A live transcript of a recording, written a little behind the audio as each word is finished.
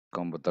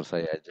Komputer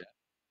saya aja.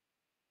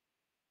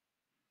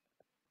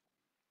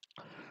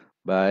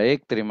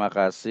 Baik, terima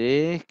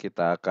kasih.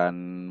 Kita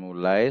akan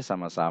mulai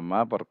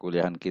sama-sama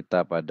perkuliahan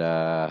kita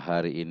pada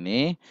hari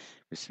ini.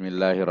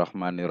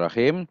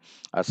 Bismillahirrahmanirrahim.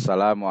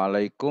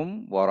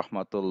 Assalamualaikum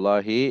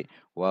warahmatullahi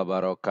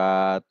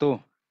wabarakatuh.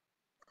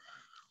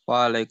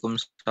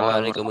 Waalaikumsalam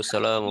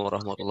Waalaikumsalam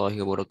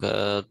warahmatullahi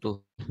wabarakatuh.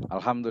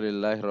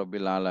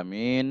 Alhamdulillahirabbil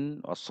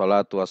alamin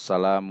wassalatu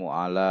wassalamu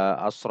ala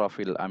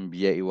asrafil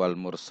anbiya'i wal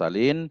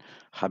mursalin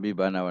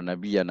habibana wa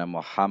nabiyyana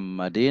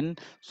Muhammadin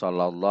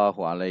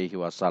sallallahu alaihi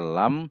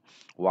wasallam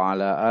wa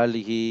ala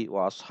alihi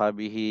wa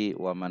ashabihi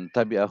wa man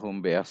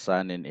tabi'ahum bi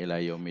ihsanin ila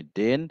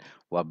yaumiddin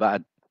wa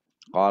ba'd.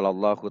 Qala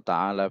Allah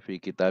Ta'ala fi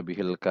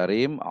kitabihil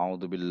karim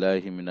a'udzu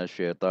billahi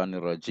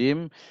minasyaitonir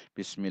rajim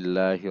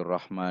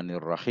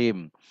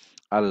bismillahirrahmanirrahim.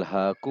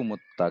 Alhaakumut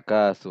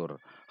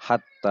takatsur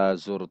hatta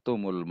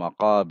zurtumul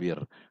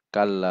maqabir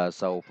kalla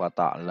saufa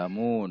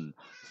ta'lamun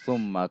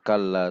thumma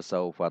kalla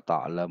saufa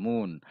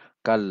ta'lamun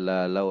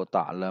kalla law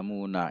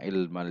ta'lamuna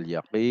ilmal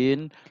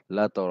yaqin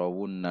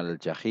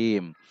latarawunnal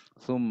jahim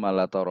thumma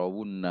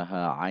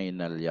latarawunnaha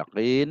 'ainal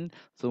yaqin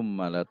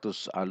thumma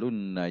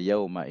latus'alunna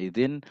yawma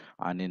idzin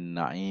 'anin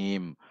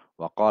na'im.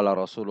 Wa qala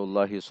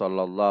Rasulullah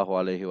sallallahu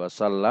alaihi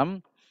wasallam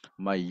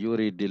may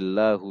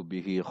yuridillahu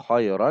bihi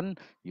khairan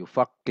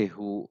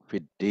yufaqihu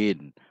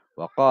fiddin.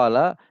 Wa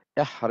qala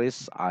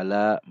ihris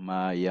ala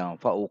ma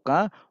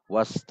yanfa'uka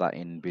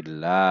wasta'in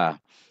billah.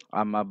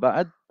 Amma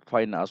ba'd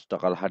fa inna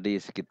asdaqal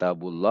hadis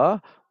kitabullah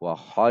wa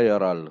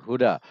khairal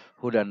huda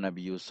hudan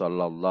nabiyyu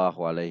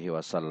sallallahu alaihi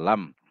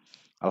wasallam.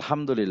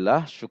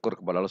 Alhamdulillah, syukur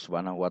kepada Allah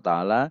Subhanahu wa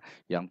taala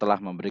yang telah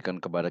memberikan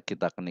kepada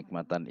kita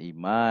kenikmatan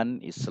iman,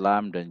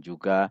 Islam dan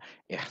juga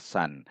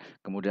ihsan.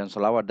 Kemudian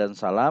selawat dan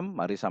salam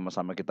mari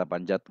sama-sama kita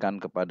panjatkan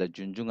kepada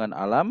junjungan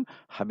alam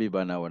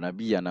Habibana wa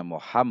Nabiyana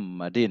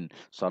Muhammadin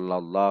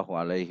sallallahu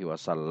alaihi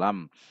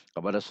wasallam,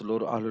 kepada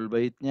seluruh ahlul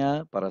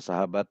baitnya, para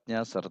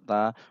sahabatnya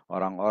serta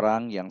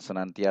orang-orang yang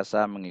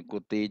senantiasa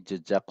mengikuti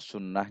jejak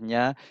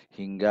sunnahnya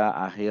hingga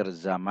akhir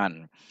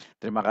zaman.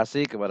 Terima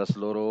kasih kepada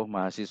seluruh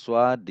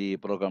mahasiswa di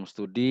program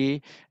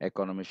studi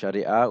Ekonomi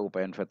Syariah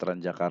UPN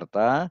Veteran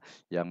Jakarta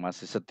yang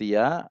masih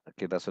setia.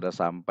 Kita sudah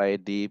sampai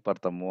di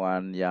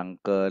pertemuan yang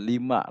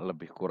kelima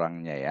lebih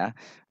kurangnya ya,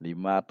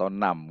 5 atau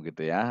 6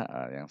 gitu ya.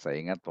 Yang saya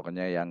ingat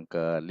pokoknya yang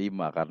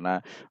kelima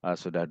karena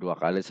sudah 2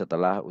 kali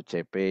setelah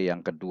UCP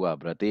yang kedua.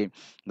 Berarti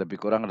lebih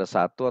kurang ada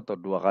 1 atau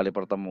 2 kali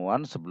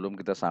pertemuan sebelum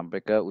kita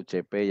sampai ke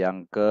UCP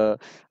yang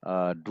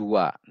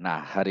kedua.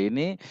 Nah, hari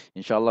ini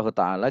insyaallah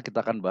taala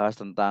kita akan bahas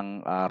tentang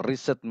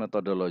riset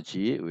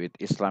methodology with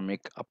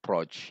Islamic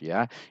approach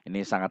ya.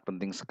 Ini sangat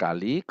penting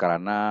sekali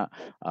karena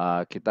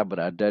kita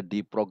berada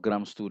di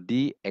program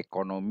studi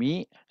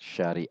ekonomi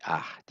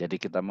syariah. Jadi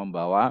kita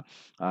membawa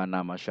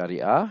nama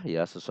syariah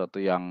ya, sesuatu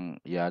yang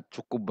ya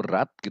cukup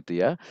berat gitu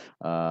ya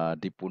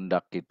di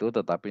pundak itu,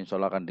 tetapi insya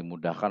Allah akan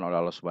dimudahkan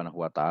oleh Allah Subhanahu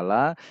wa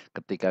taala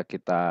ketika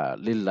kita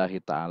lillahi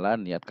taala,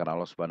 niatkan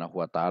Allah Subhanahu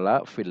wa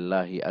taala,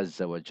 fillahi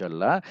azza wa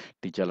jalla,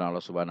 di jalan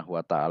Allah Subhanahu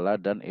wa taala,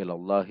 dan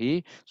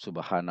ilallahi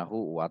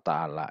subhanahu wa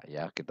taala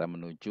ya. Kita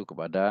menuju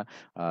kepada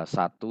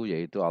satu,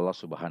 yaitu Allah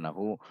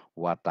Subhanahu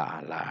wa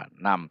taala.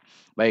 6.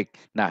 Baik.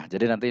 Nah,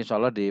 jadi nanti insya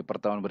Allah di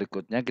pertemuan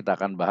berikutnya kita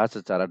akan bahas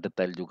secara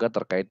detail juga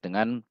terkait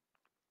dengan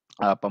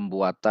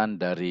pembuatan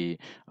dari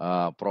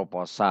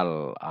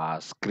proposal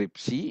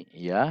skripsi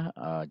ya.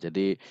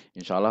 Jadi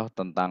insya Allah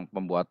tentang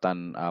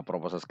pembuatan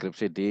proposal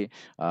skripsi di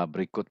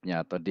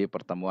berikutnya atau di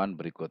pertemuan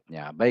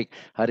berikutnya. Baik,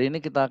 hari ini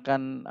kita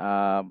akan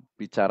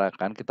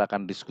kita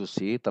akan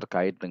diskusi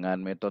terkait dengan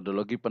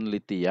metodologi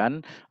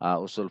penelitian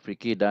usul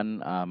fikih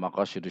dan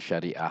maqasidus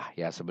syariah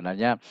ya.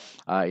 Sebenarnya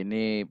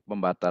ini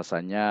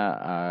pembatasannya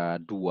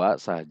 2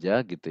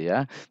 saja gitu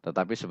ya.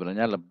 Tetapi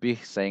sebenarnya lebih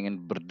saya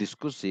ingin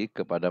berdiskusi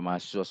kepada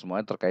mahasiswa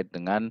semuanya terkait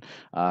dengan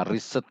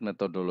riset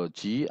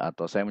metodologi,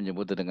 atau saya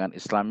menyebutnya dengan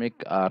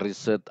Islamic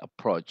research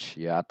approach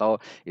ya,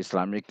 atau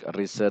Islamic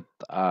research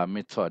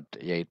method,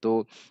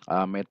 yaitu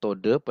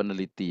metode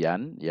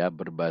penelitian ya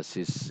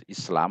berbasis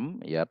Islam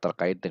ya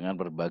terkait dengan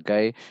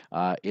berbagai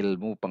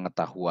ilmu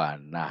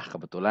pengetahuan. Nah,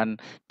 kebetulan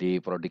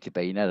di prodi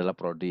kita ini adalah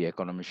prodi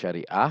ekonomi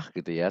syariah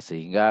gitu ya,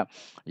 sehingga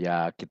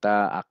ya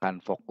kita akan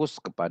fokus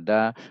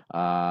kepada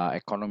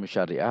ekonomi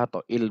syariah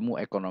atau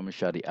ilmu ekonomi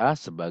syariah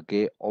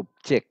sebagai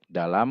objek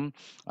dalam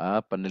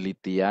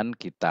penelitian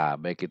kita,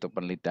 baik itu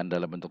penelitian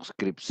dalam bentuk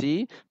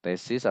skripsi,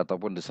 tesis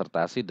ataupun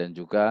disertasi, dan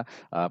juga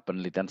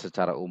penelitian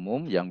secara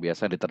umum yang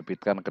biasa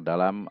diterbitkan ke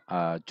dalam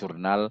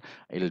jurnal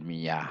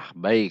ilmiah.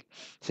 Baik,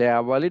 saya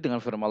awali dengan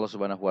firman Allah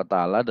Subhanahu wa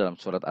taala dalam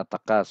surat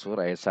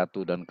At-Takasur ayat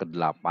 1 dan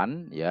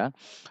ke-8 ya.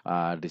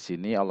 Di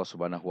sini Allah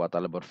Subhanahu wa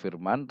taala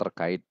berfirman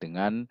terkait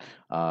dengan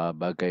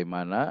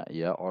bagaimana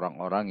ya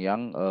orang-orang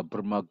yang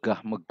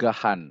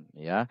bermegah-megahan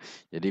ya.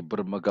 Jadi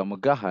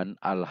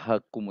bermegah-megahan,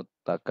 alhaakumut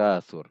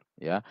takatsur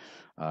ya.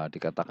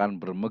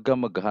 Dikatakan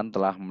bermegah-megahan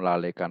telah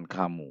melalaikan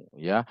kamu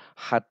ya,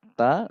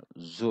 hatta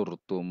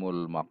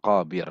zurtumul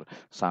maqabir,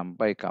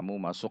 sampai kamu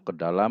masuk ke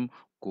dalam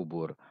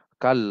kubur.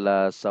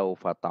 kalla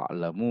saufa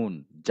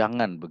ta'lamun,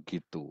 jangan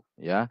begitu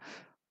ya.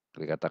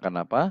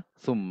 Dikatakan apa?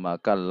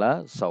 Tsumma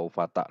kalla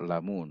saufa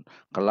ta'lamun.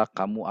 Kelak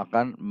kamu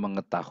akan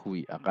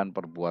mengetahui akan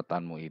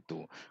perbuatanmu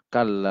itu.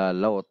 Kalla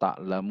law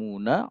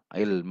ta'lamuna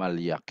ilmal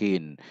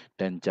yakin.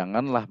 Dan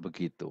janganlah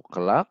begitu.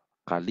 Kelak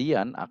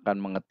kalian akan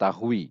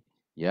mengetahui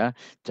ya.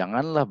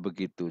 Janganlah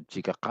begitu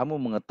jika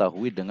kamu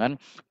mengetahui dengan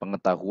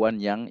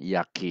pengetahuan yang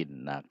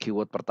yakin. Nah,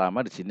 keyword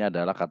pertama di sini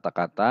adalah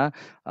kata-kata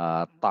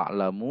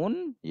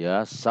ta'lamun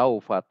ya,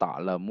 saufa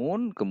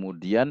ta'lamun,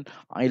 kemudian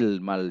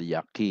ilmal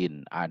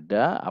yakin.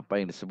 Ada apa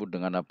yang disebut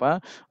dengan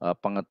apa,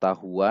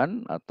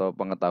 pengetahuan atau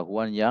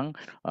pengetahuan yang,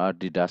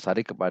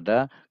 didasari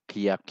kepada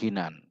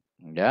keyakinan,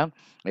 ya.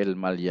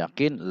 Ilmal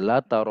yakin la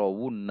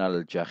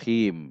tarawunnal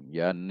jahim,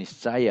 ya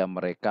niscaya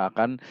mereka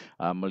akan,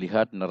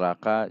 melihat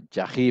neraka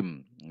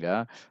jahim,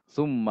 ya.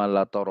 Tsumma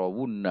la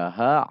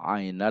tarawunnaha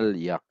ainal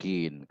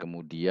yakin.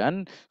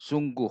 Kemudian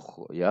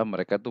sungguh ya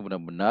mereka itu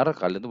benar-benar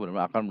kalian itu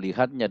benar-benar akan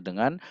melihatnya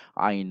dengan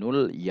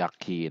ainul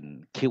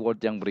yakin.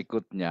 Keyword yang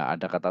berikutnya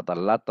ada kata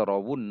la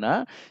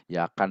tarawunna,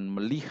 ya akan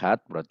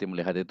melihat, berarti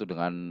melihat itu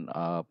dengan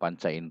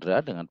panca indera,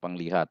 dengan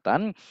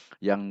penglihatan,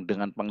 yang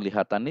dengan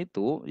penglihatan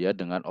itu ya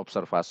dengan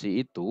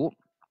observasi itu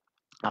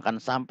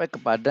akan sampai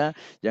kepada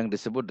yang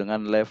disebut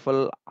dengan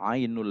level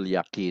ainul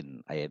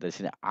yakin. Ayat di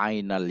sini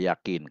ainal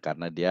yakin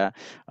karena dia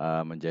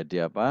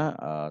menjadi apa,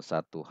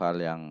 satu hal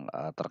yang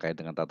terkait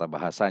dengan tata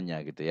bahasanya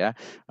gitu ya.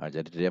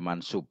 Jadi dia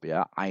mansub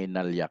ya,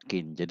 ainal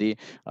yakin. Jadi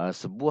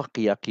sebuah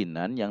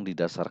keyakinan yang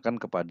didasarkan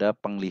kepada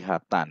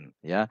penglihatan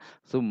ya.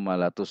 Tsumma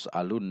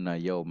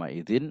latus'alunna yauma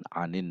idzin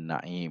anin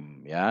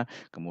naim ya.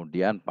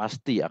 Kemudian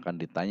pasti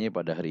akan ditanya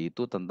pada hari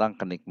itu tentang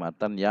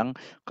kenikmatan yang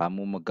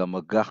kamu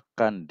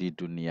megah-megahkan di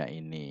dunia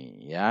ini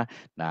ya.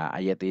 Nah,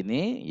 ayat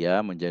ini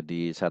ya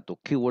menjadi satu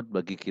keyword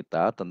bagi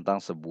kita tentang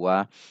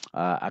sebuah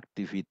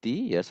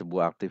activity ya,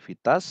 sebuah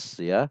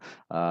aktivitas ya,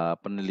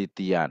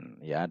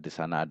 penelitian ya. Di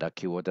sana ada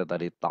keywordnya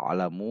tadi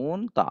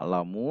ta'lamun,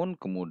 ta'lamun,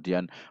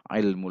 kemudian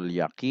ilmul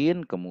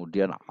yakin,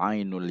 kemudian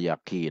ainul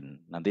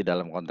yakin. Nanti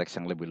dalam konteks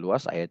yang lebih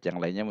luas ayat yang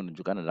lainnya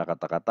menunjukkan ada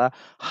kata-kata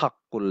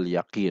hakul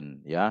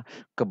yakin ya,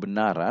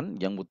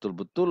 kebenaran yang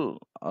betul-betul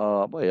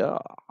apa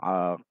ya,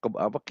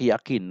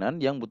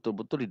 keyakinan yang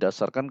betul-betul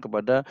didasarkan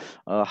kepada,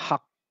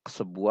 hak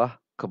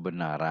sebuah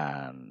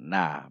kebenaran.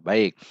 Nah,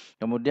 baik.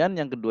 Kemudian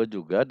yang kedua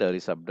juga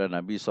dari sabda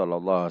Nabi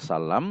SAW,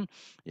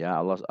 ya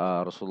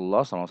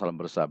Rasulullah SAW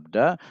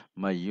bersabda,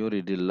 "May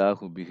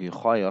yuridillahu bihi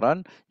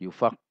khairan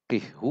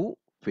yufaqihu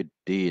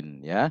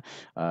fiddin," ya.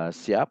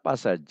 Siapa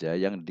saja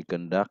yang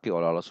dikehendaki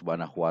oleh Allah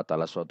Subhanahu wa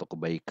taala suatu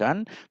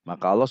kebaikan,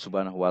 maka Allah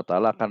Subhanahu wa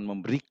taala akan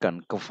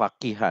memberikan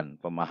kefakihan,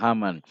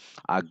 pemahaman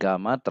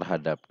agama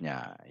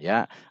terhadapnya,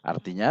 ya.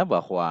 Artinya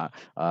bahwa,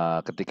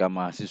 ketika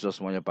mahasiswa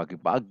semuanya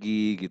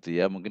pagi-pagi gitu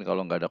ya, mungkin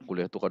kalau nggak ada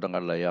kuliah itu kadang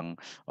ada yang,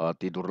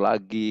 tidur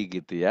lagi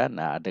gitu ya.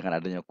 Nah, dengan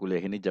adanya kuliah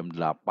ini jam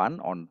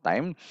 8 on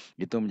time,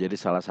 itu menjadi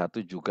salah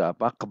satu juga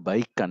apa,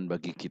 kebaikan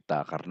bagi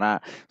kita. Karena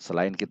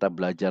selain kita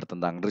belajar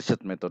tentang riset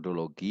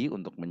metodologi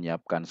untuk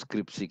menyiapkan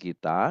skripsi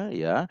kita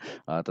ya,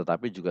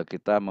 tetapi juga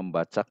kita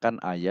membacakan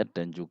ayat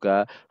dan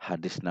juga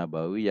hadis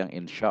nabawi yang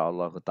insya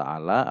Allah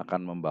taala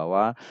akan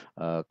membawa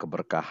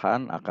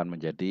keberkahan, akan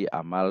menjadi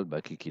amal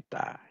bagi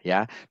kita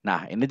ya.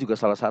 Nah, ini juga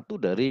salah satu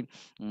dari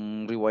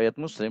riwayat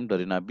Muslim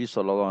dari Nabi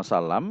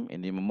SAW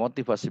ini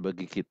memotivasi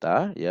bagi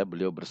kita ya.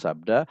 Beliau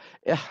bersabda,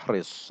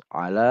 "Ihris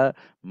ala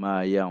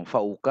ma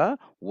yanfa'uka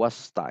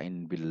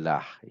wasta'in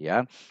billah,"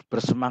 ya.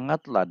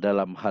 Bersemangatlah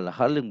dalam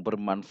hal-hal yang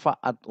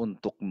bermanfaat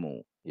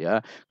untukmu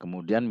ya.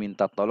 Kemudian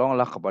minta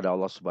tolonglah kepada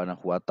Allah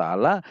Subhanahu wa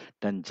taala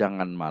dan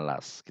jangan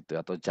malas gitu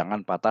atau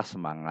jangan patah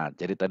semangat.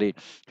 Jadi tadi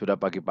sudah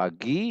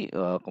pagi-pagi,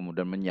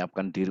 kemudian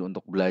menyiapkan diri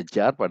untuk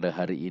belajar pada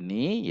hari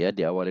ini ya,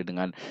 diawali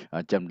dengan,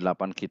 jam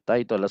 8 kita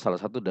itu adalah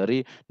salah satu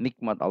dari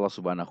nikmat Allah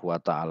Subhanahu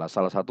wa taala,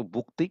 salah satu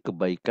bukti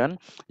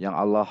kebaikan yang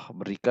Allah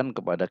berikan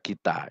kepada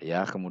kita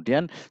ya.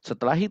 Kemudian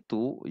setelah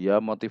itu ya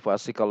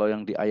motivasi kalau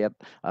yang di ayat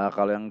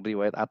kalau yang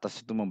riwayat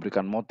atas itu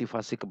memberikan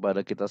motivasi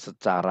kepada kita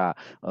secara,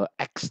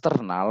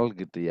 eksternal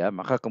gitu ya,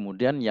 maka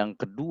kemudian yang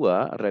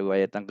kedua,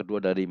 riwayat yang kedua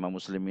dari Imam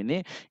Muslim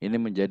ini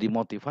menjadi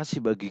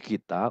motivasi bagi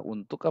kita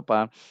untuk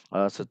apa,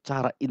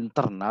 secara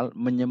internal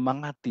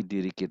menyemangati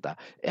diri kita.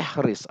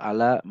 Ihris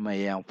ala ma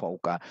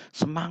yanfa'uka,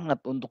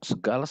 semangat untuk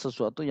segala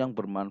sesuatu yang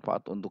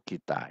bermanfaat untuk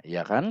kita,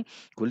 ya kan?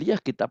 Kuliah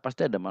kita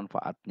pasti ada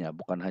manfaatnya,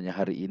 bukan hanya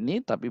hari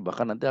ini, tapi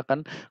bahkan nanti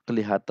akan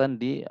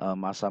kelihatan di,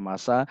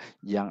 masa-masa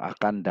yang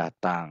akan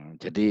datang.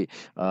 Jadi,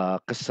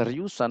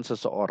 keseriusan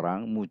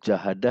seseorang,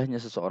 mujahadahnya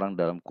seseorang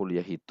dalam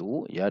kuliah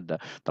itu, ya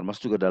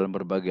termasuk juga dalam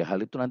berbagai hal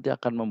itu nanti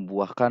akan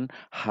membuahkan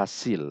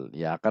hasil,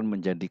 ya akan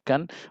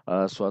menjadikan,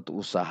 suatu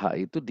usaha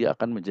itu dia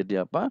akan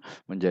menjadi apa,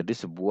 menjadi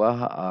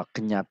sebuah,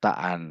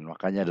 kenyataan.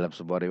 Makanya dalam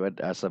sebuah riwayat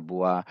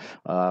sebuah,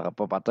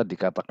 pepatah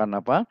dikatakan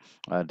apa,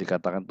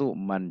 dikatakan tuh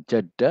 "Man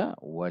jadda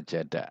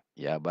wajada."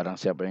 Ya, barang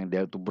siapa yang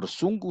dia itu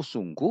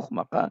bersungguh-sungguh,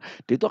 maka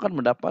dia itu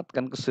akan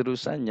mendapatkan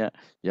keseriusannya.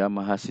 Ya,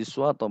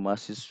 mahasiswa atau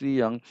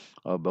mahasiswi yang,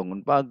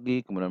 bangun pagi,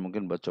 kemudian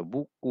mungkin baca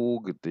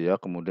buku gitu ya,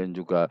 kemudian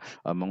juga,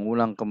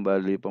 mengulang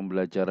kembali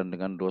pembelajaran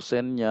dengan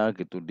dosennya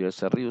gitu, dia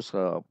serius,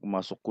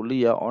 masuk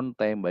kuliah on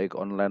time, baik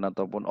online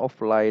ataupun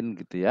offline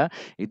gitu ya,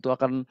 itu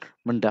akan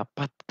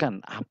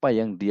mendapatkan apa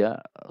yang dia,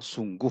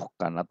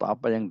 sungguhkan atau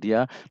apa yang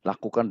dia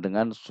lakukan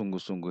dengan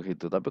sungguh-sungguh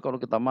itu. Tapi kalau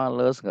kita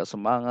males, nggak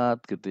semangat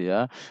gitu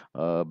ya,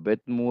 bad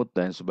mood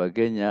dan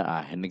sebagainya.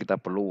 Ah, ini kita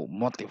perlu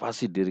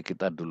motivasi diri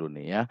kita dulu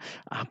nih ya.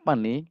 Apa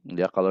nih,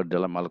 ya kalau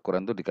dalam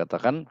Al-Quran itu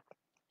dikatakan,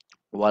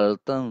 "Wal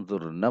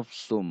tanzur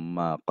nafsum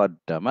ma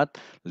qaddamat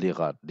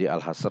lighad." Di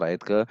Al-Hasr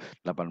ayat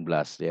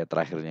ke-18, ya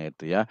terakhirnya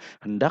itu ya.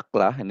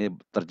 Hendaklah, ini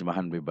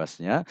terjemahan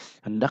bebasnya,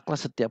 hendaklah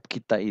setiap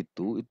kita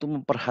itu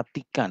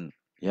memperhatikan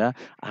ya,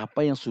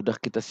 apa yang sudah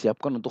kita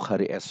siapkan untuk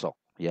hari esok.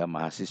 Ya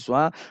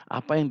mahasiswa,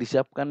 apa yang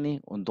disiapkan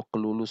nih untuk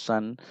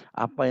kelulusan,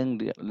 apa yang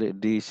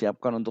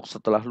disiapkan untuk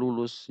setelah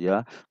lulus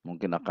ya,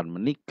 mungkin akan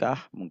menikah,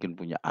 mungkin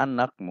punya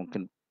anak,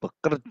 mungkin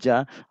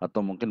bekerja,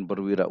 atau mungkin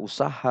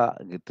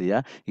berwirausaha gitu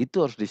ya.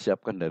 Itu harus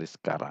disiapkan dari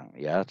sekarang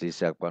ya,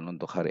 disiapkan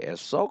untuk hari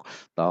esok,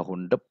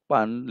 tahun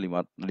depan,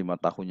 5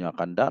 tahun yang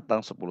akan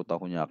datang, 10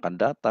 tahun yang akan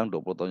datang,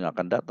 20 tahun yang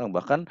akan datang,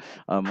 bahkan,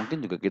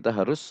 mungkin juga kita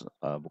harus,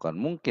 bukan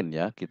mungkin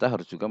ya, kita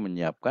harus juga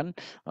menyiapkan,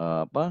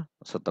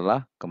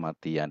 setelah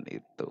kematian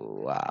itu.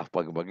 Wah,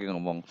 pagi-pagi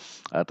ngomong,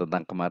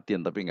 tentang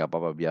kematian, tapi nggak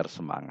apa-apa biar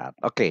semangat.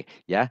 Oke,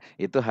 ya,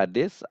 itu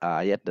hadis,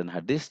 ayat dan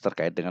hadis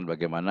terkait dengan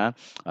bagaimana,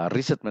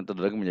 riset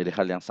metodologi menjadi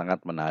hal yang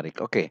sangat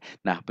menarik. Oke,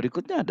 nah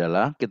berikutnya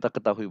adalah kita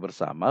ketahui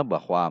bersama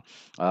bahwa,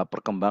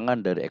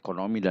 perkembangan dari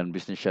ekonomi dan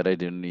bisnis syariah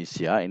di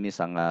Indonesia ini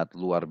sangat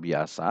luar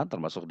biasa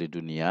termasuk di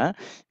dunia.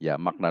 Ya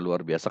makna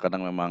luar biasa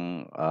kadang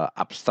memang,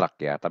 abstrak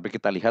ya, tapi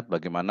kita lihat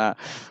bagaimana,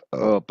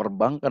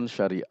 perbankan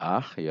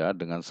syariah ya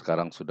dengan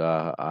sekarang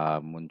sudah,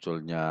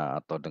 munculnya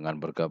atau dengan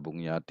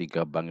bergabungnya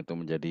 3 bank itu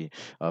menjadi,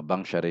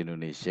 Bank Syariah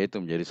Indonesia itu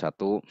menjadi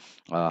satu,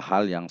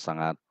 hal yang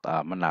sangat,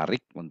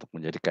 menarik untuk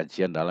menjadi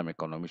kajian dalam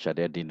ekonomi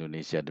syariah di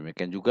Indonesia.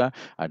 Demikian juga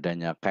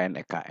adanya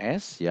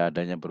KNEKS, ya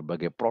adanya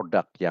berbagai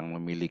produk yang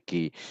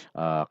memiliki,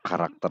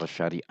 karakter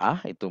syariah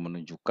itu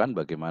menunjukkan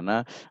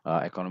bagaimana,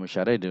 ekonomi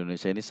syariah di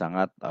Indonesia ini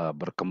sangat,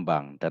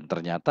 berkembang dan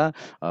ternyata,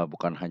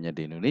 bukan hanya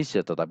di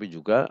Indonesia tetapi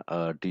juga,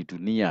 di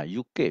dunia.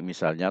 UK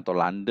misalnya atau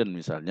London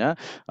misalnya,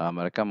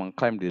 mereka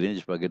mengklaim dirinya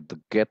sebagai the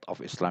gate of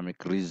Islamic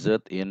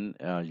research in,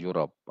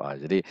 Europe.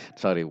 Jadi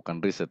sorry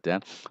bukan riset ya,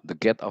 the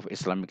gate of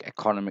Islamic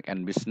economic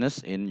and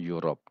business in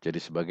Europe.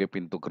 Jadi sebagai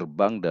pintu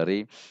gerbang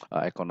dari,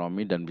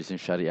 ekonomi dan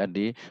bisnis syariah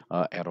di,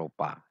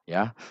 Eropa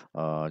ya.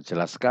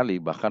 Jelas sekali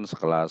bahkan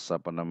sekelas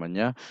apa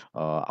namanya,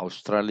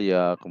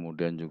 Australia,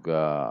 kemudian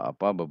juga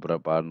apa,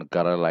 beberapa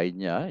negara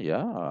lainnya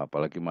ya,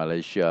 apalagi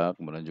Malaysia,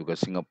 kemudian juga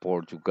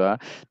Singapura juga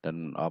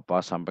dan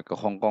apa, sampai ke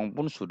Hong Kong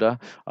pun sudah,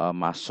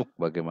 masuk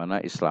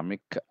bagaimana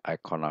Islamic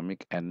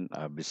economic and,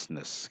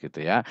 business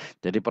gitu ya.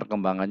 Jadi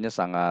perkembangannya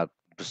sangat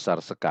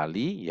besar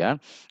sekali ya.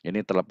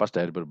 Ini terlepas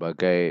dari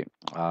berbagai,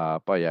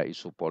 apa ya,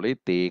 isu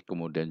politik,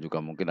 kemudian juga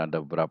mungkin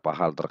ada beberapa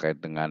hal terkait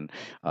dengan,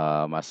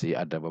 masih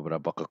ada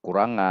beberapa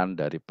kekurangan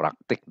dari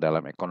praktik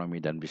dalam ekonomi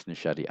dan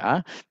bisnis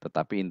syariah,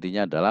 tetapi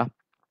intinya adalah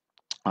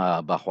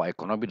bahwa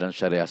ekonomi dan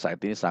syariah saat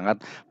ini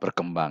sangat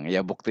berkembang. Ya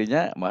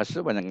buktinya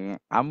mahasiswa banyak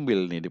yang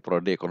ambil nih di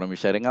prodi ekonomi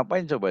syariah,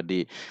 ngapain coba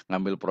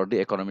ngambil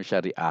prodi ekonomi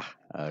syariah?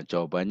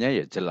 Jawabannya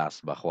ya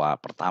jelas bahwa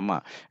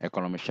pertama,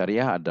 ekonomi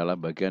syariah adalah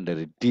bagian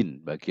dari din,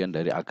 bagian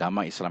dari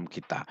agama Islam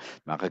kita.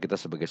 Maka kita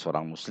sebagai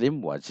seorang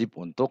muslim wajib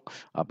untuk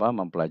apa,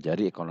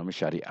 mempelajari ekonomi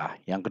syariah.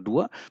 Yang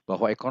kedua,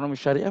 bahwa ekonomi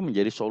syariah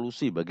menjadi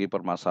solusi bagi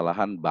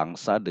permasalahan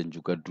bangsa dan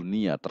juga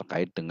dunia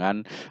terkait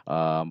dengan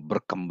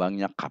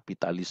berkembangnya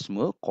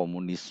kapitalisme,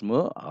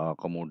 komunisme,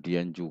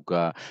 kemudian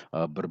juga,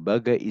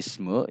 berbagai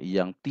isme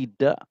yang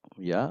tidak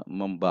ya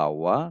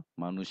membawa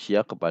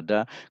manusia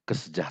kepada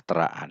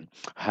kesejahteraan.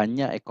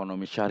 Hanya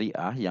ekonomi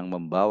syariah yang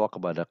membawa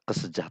kepada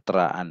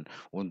kesejahteraan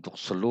untuk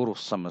seluruh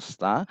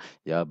semesta,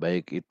 ya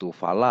baik itu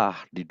falah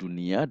di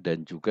dunia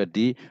dan juga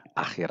di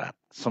akhirat.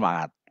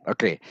 Semangat.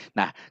 Oke.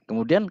 Nah,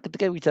 kemudian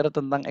ketika bicara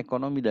tentang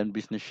ekonomi dan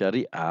bisnis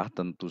syariah,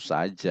 tentu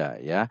saja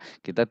ya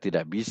kita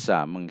tidak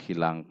bisa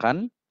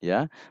menghilangkan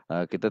ya,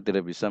 kita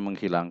tidak bisa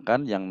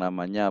menghilangkan yang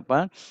namanya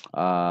apa,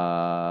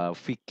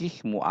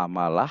 fikih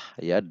muamalah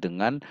ya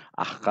dengan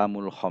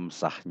ahkamul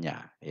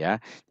khamsahnya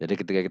ya. Jadi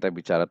ketika kita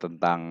bicara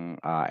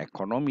tentang,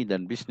 ekonomi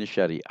dan bisnis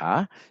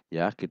syariah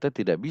ya, kita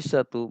tidak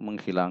bisa tuh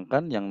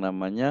menghilangkan yang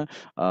namanya,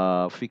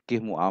 fikih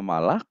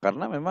muamalah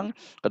karena memang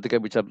ketika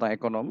bicara tentang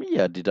ekonomi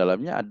ya di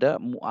dalamnya ada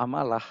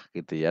muamalah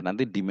gitu ya.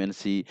 Nanti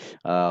dimensi,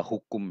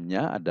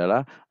 hukumnya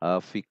adalah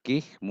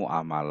fikih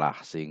muamalah,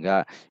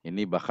 sehingga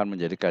ini bahkan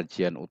menjadi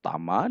kajian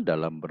utama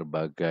dalam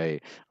berbagai,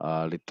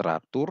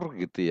 literatur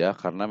gitu ya,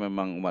 karena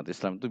memang umat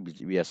Islam itu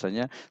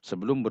biasanya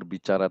sebelum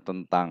berbicara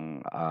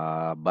tentang,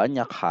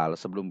 banyak hal,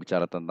 sebelum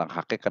bicara tentang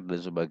hakikat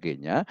dan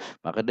sebagainya,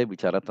 maka dia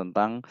bicara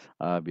tentang,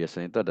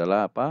 biasanya itu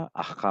adalah apa,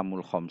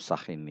 ahkamul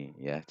khamsah ini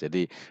ya.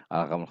 Jadi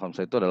ahkamul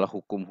khamsah itu adalah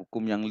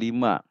hukum-hukum yang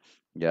 5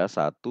 Ya,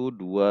 1,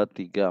 2,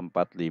 3,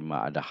 4,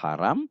 5. Ada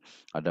haram,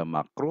 ada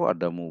makruh,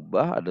 ada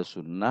mubah, ada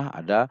sunnah,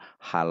 ada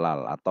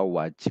halal atau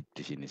wajib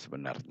di sini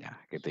sebenarnya,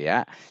 gitu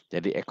ya.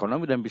 Jadi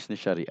ekonomi dan bisnis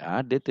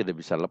syariah dia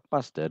tidak bisa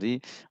lepas dari,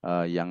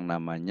 yang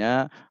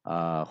namanya,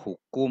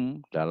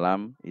 hukum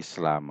dalam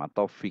Islam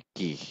atau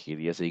fikih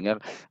gitu ya. Sehingga,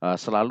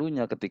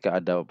 selalunya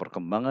ketika ada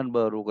perkembangan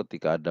baru,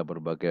 ketika ada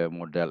berbagai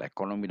model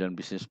ekonomi dan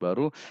bisnis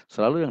baru,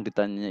 selalu yang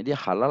ditanya dia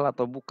halal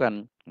atau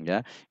bukan,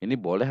 ya. Ini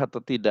boleh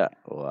atau tidak?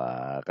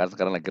 Wah, kan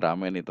sekarang lagi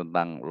rame nih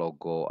tentang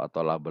logo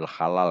atau label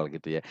halal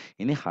gitu ya.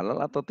 Ini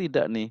halal atau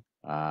tidak nih?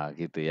 Ah,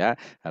 gitu ya.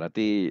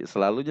 Berarti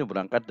selalunya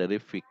berangkat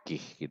dari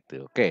fikih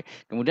gitu. Oke,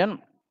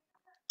 kemudian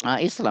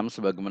Islam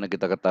sebagaimana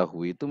kita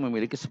ketahui itu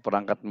memiliki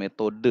seperangkat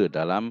metode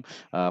dalam,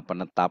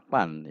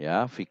 penetapan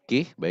ya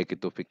fikih, baik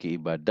itu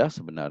fikih ibadah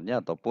sebenarnya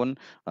ataupun,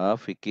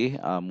 fikih,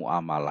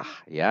 muamalah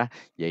ya,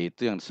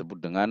 yaitu yang disebut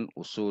dengan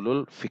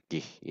usulul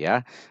fikih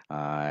ya,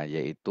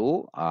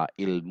 yaitu,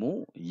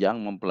 ilmu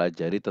yang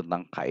mempelajari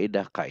tentang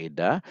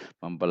kaidah-kaidah,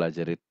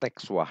 mempelajari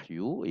teks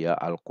wahyu ya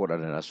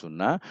Al-Qur'an dan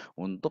As-Sunnah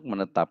untuk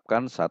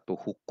menetapkan satu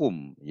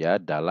hukum ya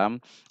dalam,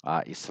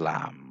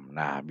 Islam.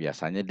 Nah,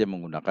 biasanya dia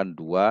menggunakan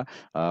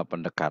 2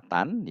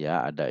 pendekatan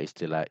ya, ada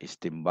istilah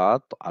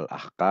istinbat,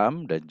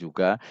 al-ahkam dan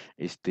juga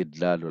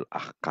istidlalul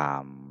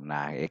ahkam.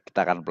 Nah,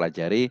 kita akan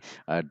pelajari,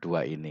 2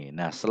 ini.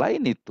 Nah,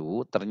 selain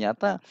itu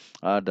ternyata,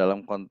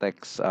 dalam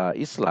konteks,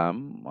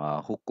 Islam,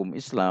 hukum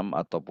Islam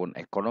ataupun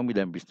ekonomi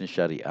dan bisnis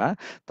syariah,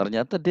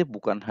 ternyata dia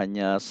bukan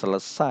hanya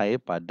selesai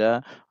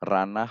pada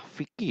ranah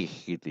fikih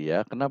gitu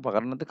ya. Kenapa?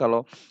 Karena nanti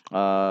kalau,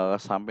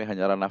 sampai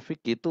hanya ranah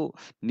fikih itu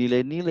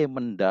nilai-nilai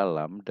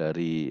mendalam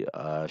dari,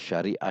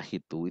 syariah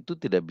itu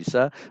tidak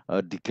bisa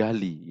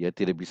digali ya,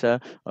 tidak bisa,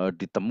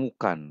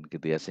 ditemukan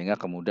gitu ya. Sehingga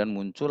kemudian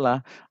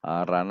muncullah,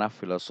 ranah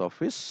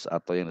filosofis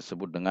atau yang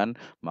disebut dengan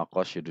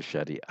maqasidus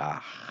syariah.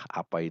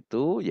 Apa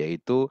itu?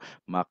 Yaitu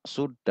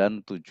maksud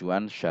dan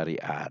tujuan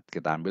syariat.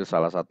 Kita ambil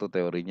salah satu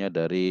teorinya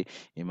dari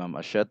Imam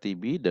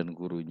Asy-Syatibi dan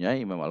gurunya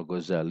Imam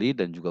Al-Ghazali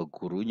dan juga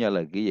gurunya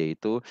lagi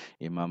yaitu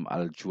Imam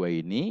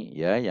Al-Juwaini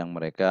ya, yang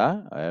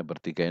mereka,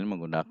 bertiga ini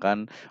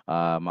menggunakan,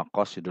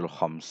 maqasidul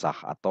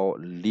khamsah atau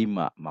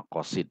 5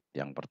 maqasid.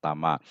 Yang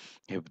pertama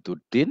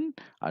hifdzuddin,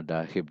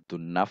 ada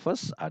hifdzun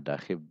nafas, ada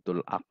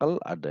hifdzul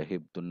aql, ada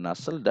hifdzun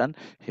nasl, dan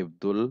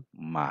hifdzul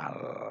mal.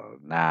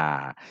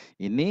 Nah,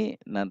 ini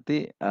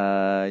nanti,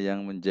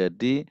 yang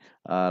menjadi,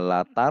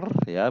 latar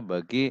ya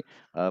bagi,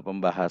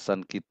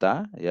 pembahasan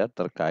kita ya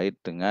terkait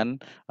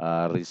dengan,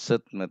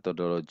 riset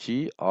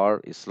methodology or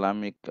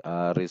Islamic,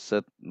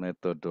 research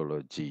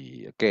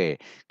methodology.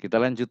 Oke, kita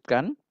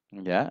lanjutkan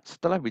ya.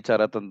 Setelah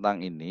bicara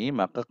tentang ini,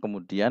 maka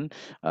kemudian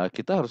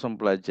kita harus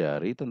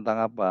mempelajari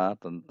tentang apa?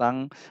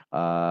 Tentang,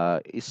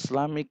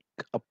 Islamic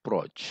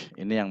approach.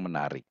 Ini yang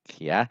menarik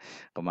ya.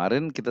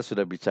 Kemarin kita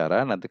sudah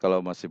bicara, nanti kalau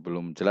masih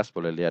belum jelas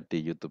boleh lihat di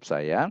YouTube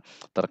saya,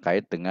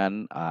 terkait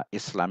dengan,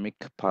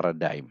 Islamic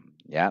paradigm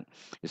ya.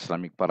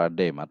 Islamic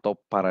paradigm atau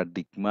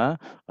paradigma,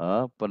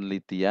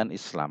 penelitian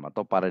Islam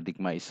atau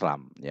paradigma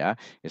Islam ya.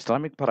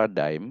 Islamic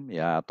paradigm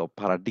ya atau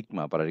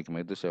paradigma,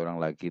 paradigma itu saya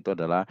ulang lagi itu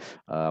adalah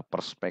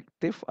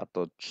perspektif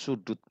atau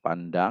sudut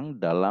pandang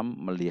dalam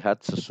melihat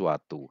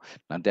sesuatu.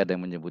 Nanti ada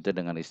yang menyebutnya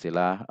dengan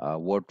istilah,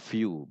 world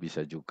view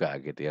bisa juga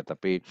gitu ya.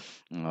 Tapi,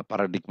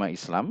 paradigma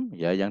Islam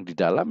ya yang di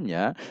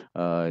dalamnya,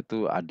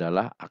 itu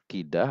adalah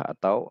akidah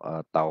atau,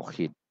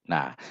 tauhid.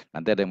 Nah,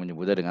 nanti ada yang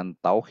menyebutnya dengan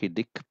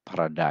tauhidik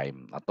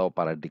paradigm atau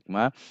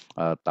paradigma,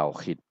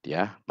 tauhid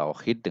ya.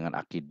 Tauhid dengan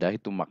akidah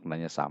itu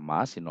maknanya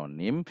sama,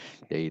 sinonim,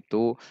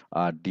 yaitu,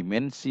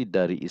 dimensi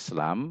dari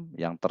Islam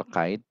yang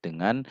terkait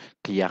dengan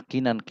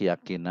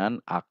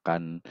keyakinan-keyakinan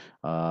akan,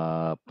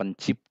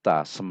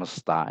 pencipta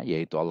semesta,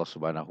 yaitu Allah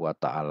Subhanahu wa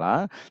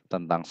taala,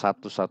 tentang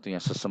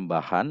satu-satunya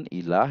sesembahan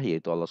ilah,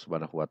 yaitu Allah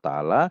Subhanahu wa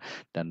taala,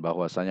 dan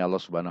bahwasanya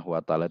Allah Subhanahu wa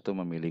taala itu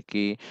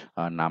memiliki,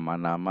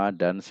 nama-nama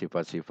dan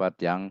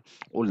sifat-sifat yang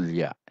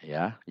ulya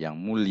ya, yang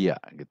mulia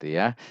gitu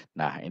ya.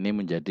 Nah, ini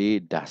menjadi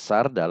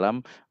dasar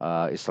dalam,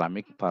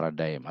 Islamic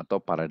paradigm atau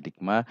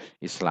paradigma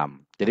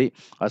Islam. Jadi,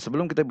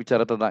 sebelum kita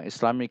bicara tentang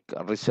Islamic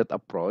research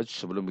approach,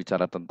 sebelum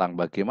bicara tentang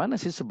bagaimana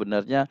sih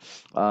sebenarnya,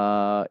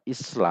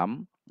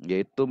 Islam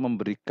yaitu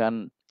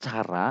memberikan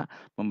cara,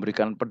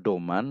 memberikan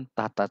pedoman,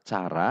 tata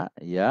cara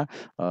ya,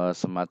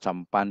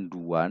 semacam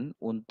panduan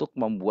untuk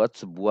membuat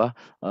sebuah,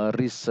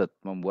 riset,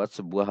 membuat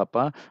sebuah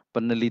apa,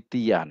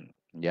 penelitian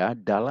ya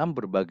dalam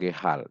berbagai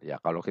hal ya.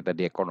 Kalau kita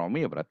di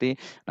ekonomi ya berarti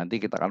nanti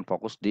kita akan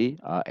fokus di,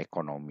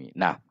 ekonomi.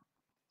 Nah,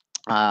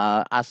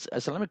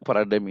 Islamic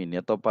paradigm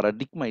ini atau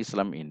paradigma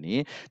Islam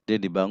ini,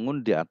 dia dibangun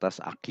di atas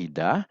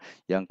akidah,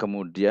 yang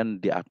kemudian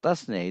di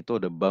atasnya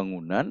itu ada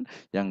bangunan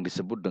yang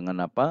disebut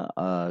dengan apa,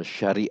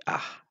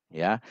 syariah,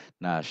 ya.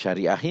 Nah,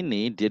 syariah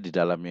ini dia di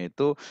dalamnya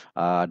itu,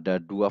 ada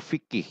 2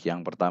 fikih,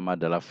 yang pertama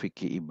adalah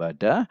fikih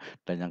ibadah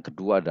dan yang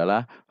kedua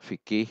adalah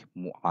fikih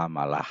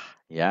muamalah,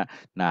 ya.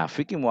 Nah,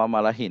 fikih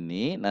muamalah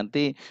ini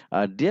nanti,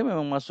 dia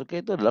memang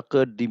masuknya itu adalah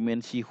ke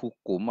dimensi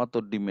hukum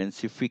atau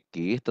dimensi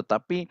fikih,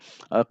 tetapi,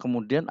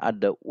 kemudian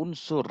ada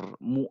unsur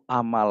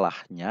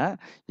muamalahnya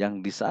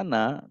yang di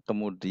sana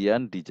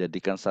kemudian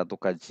dijadikan satu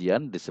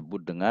kajian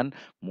disebut dengan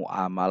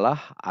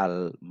muamalah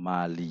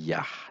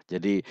al-maliyah.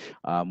 Jadi,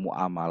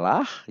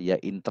 muamalah ya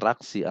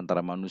interaksi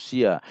antara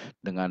manusia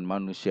dengan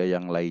manusia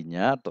yang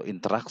lainnya atau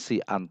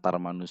interaksi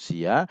antar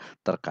manusia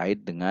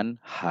terkait dengan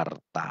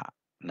harta.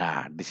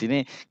 Nah, di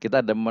sini kita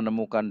ada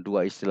menemukan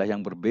 2 istilah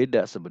yang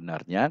berbeda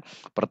sebenarnya.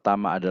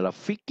 Pertama adalah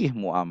fikih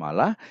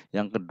muamalah,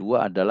 yang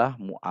kedua adalah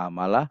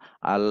muamalah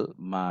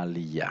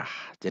al-maliyah.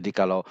 Jadi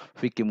kalau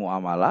fikih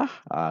muamalah,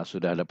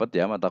 sudah dapat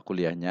ya mata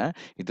kuliahnya,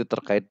 itu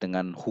terkait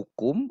dengan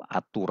hukum,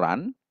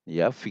 aturan,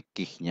 ya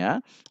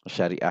fikihnya,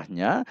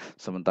 syariahnya,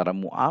 sementara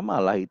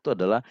muamalah itu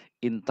adalah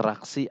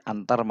interaksi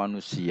antar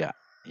manusia,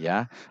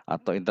 ya,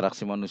 atau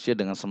interaksi manusia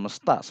dengan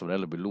semesta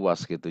sebenarnya lebih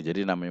luas gitu.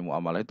 Jadi namanya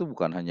muamalah itu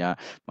bukan hanya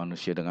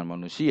manusia dengan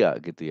manusia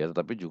gitu ya,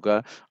 tetapi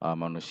juga,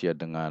 manusia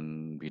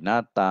dengan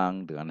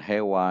binatang, dengan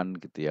hewan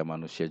gitu ya,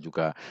 manusia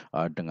juga,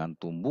 dengan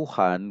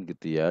tumbuhan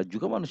gitu ya,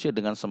 juga manusia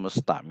dengan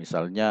semesta.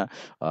 Misalnya,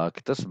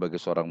 kita sebagai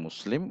seorang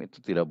muslim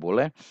itu tidak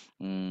boleh,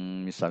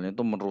 misalnya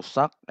itu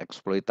merusak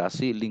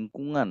eksploitasi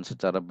lingkungan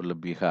secara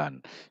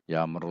berlebihan.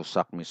 Ya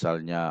merusak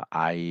misalnya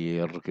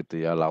air gitu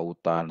ya,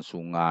 lautan,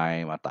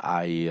 sungai, mata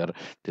air,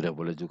 tidak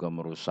boleh juga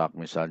merusak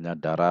misalnya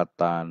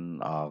daratan,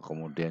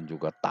 kemudian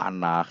juga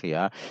tanah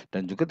ya,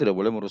 dan juga tidak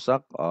boleh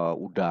merusak,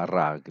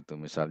 udara gitu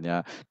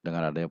misalnya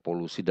dengan adanya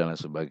polusi dan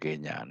lain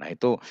sebagainya. Nah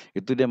itu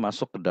dia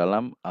masuk ke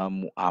dalam,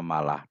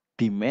 muamalah.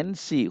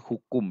 Dimensi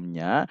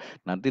hukumnya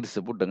nanti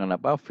disebut dengan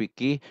apa,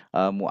 fikih,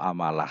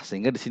 muamalah.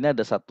 Sehingga di sini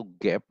ada satu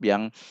gap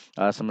yang,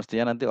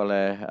 semestinya nanti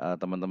oleh,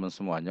 teman-teman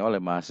semuanya,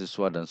 oleh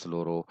mahasiswa dan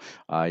seluruh,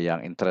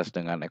 yang interest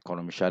dengan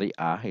ekonomi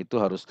syariah itu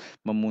harus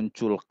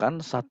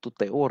memunculkan satu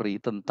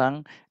teori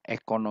tentang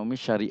ekonomi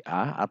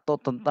syariah atau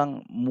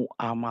tentang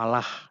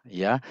muamalah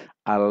ya,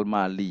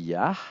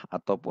 al-maliyah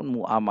ataupun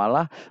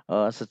muamalah,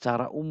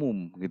 secara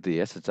umum gitu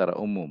ya, secara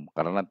umum.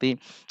 Karena nanti,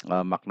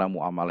 makna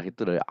muamalah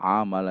itu dari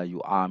amala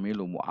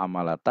yu'amilu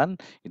muamalatan,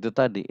 itu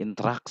tadi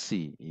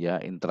interaksi ya,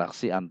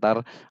 interaksi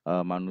antar,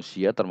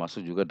 manusia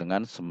termasuk juga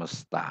dengan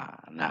semesta.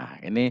 Nah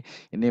ini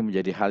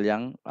menjadi hal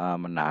yang,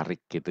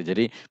 menarik gitu.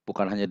 Jadi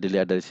bukan hanya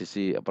dilihat dari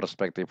sisi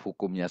perspektif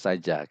hukumnya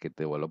saja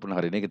gitu, walaupun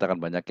hari ini kita akan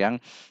banyak yang,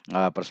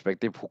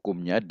 perspektif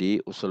hukumnya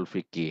di usul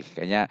fikih.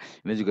 Kayaknya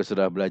ini juga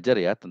sudah belajar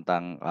ya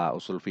tentang,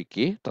 usul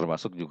fikih,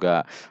 termasuk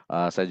juga,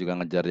 saya juga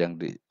ngejar yang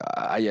di,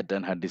 ayat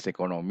dan hadis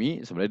ekonomi,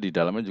 sebenarnya di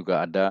dalamnya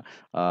juga ada,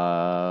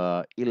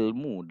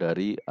 ilmu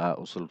dari,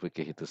 usul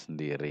fikih itu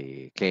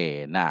sendiri.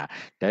 Oke, nah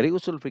dari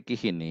usul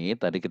fikih ini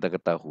tadi kita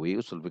ketahui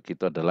usul fikih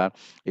itu adalah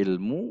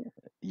ilmu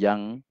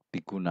yang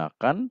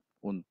digunakan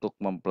untuk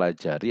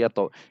mempelajari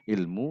atau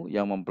ilmu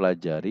yang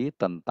mempelajari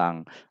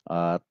tentang,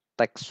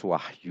 teks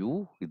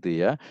wahyu gitu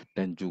ya,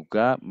 dan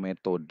juga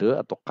metode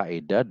atau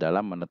kaidah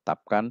dalam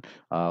menetapkan,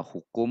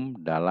 hukum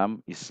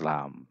dalam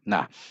Islam.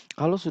 Nah,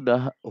 kalau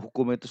sudah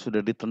hukum itu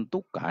sudah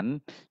ditentukan,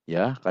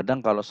 ya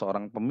kadang kalau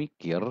seorang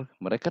pemikir,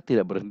 mereka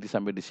tidak berhenti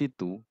sampai di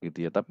situ gitu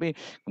ya, tapi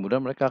kemudian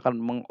mereka akan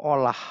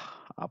mengolah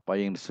apa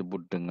yang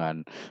disebut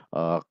dengan,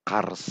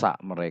 karsa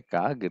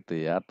mereka gitu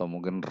ya, atau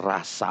mungkin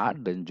rasa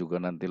dan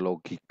juga nanti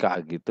logika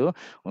gitu,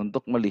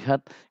 untuk melihat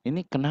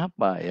ini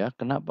kenapa ya,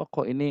 kenapa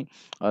kok ini,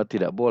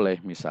 tidak boleh.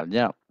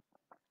 Misalnya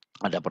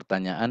ada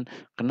pertanyaan,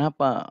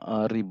 "Kenapa,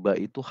 riba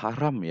itu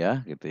haram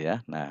ya?" Gitu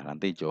ya. Nah,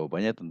 nanti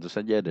jawabannya tentu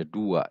saja ada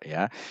 2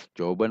 ya.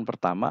 Jawaban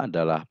pertama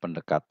adalah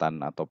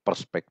pendekatan atau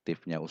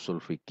perspektifnya usul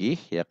fikih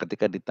ya,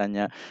 ketika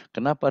ditanya,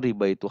 "Kenapa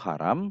riba itu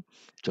haram?"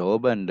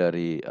 Jawaban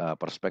dari,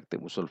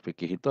 perspektif usul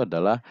fikih itu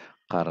adalah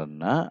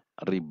karena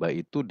riba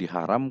itu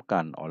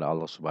diharamkan oleh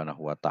Allah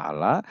Subhanahu wa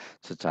taala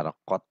secara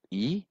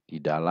qot'i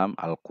di dalam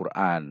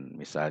Al-Qur'an.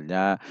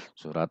 Misalnya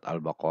surat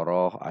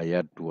Al-Baqarah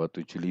ayat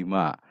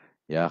 275.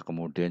 Ya,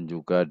 kemudian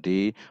juga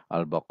di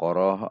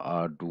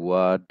Al-Baqarah,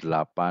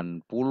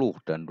 280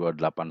 dan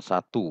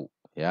 281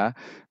 ya.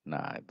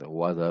 Nah itu,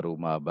 "Wadharu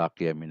ma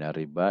baqiya minar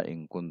riba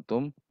in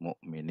kuntum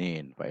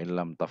mu'minin, fa in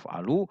lam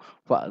taf'alu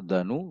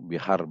fa'dzanu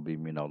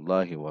biharbi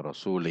minallahi wa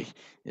rasulih."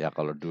 Ya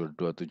kalau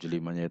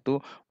 275-nya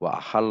itu,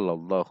 "Wa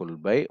ahallallahu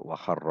al-bai' wa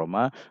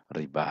harrama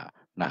riba."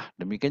 Nah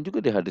demikian juga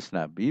di hadis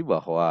Nabi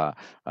bahwa,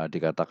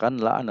 dikatakan,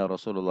 la'ana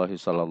Rasulullah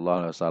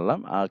sallallahu alaihi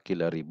wasallam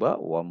akila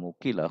riba wa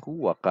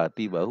mukilahu wa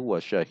katibahu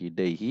wa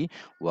syahidaihi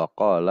wa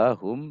qala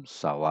hum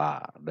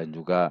sawa. Dan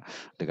juga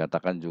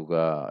dikatakan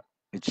juga,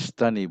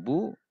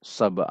 ijtanibu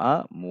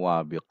sab'a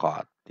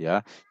muwabiqat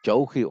ya,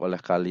 jauhi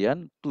oleh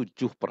kalian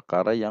 7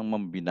 perkara yang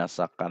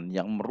membinasakan,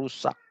 yang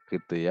merusak.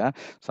 gitu ya.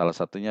 Salah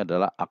satunya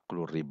adalah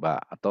aklur riba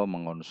atau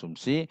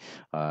mengonsumsi,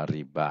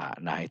 riba.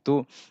 Nah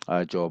itu,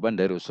 jawaban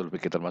dari usul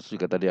fikih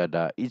termasuk juga tadi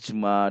ada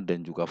ijma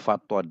dan juga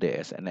fatwa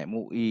DSN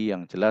MUI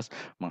yang jelas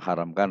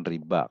mengharamkan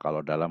riba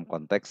kalau dalam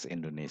konteks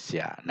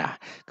Indonesia. Nah,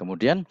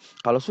 kemudian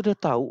kalau sudah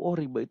tahu, oh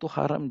riba itu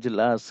haram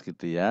jelas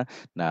gitu ya.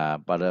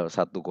 Nah, pada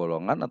satu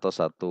golongan atau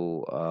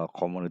satu,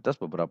 komunitas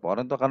beberapa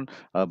orang itu akan,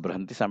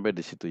 berhenti sampai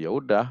di situ. Ya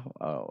udah,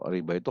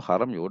 riba itu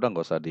haram, ya udah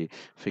nggak usah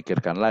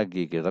difikirkan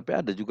lagi gitu. Tapi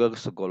ada juga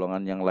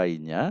segolongan yang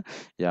lainnya,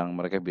 yang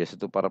mereka biasa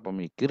itu para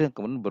pemikir yang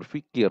kemudian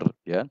berpikir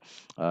ya,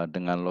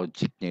 dengan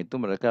logiknya itu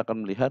mereka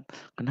akan melihat,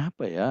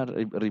 kenapa ya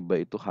riba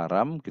itu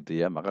haram gitu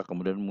ya. Maka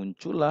kemudian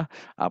muncullah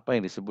apa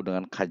yang disebut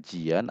dengan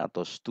kajian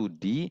atau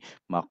studi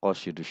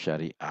maqasidus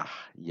syariah,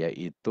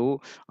 yaitu,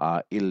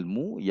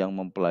 ilmu yang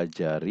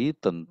mempelajari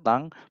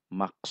tentang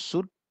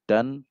maksud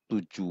dan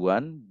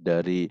tujuan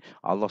dari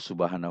Allah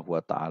Subhanahu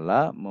wa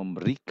taala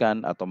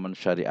memberikan atau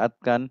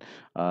mensyariatkan,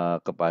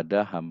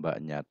 kepada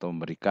hambanya atau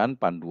memberikan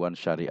panduan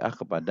syariah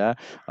kepada,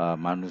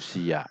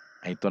 manusia.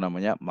 Itu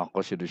namanya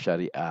maqasidus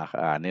syariah.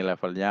 Ini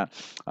levelnya,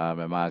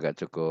 memang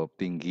agak cukup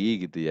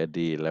tinggi gitu ya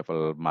di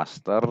level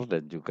master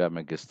dan juga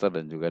magister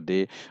dan juga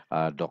di,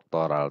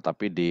 doktoral.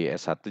 Tapi di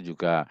S1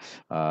 juga,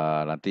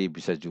 nanti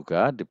bisa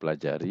juga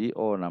dipelajari,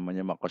 oh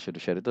namanya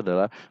maqasidus syariah itu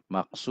adalah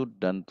maksud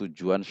dan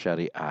tujuan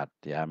syariat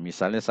ya.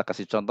 Misalnya saya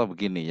kasih contoh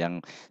begini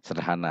yang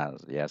sederhana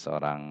ya,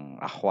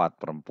 seorang akhwat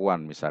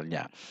perempuan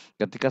misalnya.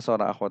 Ketika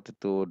seorang akhwat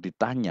itu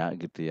ditanya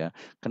gitu ya,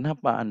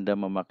 "Kenapa Anda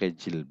memakai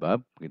jilbab?"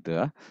 Gitu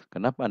ya,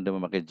 "Kenapa Anda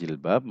memakai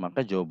jilbab?"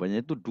 Maka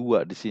jawabannya itu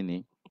 2 di sini,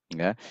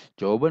 ya.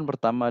 Jawaban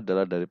pertama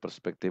adalah dari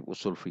perspektif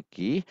usul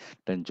fikih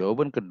dan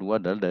jawaban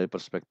kedua adalah dari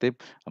perspektif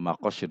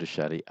maqasidus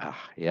syariah,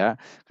 ya.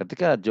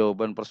 Ketika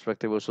jawaban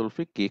perspektif usul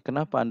fikih,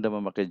 "Kenapa Anda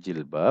memakai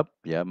jilbab?"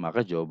 Ya,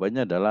 maka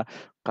jawabannya adalah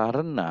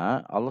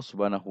karena Allah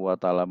Subhanahu wa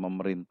taala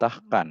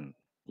memerintahkan,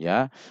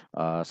 ya,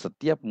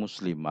 setiap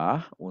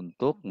muslimah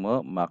untuk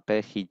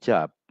memakai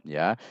hijab,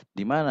 ya.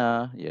 Di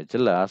mana? Ya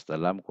jelas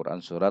dalam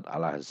Quran surat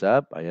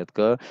Al-Ahzab ayat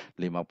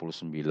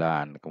ke-59,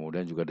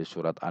 kemudian juga di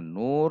surat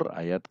An-Nur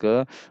ayat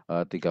ke,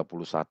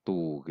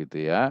 31 gitu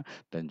ya,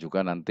 dan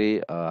juga nanti,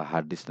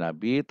 hadis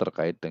Nabi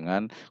terkait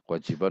dengan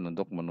kewajiban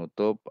untuk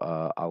menutup,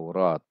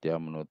 aurat ya,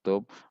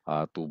 menutup,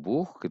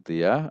 tubuh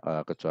gitu ya,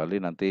 kecuali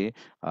nanti,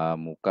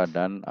 muka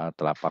dan,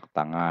 telapak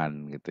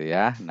tangan gitu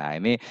ya. Nah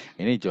ini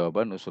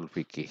jawaban usul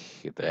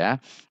fikih gitu ya.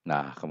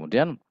 Nah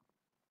kemudian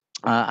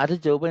ada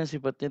jawaban yang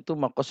sifatnya itu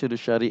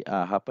maqasidus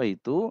syariah, apa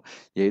itu?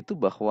 Yaitu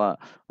bahwa,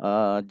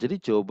 jadi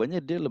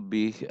jawabannya dia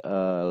lebih,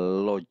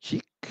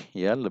 logik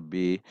ya,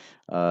 lebih,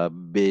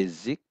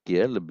 basic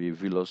ya, lebih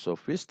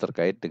filosofis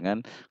terkait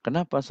dengan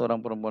kenapa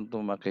seorang perempuan itu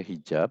memakai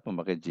hijab,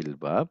 memakai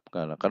jilbab,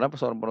 karena kenapa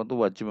seorang perempuan itu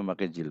wajib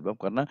memakai jilbab,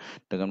 karena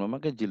dengan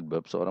memakai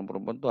jilbab seorang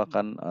perempuan itu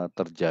akan,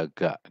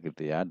 terjaga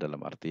gitu ya, dalam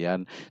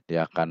artian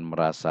dia akan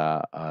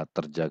merasa,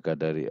 terjaga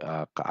dari,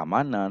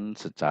 keamanan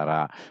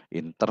secara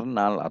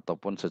internal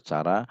ataupun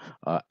secara,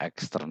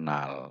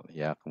 eksternal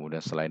ya. Kemudian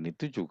selain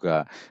itu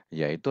juga,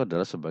 ya itu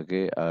adalah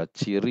sebagai,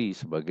 ciri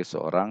sebagai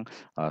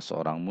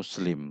seorang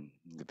muslim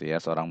gitu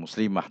ya, seorang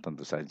muslimah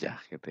tentu saja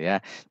gitu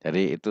ya.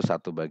 Jadi itu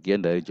satu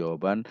bagian dari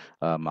jawaban,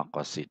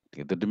 maqasid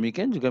gitu.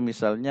 Demikian juga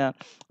misalnya,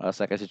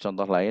 saya kasih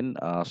contoh lain,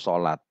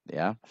 sholat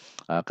ya.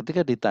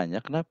 Ketika ditanya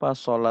kenapa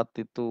sholat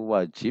itu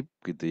wajib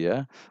gitu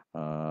ya,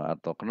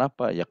 atau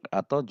kenapa ya,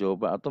 atau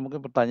jawaban atau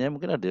mungkin pertanyaannya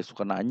mungkin ada yang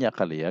suka nanya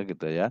kali ya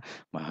gitu ya,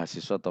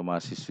 mahasiswa atau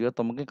mahasiswi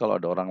atau mungkin kalau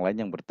ada orang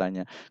lain yang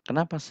bertanya,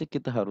 "Kenapa sih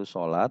kita harus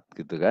sholat?"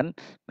 Gitu kan.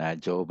 Nah,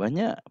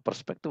 jawabannya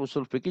perspektif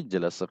usul fikih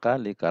jelas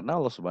sekali karena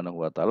Allah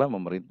Subhanahu wa taala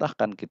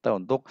memerintahkan kita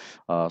untuk,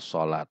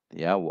 sholat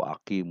ya, "Wa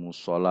aqimus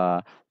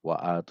sholah wa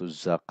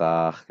atuz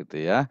zakah,"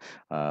 gitu ya.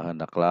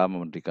 Hendaklah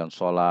mendirikan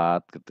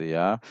sholat gitu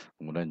ya.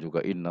 Kemudian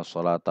juga, "Inna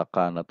sholata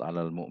kanat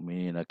 'alal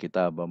mu'minina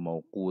kitaban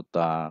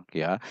mauquta,"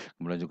 ya.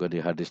 Kemudian juga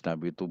di hadis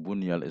Nabi itu,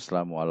 "Bunyal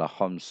Islamu ala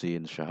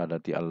khamsin,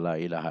 syahadati alla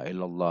ilaha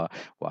illallah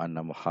wa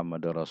anna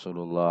Muhammadar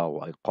Rasulullah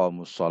wa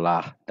iqamus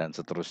shalah," dan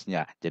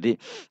seterusnya. Jadi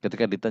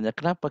ketika ditanya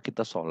kenapa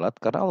kita sholat,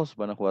 karena Allah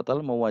Subhanahu wa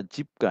taala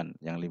mewajibkan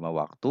yang 5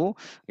 waktu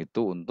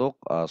itu untuk,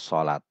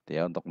 sholat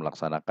ya, untuk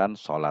melaksanakan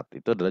sholat.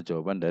 Itu adalah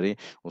jawaban dari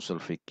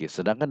usul fikih.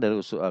 Sedangkan dari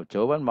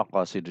jawaban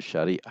maqasidus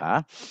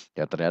syariah,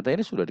 ya ternyata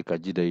ini sudah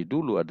dikaji dari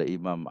dulu. Ada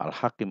Imam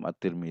Al-Hakim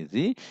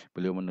At-Tirmizi,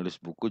 beliau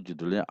menulis buku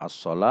judulnya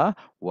As-Shalah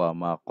wa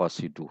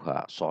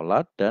Maqasiduha,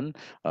 sholat dan,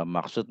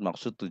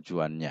 maksud-maksud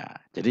tujuannya.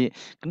 Jadi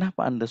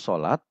kenapa Anda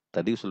sholat?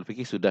 Tadi usul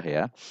fikih sudah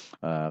ya.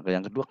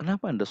 Yang kedua,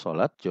 kenapa Anda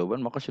sholat?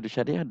 Jawaban maqasidus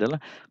syariah adalah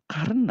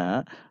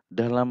karena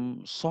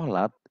dalam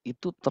sholat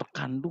itu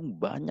terkandung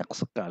banyak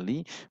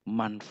sekali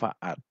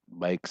manfaat,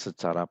 baik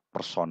secara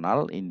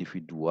personal,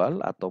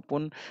 individual,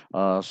 ataupun,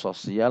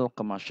 sosial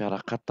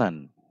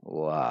kemasyarakatan.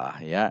 Wah,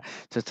 ya,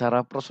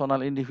 secara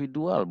personal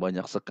individual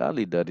banyak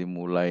sekali dari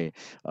mulai,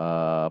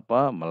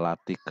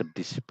 melatih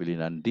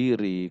kedisiplinan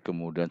diri,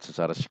 kemudian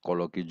secara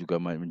psikologi juga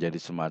menjadi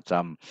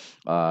semacam,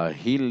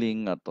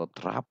 healing atau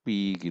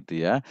terapi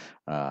gitu ya.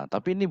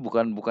 Tapi ini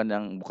bukan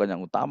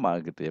yang utama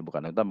gitu ya,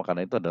 bukan yang utama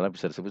karena itu adalah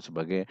bisa disebut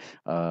sebagai,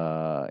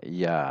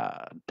 ya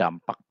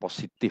dampak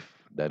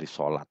positif dari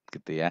sholat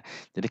gitu ya.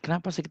 Jadi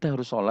kenapa sih kita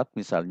harus sholat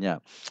misalnya?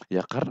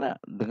 Ya karena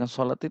dengan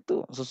sholat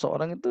itu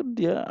seseorang itu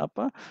dia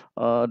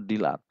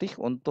dilatih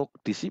untuk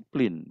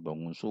disiplin,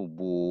 bangun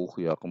subuh,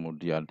 ya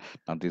kemudian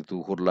nanti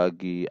zuhur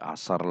lagi,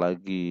 asar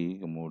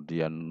lagi,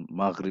 kemudian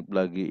maghrib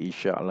lagi,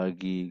 isya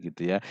lagi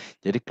gitu ya.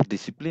 Jadi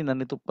kedisiplinan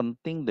itu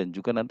penting dan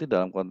juga nanti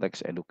dalam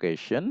konteks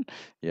education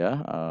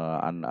ya,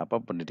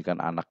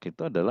 pendidikan anak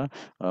itu adalah,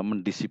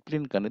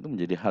 mendisiplinkan itu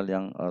menjadi hal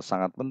yang,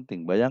 sangat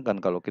penting.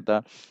 Bayangkan kalau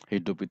kita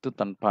hidup itu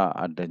tanpa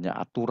adanya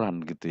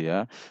aturan gitu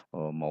ya,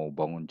 mau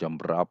bangun jam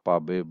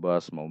berapa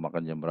bebas, mau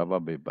makan jam berapa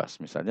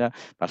bebas. Misalnya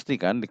pasti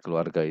kan di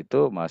keluarga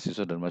itu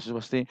mahasiswa dan mahasiswa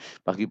pasti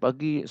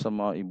pagi-pagi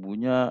sama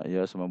ibunya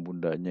ya sama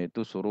bundanya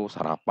itu suruh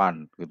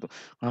sarapan gitu.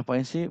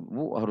 "Ngapain sih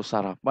Bu harus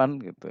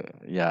sarapan?" Gitu.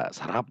 "Ya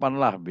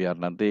sarapanlah biar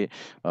nanti,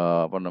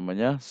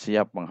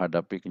 siap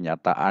menghadapi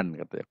kenyataan,"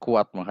 katanya,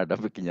 "kuat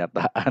menghadapi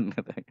kenyataan,"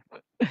 katanya.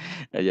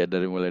 Ya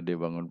dari mulai dia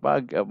bangun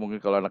pagi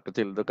mungkin kalau anak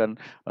kecil itu kan,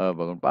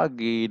 bangun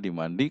pagi,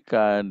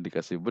 dimandikan,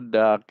 dikasih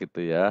bedak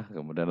gitu ya,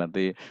 kemudian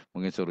nanti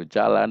mungkin suruh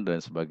jalan dan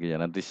sebagainya,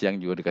 nanti siang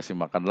juga dikasih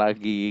makan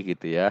lagi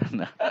gitu ya.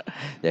 Nah,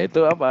 ya itu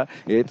apa,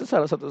 ya itu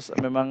salah satu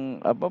memang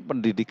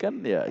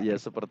pendidikan ya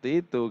seperti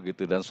itu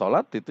gitu dan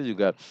sholat itu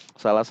juga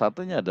salah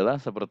satunya adalah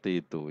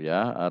seperti itu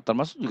ya,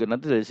 termasuk juga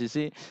nanti dari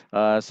sisi,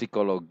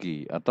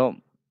 psikologi atau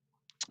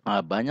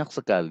banyak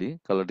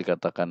sekali kalau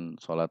dikatakan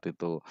sholat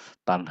itu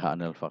tanha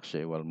 'anil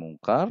faksyi wal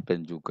munkar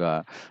dan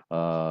juga,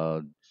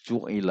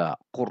 ju'ila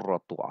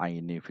qurratu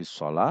aini fis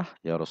shalah,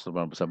 ya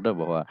Rasulullah bersabda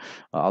bahwa,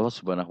 Allah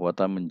Subhanahu wa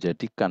Ta'ala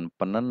menjadikan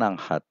penenang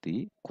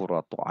hati,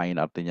 qurratu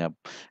ain artinya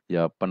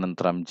ya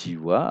penentram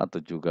jiwa atau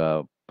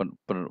juga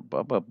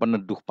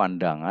peneduh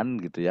pandangan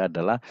gitu ya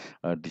adalah,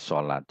 di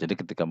sholat. Jadi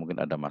ketika mungkin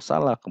ada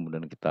masalah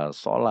kemudian kita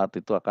sholat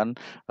itu akan,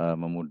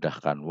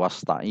 memudahkan.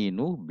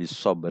 Wasta'inu bis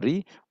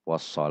sabri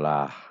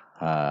wassalah.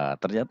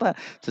 Ternyata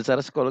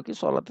secara psikologi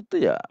sholat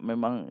itu ya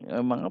memang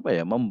memang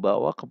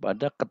membawa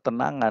kepada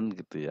ketenangan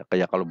gitu ya.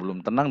 Kayak kalau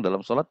belum tenang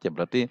dalam sholat ya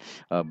berarti,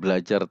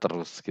 belajar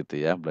terus gitu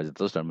ya, belajar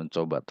terus dan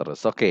mencoba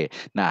terus. Oke,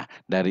 nah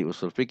dari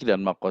usul fikih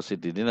dan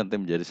maqasid ini nanti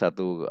menjadi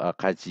satu,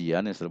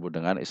 kajian yang disebut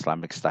dengan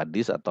Islamic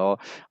Studies atau,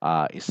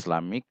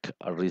 Islamic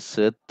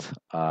Research,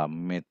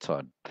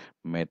 Method,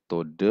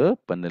 metode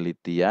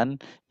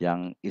penelitian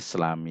yang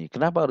Islami.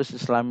 Kenapa harus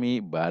Islami?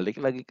 Balik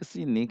lagi ke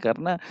sini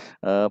karena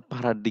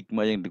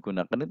paradigma yang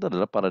digunakan itu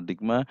adalah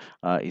paradigma,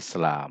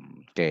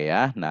 Islam. Oke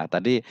ya. Nah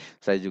tadi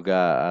saya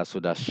juga,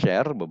 sudah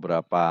share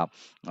beberapa,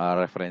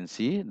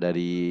 referensi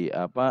dari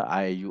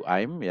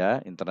IUIM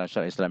ya,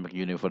 International Islamic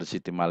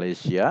University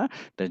Malaysia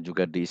dan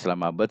juga di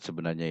Islamabad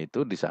sebenarnya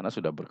itu di sana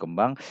sudah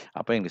berkembang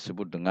apa yang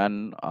disebut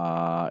dengan,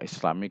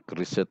 Islamic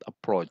Research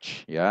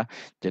Approach ya.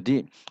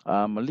 Jadi,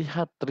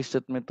 melihat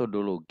riset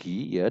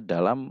metodologi ya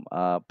dalam,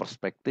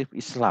 perspektif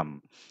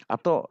Islam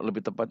atau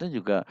lebih tepatnya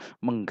juga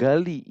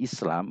menggali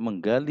Islam,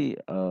 menggali,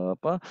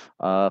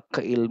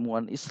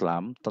 keilmuan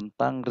Islam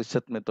tentang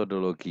riset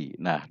metodologi.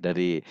 Nah,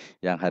 dari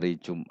yang hari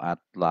Jumat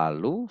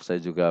lalu,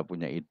 saya juga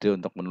punya ide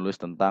untuk menulis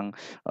tentang,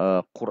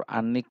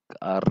 Quranic,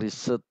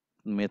 Research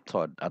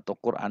Method atau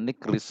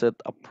Quranic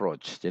Research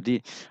Approach. Jadi,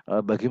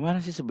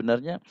 bagaimana sih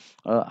sebenarnya,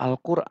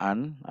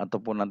 Al-Quran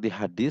ataupun nanti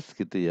hadis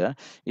gitu ya,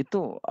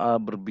 itu,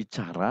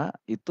 berbicara,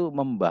 itu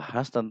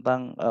membahas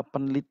tentang,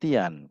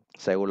 penelitian.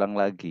 Saya ulang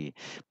lagi,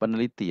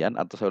 penelitian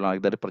atau saya ulang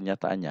lagi dari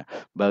pernyataannya,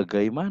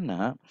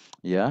 bagaimana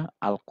ya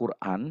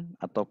Al-Quran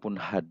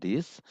ataupun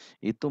hadis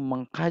itu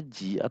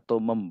mengkaji atau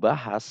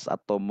membahas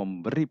atau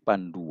memberi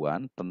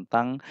panduan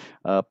tentang,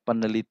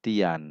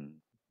 penelitian,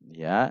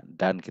 ya.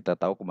 Dan kita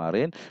tahu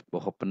kemarin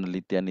bahwa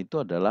penelitian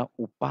itu adalah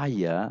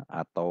upaya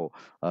atau,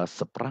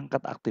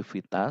 seperangkat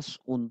aktivitas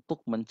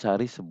untuk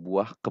mencari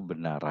sebuah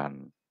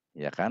kebenaran,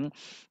 ya kan.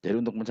 Jadi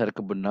untuk mencari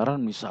kebenaran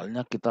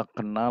misalnya kita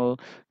kenal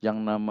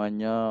yang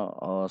namanya,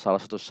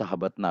 salah satu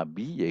sahabat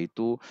Nabi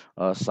yaitu,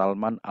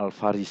 Salman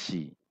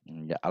Al-Farisi.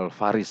 Ya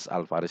Al-Faris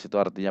itu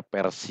artinya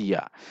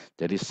Persia.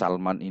 Jadi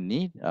Salman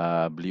ini,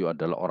 beliau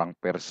adalah orang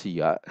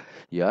Persia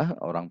ya,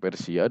 orang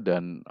Persia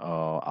dan,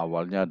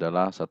 awalnya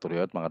adalah satu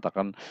riwayat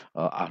mengatakan,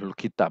 ahlul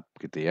kitab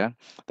gitu ya.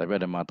 Tapi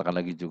ada yang mengatakan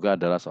lagi juga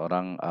adalah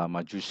seorang,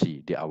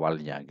 Majusi di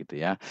awalnya gitu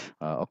ya.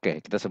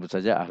 Oke kita sebut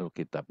saja ahlul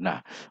kitab.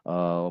 Nah,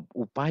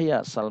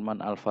 upaya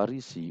Salman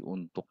Al-Farisi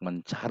untuk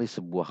mencari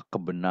sebuah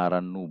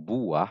kebenaran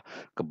nubuah,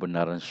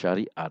 kebenaran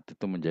syariat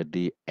itu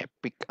menjadi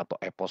epik atau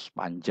epos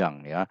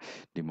panjang ya,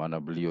 di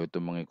mana beliau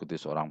itu mengikuti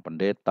seorang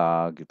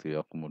pendeta gitu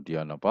ya,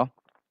 kemudian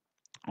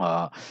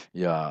Eee,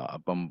 ya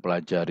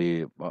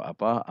mempelajari,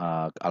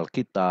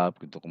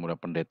 Alkitab gitu, kemudian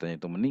pendetanya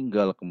itu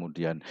meninggal,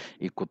 kemudian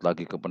ikut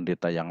lagi ke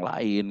pendeta yang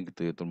lain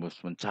gitu ya, terus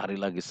mencari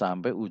lagi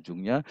sampai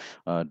ujungnya,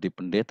 di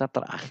pendeta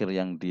terakhir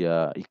yang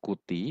dia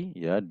ikuti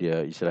ya,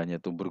 dia istilahnya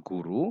itu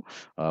berguru,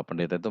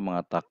 pendeta itu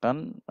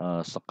mengatakan,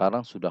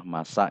 "Sekarang sudah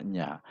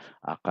masanya,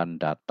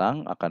 akan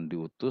datang, akan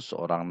diutus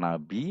seorang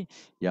nabi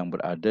yang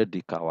berada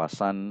di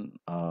kawasan,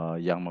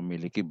 yang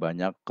memiliki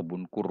banyak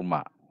kebun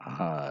kurma."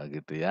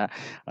 Gitu ya.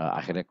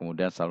 Akhirnya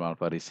kemudian Salman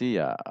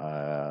Al-Farisi ya,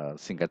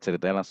 singkat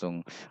ceritanya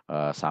langsung,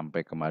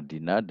 sampai ke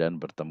Madinah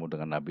dan bertemu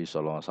dengan Nabi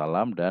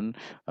SAW dan,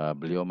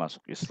 beliau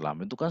masuk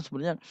Islam. Itu kan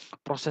sebenarnya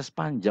proses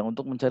panjang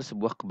untuk mencari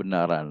sebuah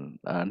kebenaran.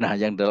 Nah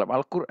yang dalam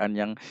Al-Quran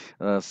yang,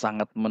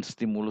 sangat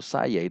menstimulus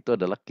saya itu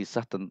adalah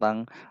kisah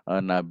tentang,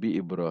 Nabi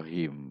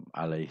Ibrahim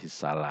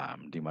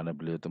alaihissalam, di mana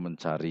beliau itu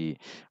mencari,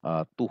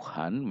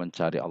 Tuhan,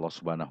 mencari Allah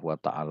Subhanahu wa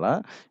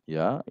taala,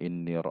 ya,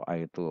 inni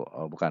raaitu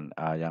bukan,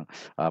 yang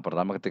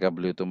pertama ketika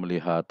beliau itu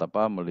melihat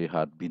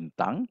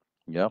bintang,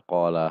 ya,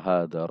 qala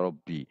hadza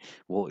rabbi.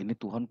 "Wow, ini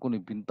Tuhanku nih,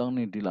 bintang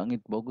nih di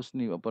langit bagus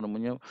nih,"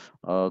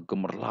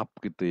 gemerlap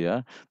gitu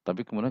ya.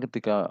 Tapi kemudian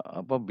ketika,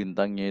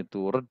 bintangnya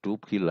itu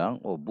redup,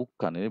 hilang, "Oh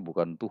bukan, ini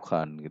bukan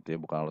Tuhan," gitu ya,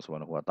 bukan Allah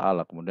Subhanahu wa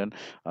taala. Kemudian,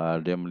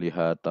 dia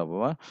melihat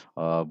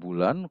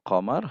bulan,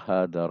 qamar,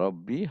 hadza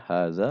rabbi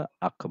hadza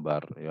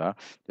akbar, ya.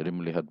 Jadi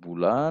melihat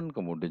bulan,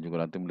 kemudian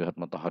juga nanti melihat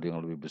matahari yang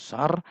lebih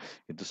besar,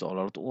 itu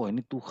seolah-olah tuh, "Wah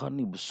ini Tuhan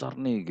nih, besar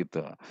nih,"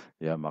 gitu.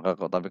 Ya maka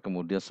tapi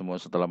kemudian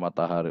semua setelah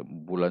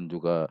bulan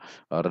juga,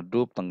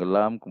 redup,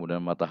 tenggelam, kemudian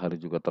matahari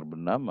juga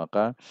terbenam,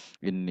 maka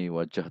inni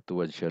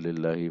wajjahtu wajhiya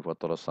lillahi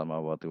fataras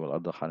samawati wal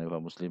arda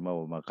hanifan muslima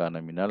wa ma kana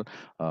minal,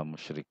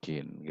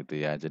 musyrikin gitu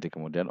ya. Jadi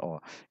kemudian,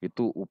 oh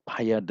itu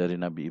upaya dari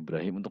Nabi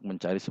Ibrahim untuk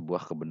mencari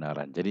sebuah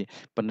kebenaran. Jadi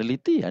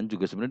penelitian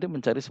juga sebenarnya dia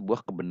mencari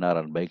sebuah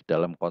kebenaran baik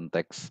dalam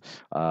konteks,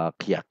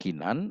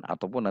 keyakinan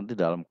ataupun nanti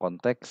dalam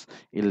konteks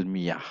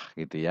ilmiah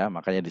gitu ya.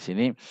 Makanya di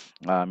sini,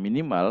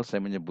 minimal saya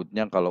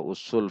menyebutnya kalau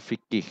usul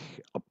fikih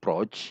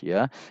approach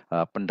ya,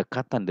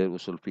 pendekatan dari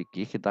usul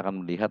fikih kita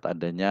akan melihat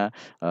adanya,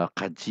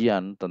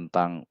 kajian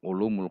tentang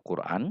ulumul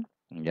Quran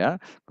ya,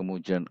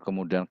 kemudian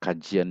kemudian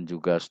kajian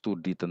juga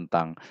studi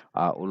tentang,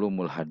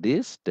 ulumul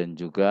hadis dan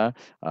juga,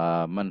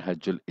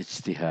 manhajul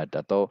ijtihad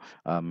atau,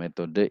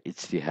 metode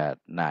ijtihad.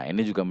 Nah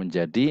ini juga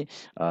menjadi,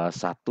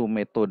 satu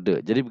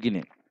metode. Jadi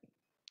begini,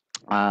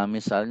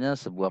 misalnya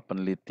sebuah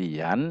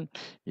penelitian,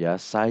 ya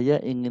saya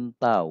ingin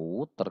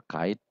tahu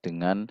terkait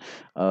dengan,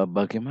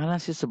 bagaimana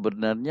sih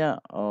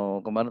sebenarnya,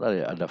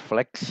 kemarin ada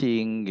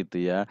flexing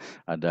gitu ya,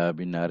 ada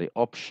binary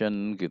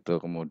option gitu,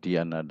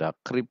 kemudian ada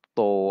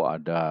kripto,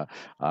 ada,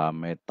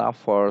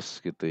 metaverse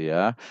gitu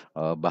ya,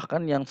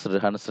 bahkan yang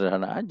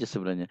sederhana-sederhana aja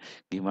sebenarnya.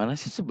 Gimana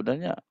sih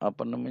sebenarnya,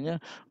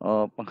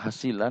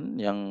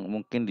 penghasilan yang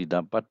mungkin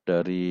didapat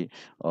dari,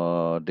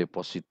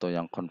 deposito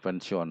yang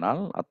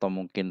konvensional atau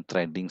mungkin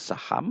trading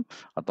saham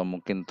atau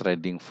mungkin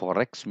trading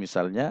forex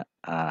misalnya,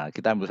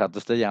 kita ambil satu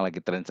saja yang lagi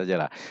tren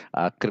sajalah,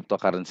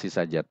 cryptocurrency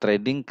saja,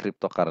 trading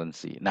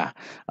cryptocurrency. Nah,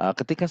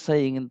 ketika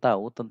saya ingin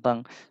tahu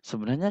tentang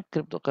sebenarnya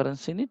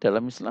cryptocurrency ini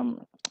dalam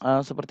Islam,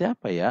 seperti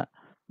apa ya?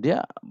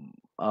 Dia,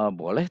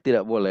 boleh,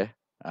 tidak boleh?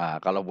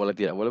 Kalau boleh,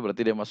 tidak boleh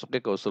berarti dia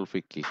masuknya ke usul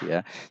fikih ya.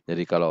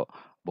 Jadi kalau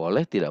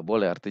boleh, tidak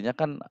boleh, artinya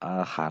kan,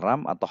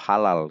 haram atau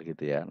halal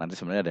gitu ya. Nanti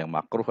sebenarnya ada yang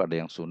makruh, ada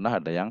yang sunnah,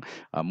 ada yang,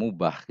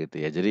 mubah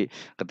gitu ya. Jadi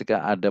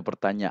ketika ada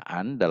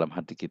pertanyaan dalam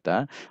hati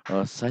kita,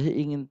 saya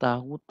ingin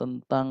tahu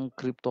tentang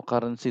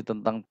cryptocurrency,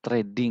 tentang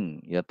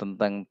trading ya,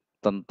 tentang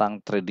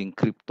trading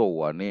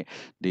kripto. Wah ini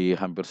di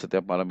hampir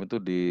setiap malam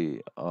itu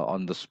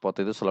on the spot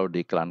itu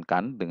selalu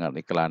diiklankan dengan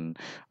iklan,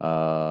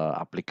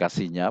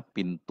 aplikasinya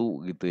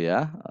Pintu gitu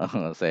ya.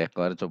 Saya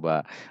kemarin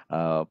coba,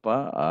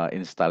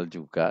 install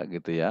juga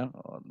gitu ya.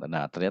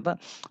 Nah ternyata,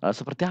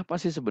 seperti apa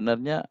sih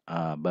sebenarnya,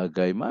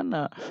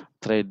 bagaimana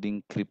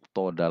trading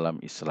kripto dalam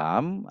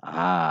Islam?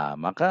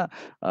 Maka,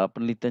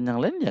 penelitian yang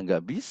lain ya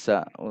nggak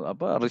bisa,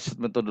 riset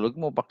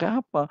metodologi mau pakai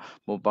apa?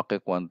 Mau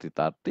pakai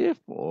kuantitatif?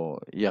 Oh,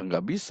 ya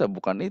nggak bisa,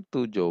 bukan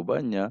itu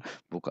jawabannya.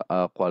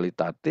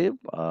 Kualitatif,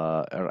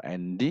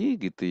 R&D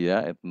gitu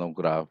ya,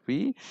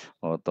 etnografi,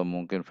 atau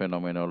mungkin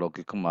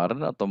fenomenologi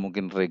kemarin, atau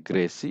mungkin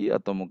regresi,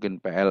 atau mungkin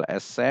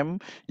PLSM,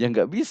 ya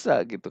nggak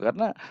bisa gitu.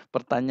 Karena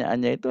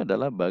pertanyaannya itu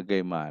adalah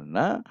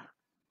bagaimana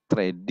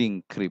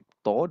trading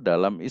kripto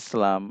dalam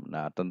Islam.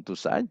 Nah, tentu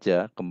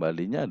saja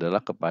kembalinya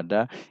adalah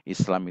kepada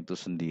Islam itu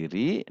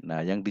sendiri.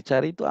 Nah, yang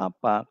dicari itu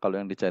apa? Kalau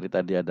yang dicari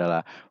tadi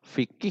adalah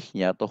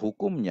fikihnya atau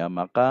hukumnya,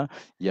 maka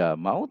ya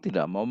mau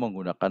tidak mau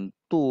menggunakan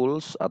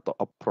tools atau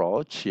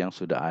approach yang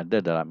sudah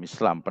ada dalam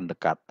Islam.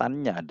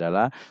 Pendekatannya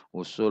adalah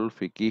usul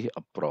fikih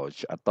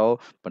approach atau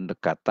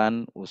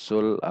pendekatan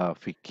usul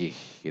fikih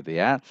gitu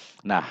ya.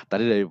 Nah,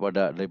 tadi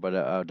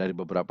dari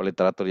beberapa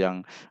literatur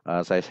yang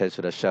saya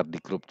sudah share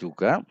di grup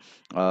juga,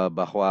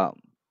 bahwa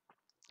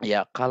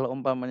Ya, kalau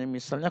umpamanya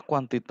misalnya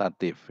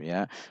kuantitatif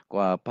ya,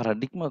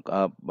 paradigma,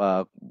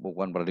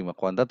 bukan paradigma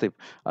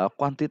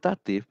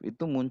kuantitatif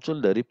itu muncul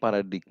dari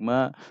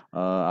paradigma,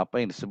 apa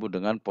yang disebut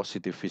dengan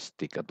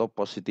positivistik atau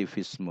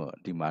positivisme,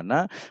 di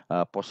mana,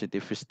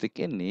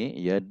 positivistik ini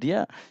ya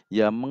dia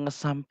ya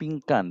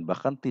mengesampingkan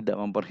bahkan tidak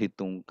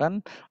memperhitungkan,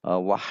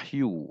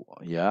 wahyu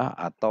ya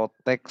atau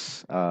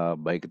teks,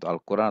 baik itu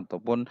Al-Quran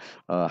ataupun,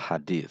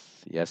 hadis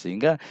ya.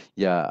 Sehingga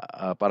ya,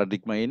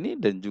 paradigma ini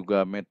dan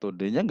juga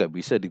metodenya nggak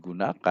bisa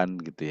digunakan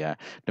gitu ya.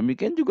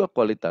 Demikian juga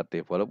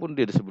kualitatif, walaupun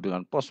dia disebut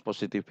dengan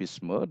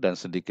positivisme dan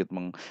sedikit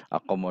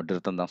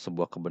mengakomodir tentang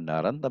sebuah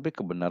kebenaran, tapi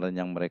kebenaran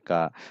yang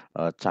mereka,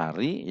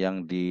 cari,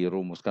 yang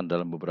dirumuskan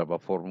dalam beberapa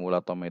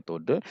formula atau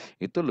metode,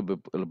 itu lebih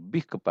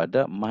lebih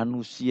kepada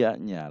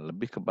manusianya,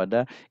 lebih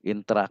kepada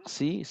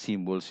interaksi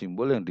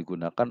simbol-simbol yang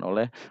digunakan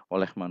oleh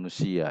oleh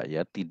manusia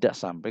ya, tidak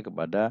sampai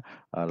kepada,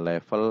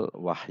 level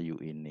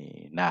wahyu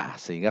ini. Nah,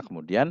 sehingga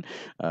kemudian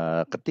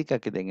ketika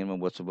kita ingin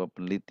membuat sebuah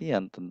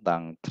penelitian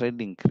tentang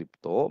trading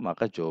kripto,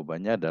 maka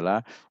jawabannya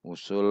adalah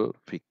usul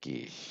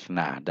fikih.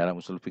 Nah, dalam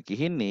usul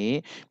fikih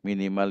ini,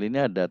 minimal ini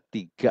ada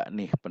 3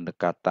 nih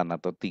pendekatan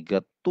atau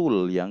 3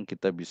 tool yang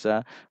kita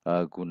bisa,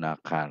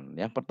 gunakan.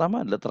 Yang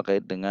pertama adalah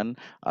terkait dengan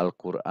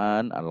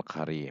Al-Qur'an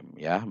Al-Karim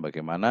ya,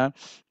 bagaimana,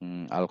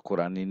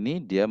 Al-Qur'an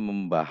ini dia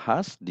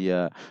membahas,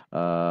 dia,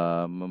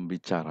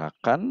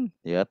 membicarakan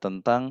ya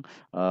tentang,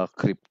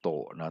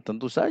 kripto. Nah,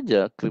 tentu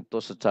saja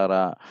kripto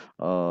secara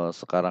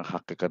sekarang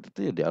hakikat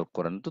itu ya di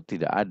Al-Quran itu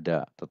tidak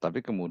ada,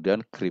 tetapi kemudian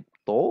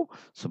kripto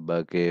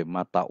sebagai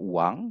mata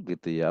uang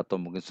gitu ya,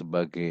 atau mungkin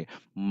sebagai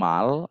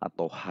mal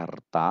atau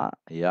harta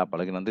ya,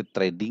 apalagi nanti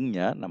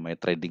tradingnya, namanya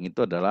trading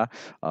itu adalah,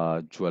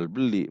 jual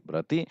beli.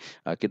 Berarti,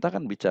 kita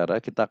akan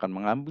bicara, kita akan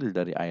mengambil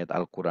dari ayat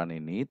Al-Quran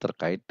ini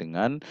terkait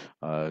dengan,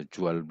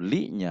 jual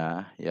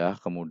belinya ya,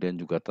 kemudian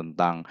juga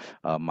tentang,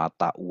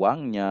 mata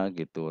uangnya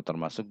gitu,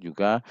 termasuk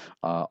juga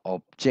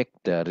objek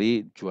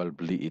dari jual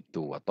beli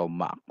itu atau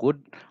ma'qud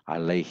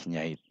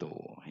alaihnya itu,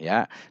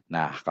 ya.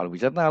 Nah, kalau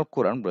bicara tentang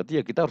Al-Quran berarti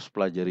ya kita harus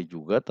pelajari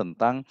juga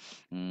tentang,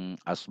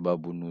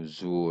 asbabun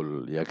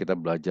nuzul, ya kita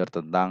belajar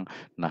tentang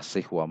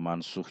nasikh wa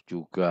mansukh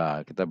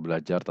juga, kita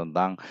belajar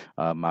tentang,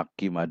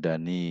 maki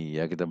madani,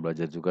 ya kita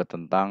belajar juga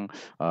tentang,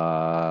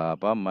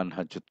 apa,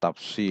 manhajut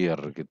tafsir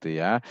gitu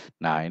ya.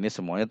 Nah, ini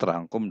semuanya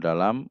terangkum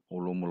dalam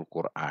ulumul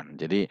Quran.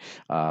 Jadi,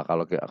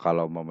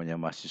 kalau umpamanya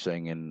mahasiswa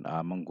ingin,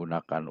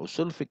 menggunakan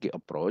usul fikih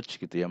approach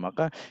gitu ya,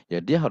 maka ya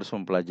dia harus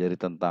mempelajari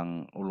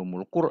tentang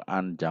ulumul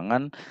Quran,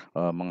 jangan,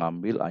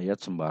 mengambil ayat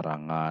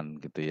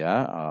sembarangan gitu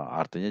ya,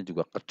 artinya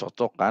juga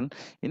kecocokan,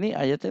 ini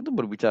ayatnya itu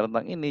berbicara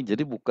tentang ini,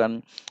 jadi bukan,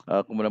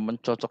 kemudian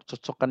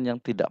mencocok-cocokkan yang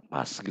tidak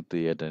pas gitu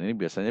ya, dan ini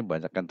biasanya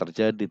banyak yang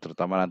terjadi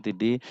terutama nanti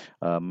di,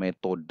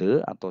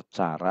 metode atau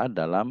cara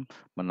dalam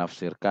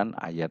menafsirkan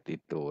ayat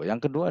itu.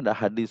 Yang kedua ada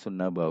hadisun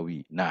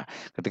nabawi. Nah,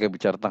 ketika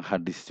bicara tentang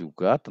hadis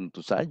juga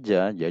tentu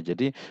saja ya,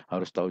 jadi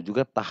harus tahu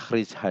juga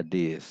tahrij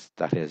hadis.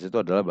 Tahrij itu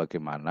adalah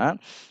bagaimana,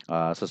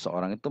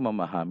 seseorang itu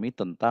memahami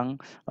tentang,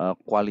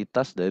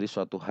 kualitas dari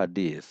suatu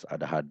hadis.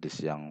 Ada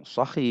hadis yang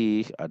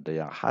sahih, ada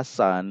yang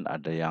hasan,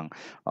 ada yang,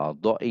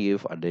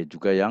 dhaif, ada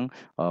juga yang,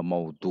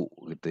 maudhu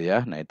gitu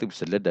ya. Nah, itu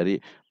bisa dilihat dari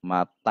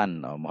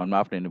matan, mohon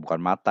maaf nih ini bukan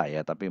mata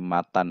ya, tapi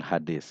matan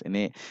hadis.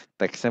 Ini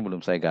teksnya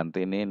belum saya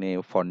ganti, ini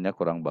fontnya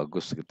kurang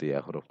bagus gitu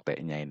ya, huruf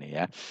T-nya ini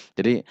ya.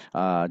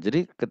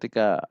 Jadi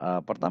ketika,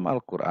 pertama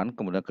Al-Quran,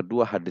 kemudian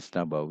kedua hadis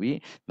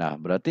nabawi. Nah,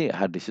 berarti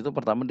hadis itu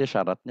pertama dia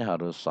syaratnya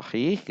harus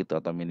sahih gitu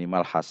atau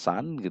minimal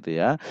hasan gitu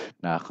ya.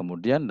 Nah,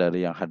 kemudian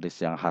dari yang hadis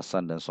yang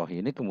hasan dan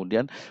sahih ini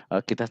kemudian,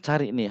 kita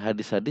cari nih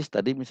hadis-hadis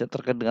tadi misalnya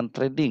terkait dengan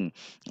trading.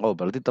 Oh,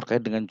 berarti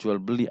terkait dengan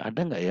jual beli,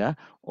 ada nggak ya?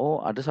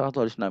 Oh, ada salah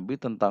satu hadis Nabi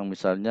tentang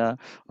misalnya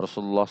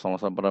Rasulullah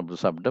SAW pernah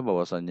bersabda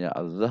bahwasanya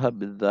 "Az-zahab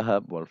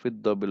bil-zahab, wal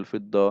fiddah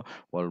bil-fiddah,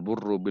 wal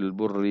burru bil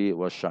burri,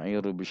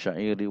 wasyairu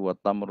bisyairi, wat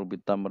tamru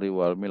bit tamri,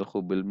 wal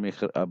milhu bil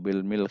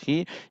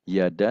milhi,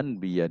 yadan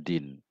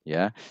biyadin."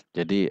 Ya.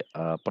 Jadi,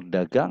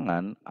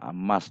 perdagangan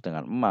emas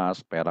dengan emas,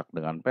 perak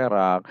dengan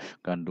perak,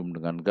 gandum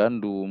dengan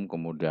gandum,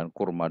 kemudian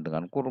kurma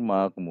dengan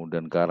kurma,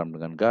 kemudian garam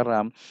dengan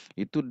garam,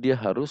 itu dia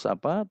harus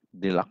apa,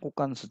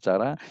 dilakukan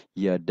secara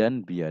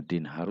yadan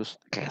biyadin, harus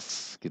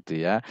cash gitu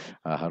ya,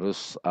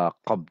 harus,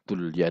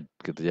 qabdul yad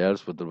gitu ya,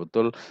 harus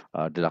betul-betul,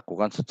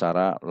 dilakukan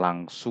secara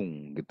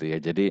langsung gitu ya.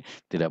 Jadi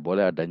tidak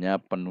boleh adanya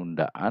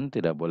penundaan,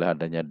 tidak boleh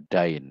adanya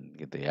dain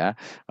gitu ya,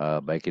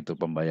 baik itu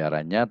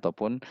pembayarannya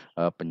ataupun,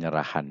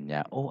 penyerahannya.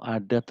 Oh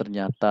ada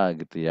ternyata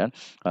gitu ya,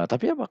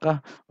 tapi apakah,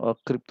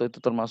 kripto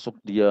itu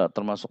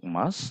termasuk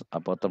emas,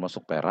 apa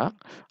termasuk perak,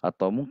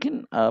 atau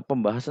mungkin,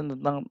 pembahasan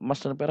tentang emas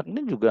dan perak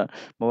ini juga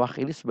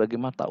mewakili sebagai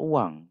mata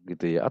uang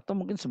gitu ya, atau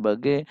mungkin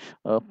sebagai,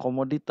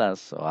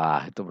 komoditas.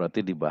 Wah itu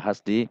berarti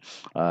dibahas di,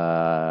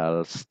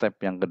 step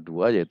yang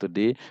kedua yaitu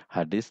di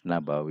hadis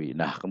nabawi.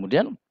 Nah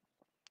kemudian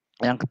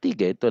Yang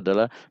ketiga itu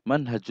adalah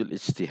manhajul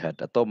ijtihad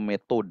atau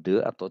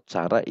metode atau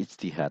cara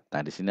ijtihad.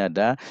 Nah, di sini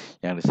ada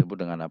yang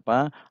disebut dengan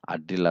apa?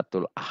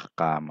 Adillatul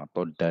ahkam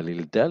atau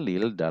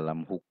dalil-dalil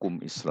dalam hukum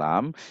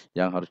Islam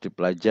yang harus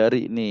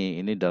dipelajari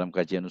nih. Ini dalam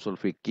kajian usul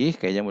fikih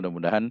kayaknya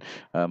mudah-mudahan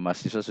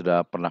mahasiswa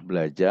sudah pernah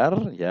belajar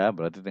ya,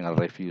 berarti tinggal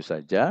review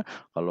saja.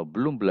 Kalau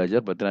belum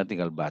belajar berarti nanti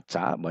tinggal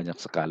baca banyak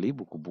sekali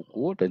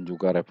buku-buku dan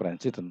juga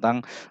referensi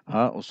tentang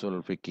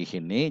usul fikih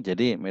ini.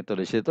 Jadi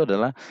metode itu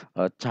adalah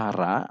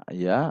cara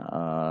ya,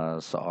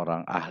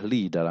 seorang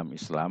ahli dalam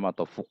Islam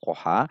atau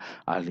fuqaha,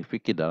 ahli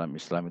fikih dalam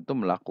Islam itu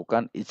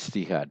melakukan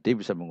ijtihad. Dia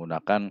bisa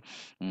menggunakan,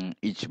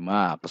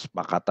 ijma,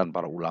 kesepakatan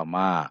para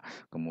ulama,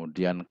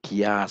 kemudian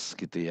kias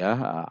gitu ya,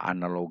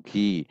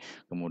 analogi,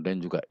 kemudian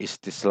juga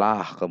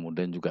istislah,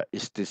 kemudian juga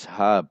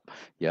istishab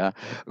ya,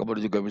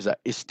 kemudian juga bisa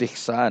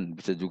istihsan,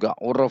 bisa juga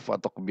uruf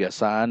atau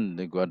kebiasaan,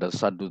 dan juga ada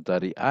saddu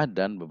dzari'ah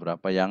dan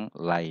beberapa yang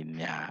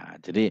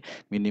lainnya. Jadi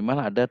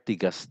minimal ada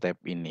 3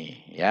 step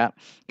ini ya.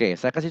 Oke,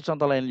 saya kasih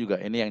contoh lain juga,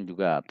 ini yang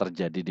juga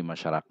terjadi di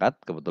masyarakat.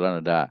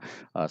 Kebetulan ada,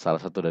 salah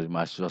satu dari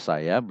mahasiswa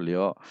saya,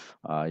 beliau,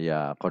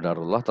 ya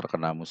qadarullah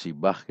terkena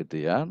musibah gitu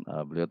ya,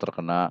 beliau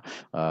terkena,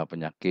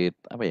 penyakit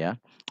apa ya,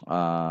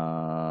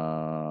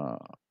 eee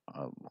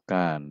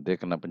bukan, dia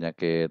kena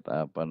penyakit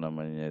apa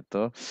namanya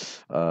itu,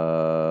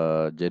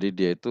 jadi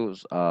dia itu,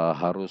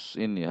 harus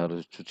ini,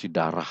 harus cuci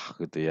darah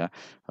gitu ya,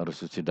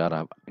 harus cuci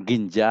darah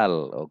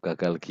ginjal, oh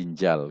gagal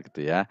ginjal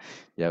gitu ya.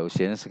 Ya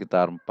usianya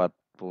sekitar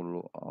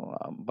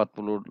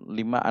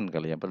 45-an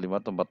kali ya,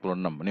 45 atau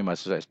 46, ini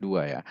mahasiswa S2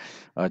 ya.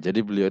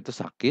 Jadi beliau itu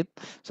sakit,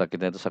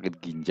 sakitnya itu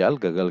sakit ginjal,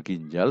 gagal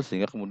ginjal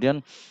sehingga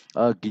kemudian,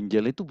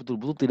 ginjal itu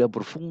betul-betul tidak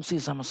berfungsi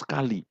sama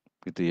sekali,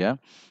 gitu ya.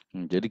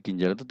 Jadi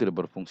ginjal itu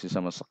tidak berfungsi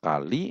sama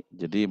sekali,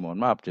 jadi mohon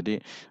maaf,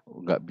 jadi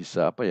nggak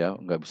bisa apa ya,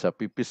 nggak bisa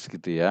pipis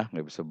gitu ya,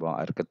 nggak bisa buang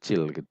air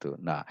kecil gitu.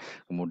 Nah,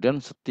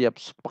 kemudian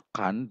setiap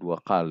sepekan 2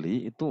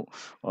 kali itu,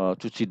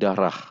 cuci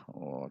darah.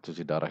 Oh,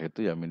 cuci darah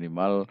itu ya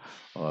minimal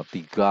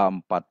 3,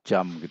 4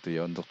 jam gitu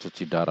ya untuk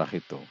cuci darah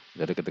itu.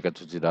 Jadi ketika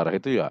cuci darah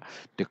itu ya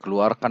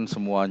dikeluarkan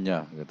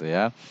semuanya gitu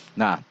ya.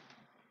 Nah,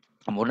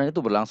 kemudian itu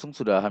berlangsung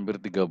sudah hampir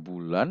 3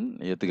 bulan,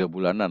 ya 3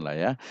 bulanan lah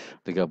ya,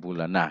 3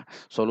 bulan. Nah,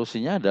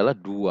 solusinya adalah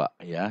 2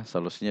 ya,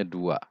 solusinya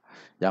 2.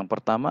 Yang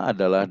pertama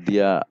adalah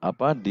dia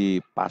apa,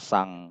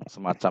 dipasang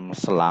semacam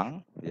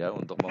selang ya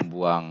untuk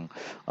membuang,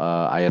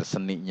 air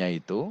seninya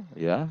itu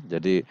ya.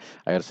 Jadi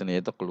air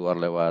seni itu keluar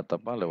lewat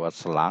apa, lewat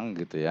selang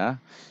gitu ya.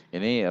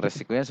 Ini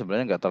resikonya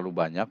sebenarnya nggak terlalu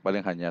banyak,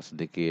 paling hanya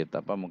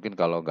sedikit apa, mungkin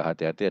kalau nggak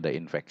hati-hati ada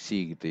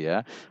infeksi gitu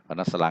ya,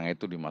 karena selangnya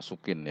itu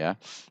dimasukin ya.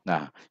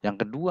 Nah, yang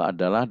kedua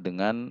adalah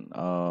dengan,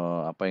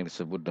 apa yang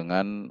disebut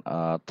dengan,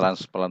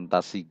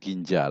 transplantasi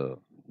ginjal.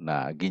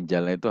 Nah,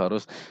 ginjalnya itu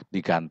harus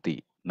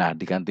diganti. Nah,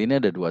 diganti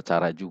ini ada 2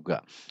 cara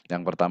juga.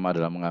 Yang pertama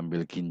adalah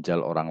mengambil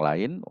ginjal orang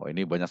lain, oh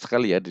ini banyak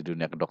sekali ya di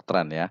dunia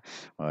kedokteran ya.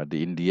 Di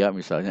India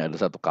misalnya ada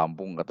satu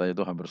kampung katanya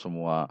itu hampir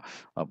semua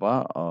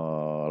apa,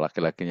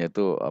 laki-lakinya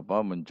itu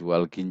apa,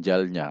 menjual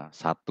ginjalnya,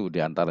 satu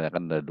di antaranya,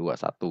 kan ada 2,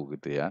 1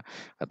 gitu ya.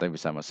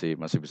 Katanya masih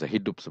masih bisa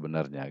hidup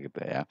sebenarnya gitu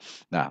ya.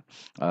 Nah,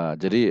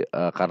 jadi,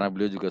 karena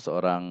beliau juga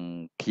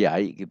seorang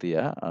kiai gitu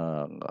ya,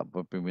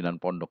 pimpinan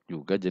pondok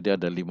juga, jadi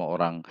ada 5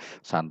 orang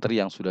santri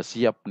yang sudah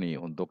siap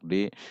nih untuk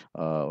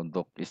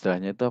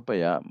istilahnya itu apa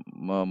ya,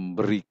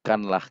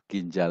 memberikanlah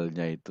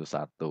ginjalnya itu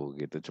satu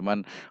gitu.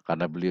 Cuman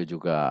karena beliau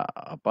juga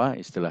apa,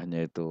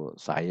 istilahnya itu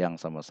sayang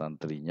sama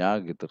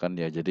santrinya gitu kan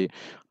ya, jadi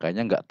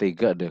kayaknya nggak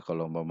tega deh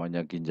kalau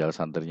umpamanya ginjal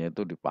santrinya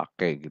itu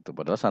dipakai gitu.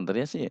 Padahal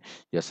santrinya sih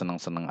ya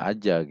senang-senang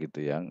aja gitu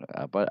ya,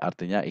 apa,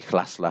 artinya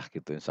ikhlas lah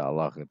gitu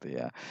insyaallah gitu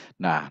ya.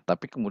 Nah,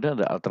 tapi kemudian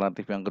ada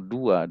alternatif yang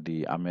kedua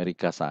di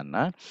Amerika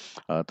sana,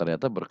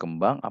 ternyata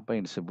berkembang apa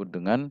yang disebut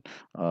dengan,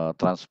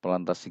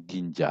 transplantasi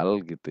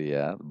ginjal gitu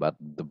ya. But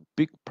the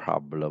big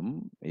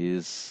problem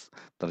is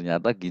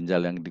ternyata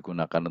ginjal yang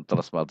digunakan untuk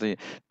transplantasi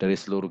dari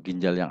seluruh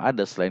ginjal yang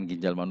ada selain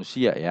ginjal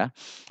manusia ya,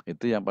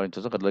 itu yang paling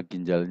cocok adalah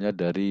ginjalnya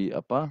dari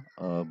apa,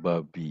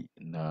 babi.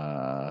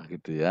 Nah,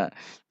 gitu ya.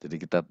 Jadi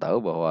kita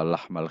tahu bahwa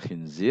lahmal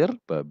khinzir,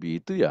 babi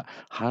itu ya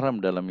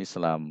haram dalam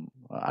Islam.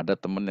 Ada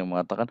teman yang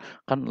mengatakan,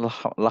 "Kan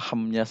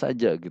lahamnya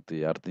saja," gitu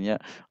ya, artinya,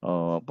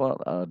 apa,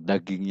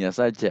 dagingnya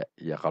saja.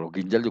 Ya kalau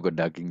ginjal juga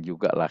daging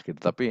juga lah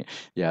gitu, tapi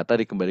ya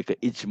tadi kembali ke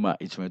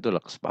ijma. Ijma itu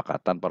adalah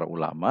kesepakatan para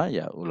ulama,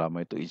 ya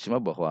ulama itu ijma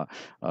bahwa,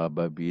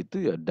 babi itu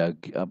ya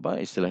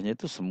apa, istilahnya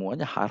itu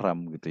semuanya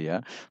haram gitu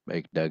ya.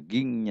 Baik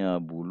dagingnya,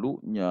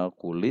 bulunya,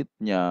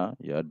 kulitnya,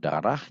 ya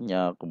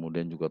darahnya,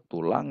 kemudian juga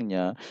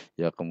tulangnya,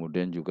 ya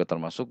kemudian juga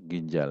termasuk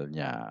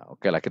ginjalnya.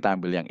 Oke lah kita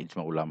ambil yang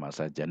ijma ulama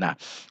saja. Nah,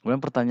 kemudian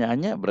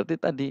pertanyaannya berarti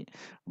tadi,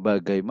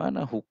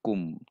 bagaimana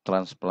hukum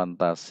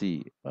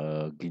transplantasi,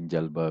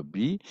 ginjal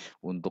babi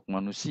untuk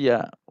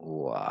manusia?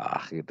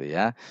 Wah, gitu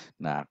ya.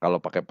 Nah,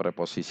 kalau pakai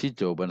preposisi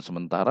jawaban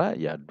sementara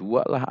ya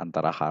 2 lah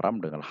antara haram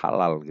dengan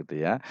halal gitu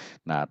ya.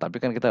 Nah, tapi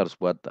kan kita harus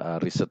buat,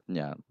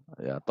 risetnya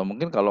ya, atau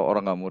mungkin kalau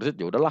orang nggak mau riset,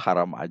 ya udahlah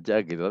haram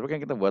aja gitu, tapi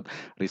kan kita buat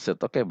riset,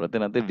 oke berarti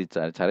nanti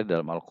dicari-cari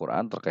dalam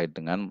Al-Quran terkait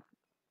dengan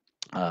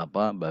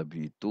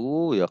babi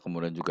itu, ya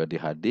kemudian juga di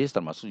hadis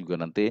termasuk juga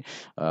nanti,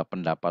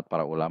 pendapat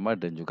para ulama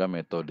dan juga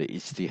metode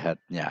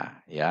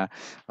ijtihadnya ya,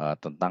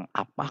 tentang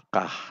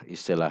apakah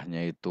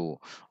istilahnya itu,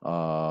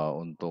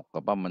 untuk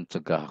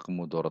mencegah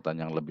kemudaratan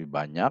yang lebih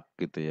banyak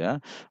gitu ya,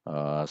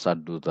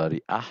 saddu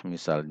dzari'ah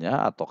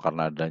misalnya atau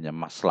karena adanya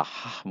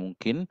maslahah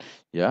mungkin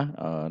ya,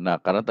 nah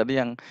karena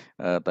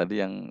tadi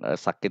yang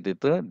sakit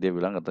itu dia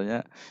bilang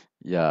katanya,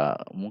 "Ya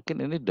mungkin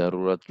ini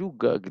darurat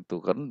juga gitu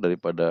kan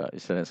daripada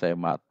istilahnya saya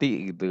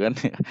mati gitu kan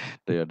ya,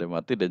 daripada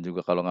mati dan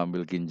juga kalau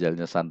ngambil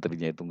ginjalnya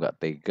santrinya itu nggak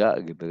tega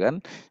gitu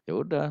kan, ya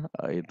udah,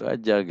 itu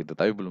aja gitu."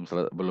 Tapi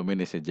belum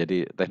ini sih,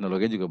 jadi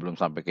teknologinya juga belum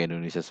sampai ke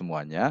Indonesia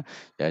semuanya,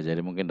 ya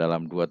jadi mungkin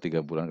dalam 2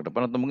 3 bulan ke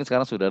depan atau mungkin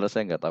sekarang sudah ada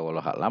saya nggak tahu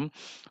wallahu a'lam,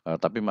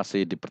 tapi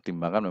masih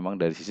dipertimbangkan memang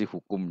dari sisi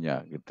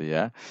hukumnya gitu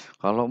ya.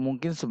 Kalau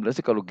mungkin sebenarnya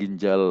sih kalau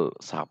ginjal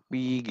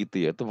sapi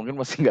gitu ya, itu mungkin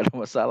masih nggak ada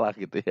masalah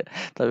gitu ya.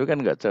 Tapi kan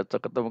nggak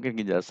cocok atau mungkin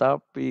ginjal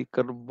sapi,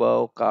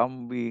 kerbau,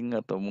 kambing,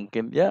 atau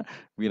mungkin ya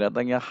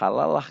binatang yang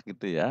halal lah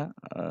gitu ya,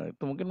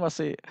 itu mungkin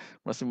masih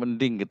masih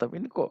mending gitu,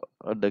 tapi ini kok,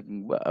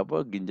 daging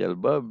ginjal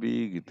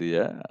babi gitu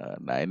ya,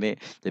 nah ini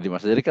jadi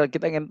masalah. Jadi kalau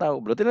kita ingin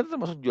tahu, berarti nanti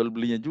termasuk jual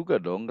belinya juga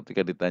dong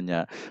ketika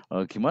ditanya,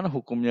 gimana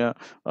hukumnya,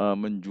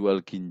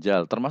 menjual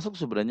ginjal? Termasuk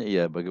sebenarnya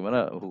iya,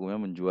 bagaimana hukumnya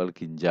menjual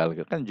ginjal,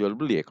 gitu kan jual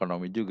beli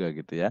ekonomi juga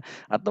gitu ya.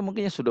 Atau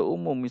mungkin yang sudah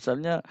umum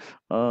misalnya,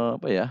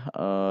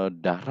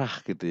 darah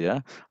gitu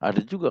ya.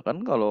 Ada juga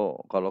kan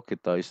kalau kalau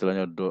kita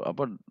istilahnya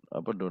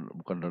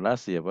bukan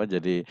donasi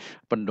jadi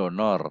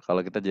pendonor.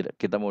 Kalau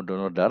kita mau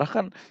donor darah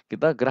kan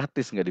kita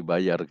gratis nggak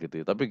dibayar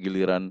gitu ya, tapi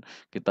giliran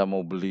kita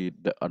mau beli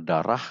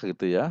darah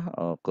gitu ya,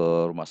 ke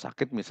rumah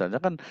sakit misalnya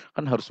kan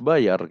harus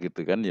bayar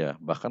gitu kan ya,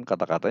 bahkan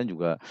kata-katanya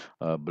juga,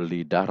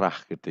 beli darah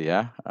gitu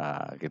ya,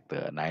 gitu.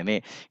 Nah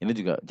ini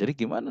juga jadi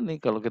gimana nih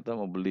kalau kita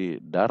mau beli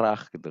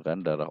darah gitu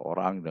kan, darah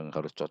orang yang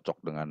harus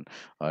cocok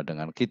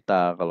dengan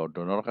kita, kalau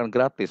donor kan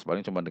gratis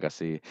paling cuma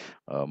dikasih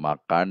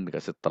makan,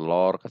 dikasih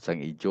telur, kacang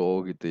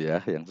ijo gitu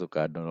ya, yang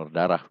suka donor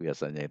darah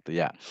biasanya itu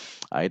ya.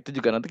 Itu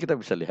juga nanti kita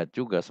bisa lihat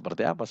juga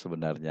seperti apa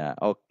sebenarnya.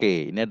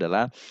 Oke, ini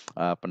adalah,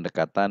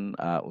 pendekatan,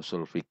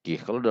 usul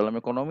fikih. Kalau dalam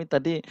ekonomi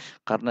tadi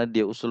karena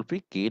dia usul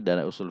fikih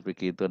dan usul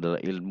fikih itu adalah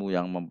ilmu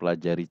yang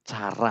mempelajari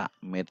cara,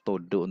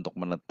 metode untuk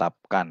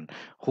menetapkan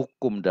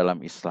hukum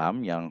dalam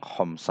Islam yang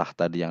khomsah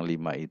tadi yang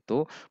 5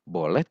 itu,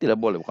 boleh, tidak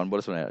boleh, bukan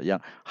boleh sebenarnya,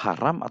 yang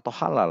haram atau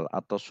halal,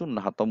 atau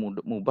sunnah atau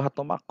mubah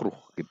atau makruh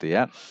gitu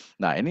ya.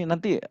 Nah ini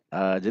nanti,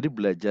 jadi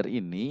belajar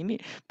ini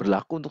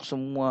berlaku untuk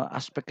semua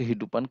aspek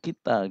kehidupan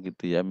kita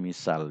gitu ya.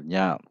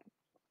 Misalnya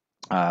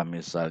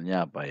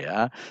apa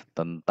ya,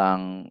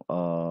 tentang,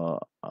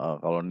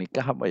 kalau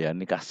nikah apa ya,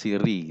 nikah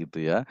siri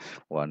gitu ya.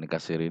 Wah nikah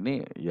siri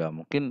ini ya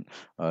mungkin,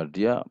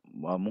 dia,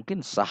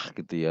 mungkin sah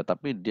gitu ya,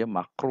 tapi dia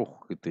makruh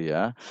gitu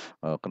ya.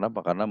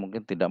 Kenapa? Karena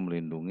mungkin tidak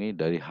melindungi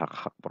dari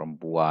hak-hak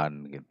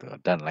perempuan gitu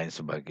dan lain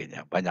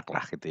sebagainya,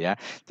 banyaklah gitu ya.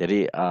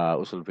 Jadi,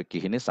 usul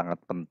fikih ini sangat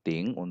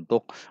penting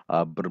untuk,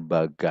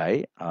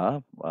 berbagai,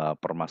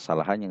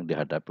 permasalahan yang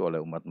dihadapi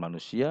oleh umat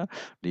manusia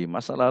di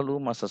masa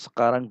lalu, masa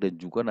sekarang, dan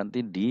juga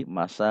nanti di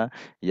masa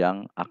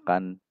yang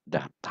akan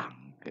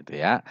datang, gitu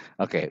ya.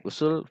 Oke,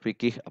 usul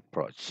fikih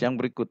approach.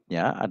 Yang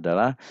berikutnya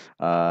adalah,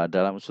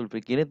 dalam usul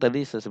fikih ini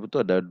tadi saya sebut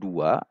tuh ada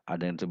 2,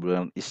 ada yang disebut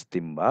dengan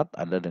istimbat,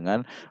 ada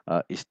dengan,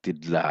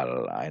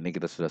 istidlal. Nah, ini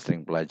kita sudah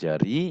sering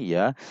pelajari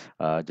ya,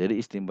 jadi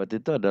istimbat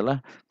itu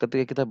adalah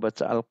ketika kita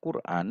baca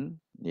Al-Qur'an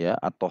ya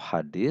atau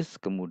hadis,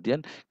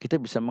 kemudian kita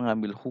bisa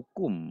mengambil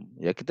hukum,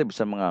 ya kita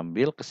bisa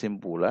mengambil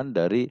kesimpulan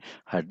dari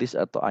hadis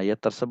atau ayat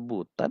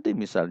tersebut. Tadi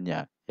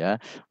misalnya ya,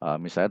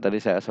 misalnya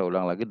tadi saya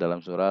ulang lagi dalam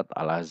surat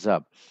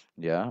Al-Ahzab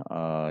ya,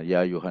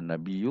 "Ya ayuhan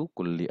nabiyyu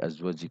qul li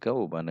azwajika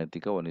wa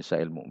banatika wa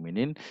nisa'il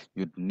mu'minin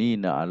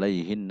yudnina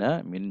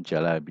 'alaihinna min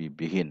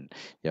jalabibihin."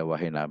 Ya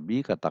wahai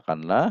nabi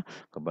katakanlah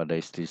kepada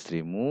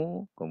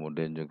istri-istrimu,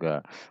 kemudian juga,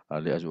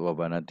 li wa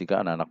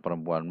banatika anak-anak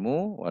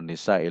perempuanmu, wa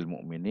nisa'il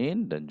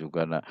mu'minin dan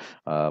juga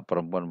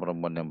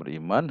perempuan-perempuan yang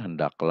beriman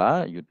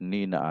hendaklah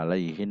yudnina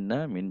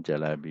 'alaihinna min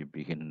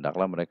jalabibihin,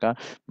 hendaklah mereka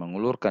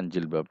mengulurkan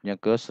jilbabnya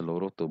ke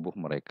seluruh tubuh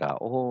mereka.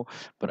 Oh,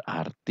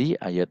 berarti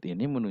ayat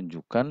ini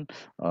menunjukkan,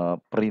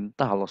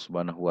 perintah Allah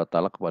Subhanahu wa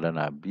taala kepada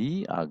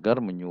Nabi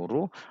agar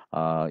menyuruh,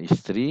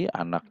 istri,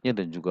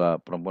 anaknya, dan juga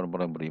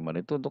perempuan-perempuan yang beriman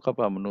itu untuk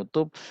apa?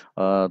 Menutup,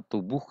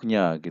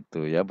 tubuhnya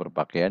gitu ya,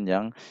 berpakaian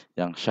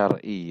yang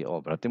syar'i.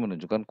 Oh, berarti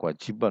menunjukkan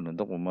kewajiban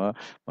untuk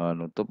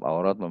menutup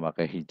aurat,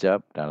 memakai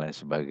hijab, dan lain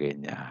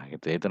sebagainya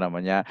gitu ya. Itu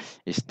namanya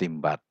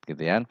istimbat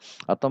gitu ya.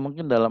 Atau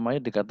mungkin dalam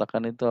ayat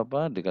dikatakan itu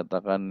apa,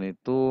 dikatakan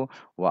itu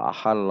wa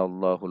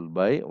ahallallahul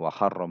bai' wa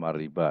harrama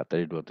riba,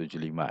 tadi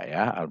 275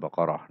 ya,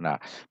 Al-Baqarah.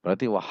 Nah,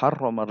 berarti wa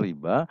harrama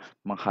riba,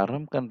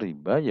 mengharamkan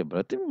riba, ya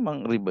berarti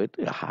memang riba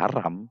itu ya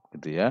haram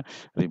gitu ya.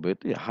 Riba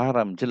itu ya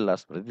haram,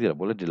 jelas, berarti tidak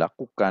boleh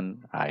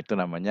dilakukan. Nah, itu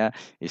namanya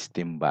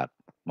istimbat.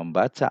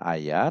 membaca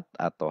ayat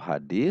atau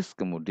hadis,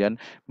 kemudian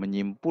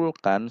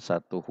menyimpulkan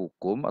satu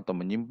hukum atau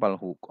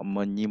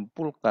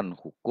menyimpulkan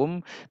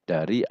hukum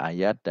dari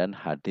ayat dan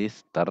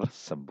hadis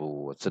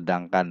tersebut.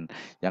 Sedangkan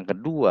yang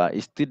kedua,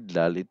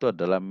 istidlal itu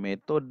adalah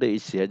metode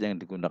ijtihad yang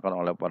digunakan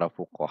oleh para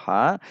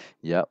fuqaha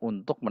ya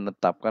untuk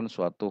menetapkan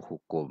suatu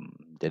hukum.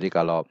 Jadi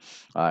kalau,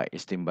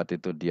 istinbat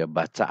itu dia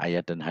baca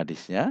ayat dan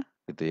hadisnya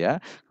gitu ya,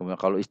 kemudian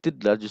kalau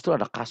istidlal justru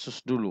ada kasus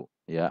dulu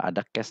ya,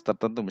 ada case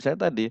tertentu.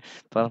 Misalnya tadi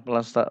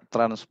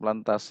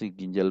transplantasi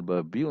ginjal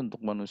babi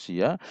untuk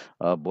manusia,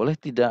 boleh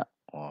tidak?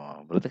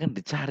 Oh, berarti kan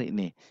dicari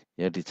nih,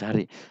 ya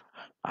dicari.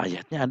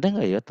 Ayatnya ada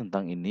nggak ya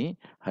tentang ini?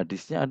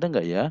 Hadisnya ada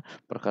nggak ya?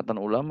 Perkataan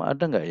ulama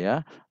ada nggak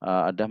ya?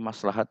 Ada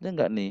maslahatnya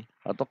nggak nih?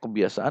 Atau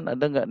kebiasaan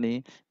ada nggak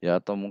nih?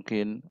 Ya atau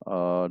mungkin,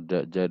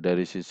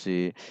 dari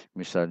sisi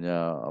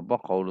misalnya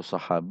apa, qaulus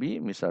sahabi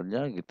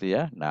misalnya gitu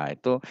ya. Nah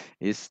itu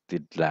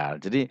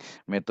istidlal. Jadi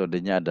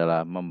metodenya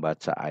adalah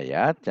membaca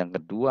ayat, yang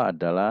kedua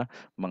adalah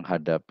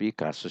menghadapi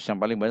kasus. Yang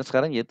paling banyak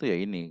sekarang yaitu ya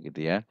ini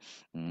gitu ya,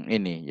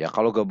 ini. Ya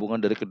kalau gabungan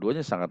dari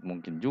keduanya sangat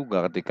mungkin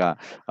juga ketika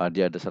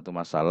dia ada satu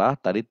masalah,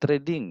 tadi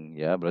trading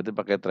ya, berarti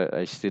pakai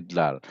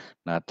istidlal.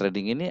 Nah,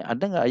 trading ini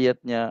ada nggak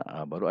ayatnya?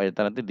 Baru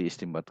ayatnya nanti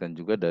diistimbatkan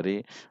juga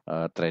dari,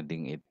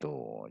 trading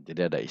itu.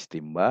 Jadi ada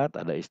istimbat,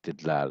 ada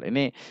istidlal.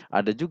 Ini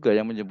ada juga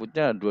yang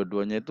menyebutnya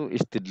dua-duanya itu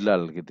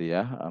istidlal gitu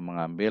ya,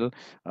 mengambil,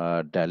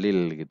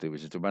 dalil gitu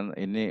bisa. Cuman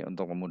ini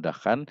untuk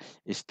memudahkan,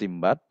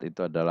 istimbat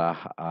itu adalah,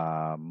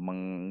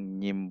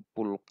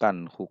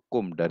 menyimpulkan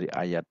hukum dari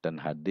ayat dan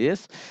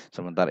hadis,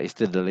 sementara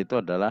istidlal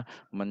itu adalah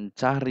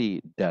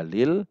mencari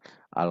dalil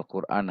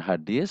Al-Quran,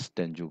 hadis,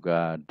 dan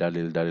juga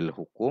dalil-dalil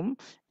hukum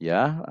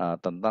ya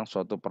tentang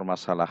suatu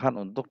permasalahan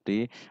untuk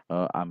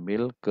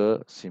diambil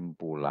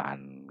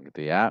kesimpulan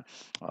gitu ya.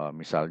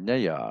 Misalnya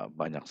ya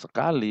banyak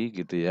sekali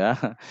gitu ya,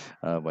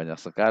 banyak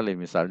sekali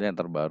misalnya yang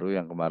terbaru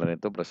yang kemarin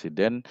itu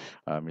presiden,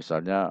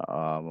 misalnya,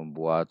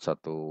 membuat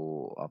satu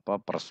apa,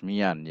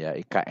 peresmian ya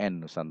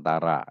IKN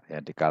Nusantara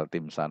ya di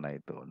Kaltim sana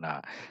itu.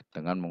 Nah,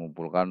 dengan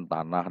mengumpulkan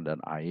tanah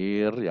dan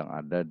air yang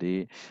ada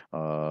di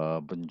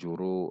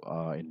penjuru,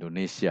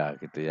 Indonesia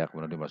gitu ya,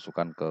 kemudian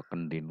dimasukkan ke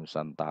kendi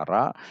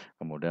Nusantara,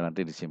 kemudian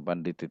nanti disimpan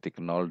di titik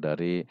nol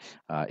dari,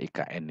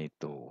 IKN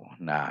itu.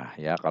 Nah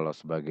ya kalau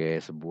sebagai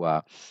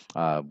sebuah,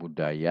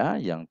 budaya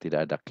yang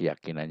tidak ada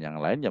keyakinan yang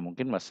lain ya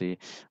mungkin masih,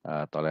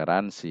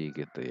 toleransi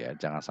gitu ya,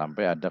 jangan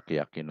sampai ada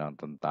keyakinan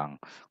tentang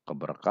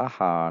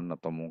keberkahan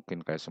atau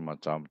mungkin kayak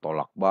semacam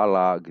tolak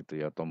bala gitu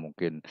ya, atau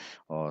mungkin,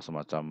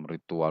 semacam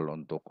ritual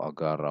untuk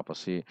agar apa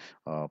sih,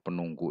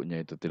 penunggunya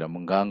itu tidak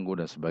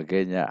mengganggu dan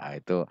sebagainya,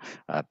 itu,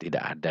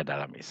 tidak ada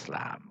dalam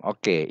Islam.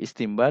 Oke,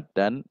 istimbat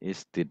dan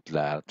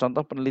istidlal.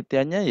 Contoh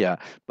penelitiannya ya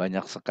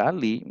banyak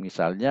sekali,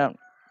 misalnya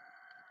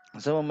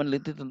saya mau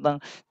meneliti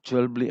tentang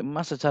jual beli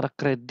emas secara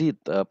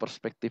kredit,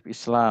 perspektif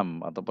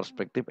Islam atau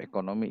perspektif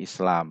ekonomi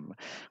Islam.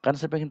 Kan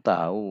saya pengen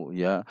tahu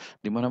ya,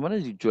 di mana-mana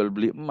jual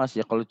beli emas,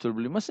 ya kalau jual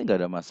beli emas sih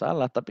nggak ada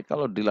masalah, tapi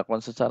kalau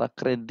dilakukan secara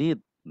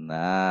kredit,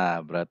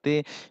 nah berarti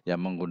ya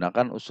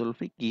menggunakan usul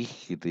fikih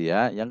gitu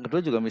ya. Yang kedua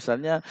juga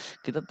misalnya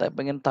kita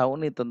pengen tahu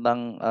nih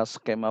tentang,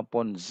 skema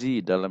Ponzi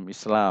dalam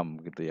Islam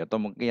gitu ya,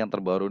 atau mungkin yang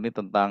terbaru nih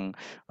tentang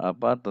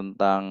apa,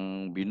 tentang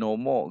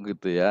binomo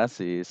gitu ya,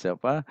 si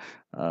siapa,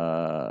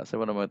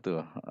 siapa nama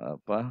itu,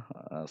 apa,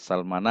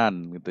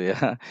 Salmanan gitu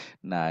ya.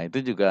 Nah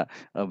itu juga,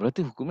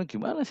 berarti hukumnya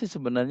gimana sih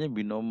sebenarnya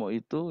binomo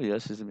itu ya,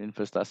 sistem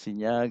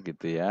investasinya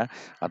gitu ya.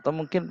 Atau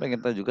mungkin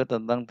pengen tahu juga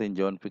tentang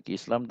tinjauan fikih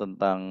Islam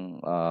tentang,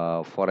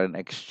 foreign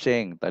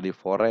exchange, tadi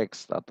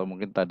forex atau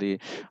mungkin tadi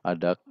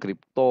ada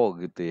kripto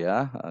gitu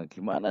ya,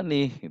 gimana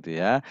nih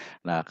gitu ya.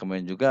 Nah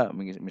kemudian juga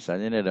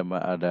misalnya ini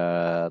ada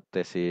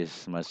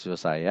tesis mahasiswa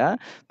saya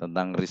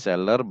tentang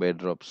reseller by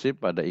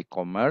dropship pada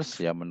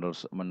e-commerce ya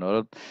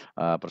menurut,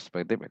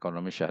 perspektif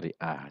ekonomi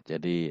syariah.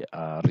 Jadi,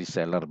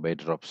 reseller by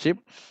dropship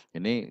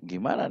ini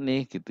gimana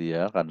nih gitu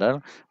ya,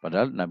 padahal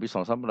Nabi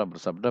SAW pernah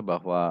bersabda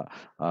bahwa,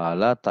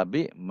 "La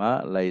tabi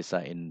ma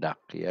laisa indak,"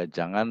 ya,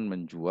 jangan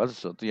menjual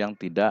sesuatu yang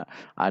tidak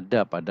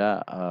ada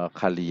pada,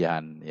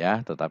 kalian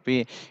ya.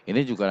 Tetapi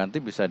ini juga nanti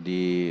bisa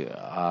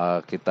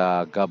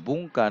kita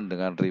gabungkan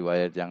dengan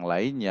riwayat yang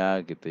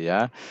lainnya gitu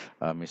ya.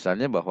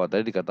 Misalnya bahwa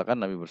tadi dikatakan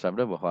Nabi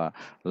bersabda bahwa,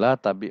 "La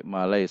tabi'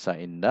 ma laisa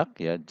indak,"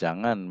 ya,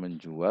 jangan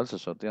menjual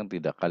sesuatu yang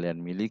tidak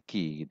kalian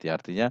miliki gitu ya.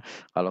 Artinya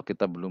kalau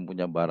kita belum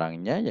punya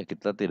barangnya, ya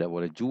kita tidak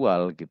boleh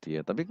jual gitu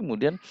ya. Tapi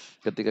kemudian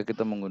ketika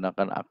kita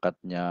menggunakan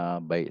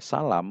akadnya baik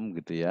salam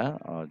gitu ya,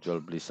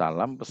 jual beli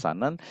salam,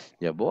 pesanan,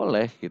 ya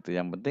boleh gitu.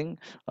 Yang penting,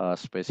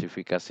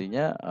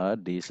 spesifikasinya,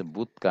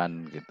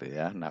 disebutkan gitu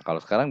ya. Nah kalau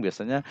sekarang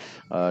biasanya,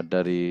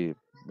 dari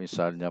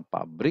misalnya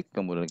pabrik,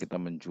 kemudian kita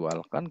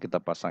menjualkan,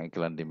 kita pasang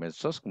iklan di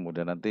medsos,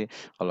 kemudian nanti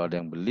kalau ada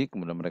yang beli,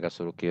 kemudian mereka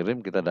suruh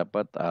kirim, kita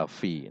dapat,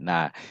 fee.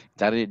 Nah,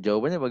 cari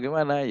jawabannya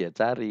bagaimana? Ya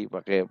cari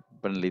pakai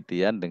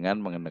penelitian dengan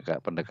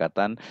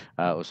pendekatan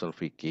usul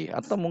fikih.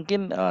 Atau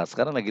mungkin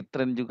sekarang lagi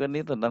tren juga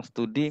nih tentang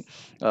studi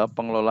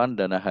pengelolaan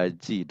dana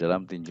haji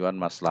dalam tinjauan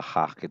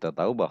maslahah. Kita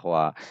tahu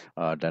bahwa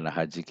dana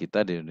haji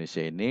kita di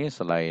Indonesia ini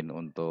selain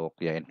untuk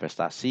ya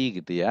investasi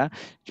gitu ya,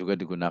 juga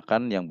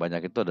digunakan yang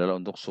banyak itu adalah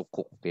untuk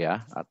sukuk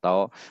ya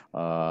atau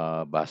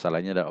bahasa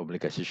lainnya adalah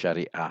obligasi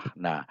syariah.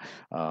 Nah,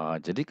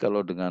 jadi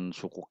kalau dengan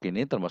sukuk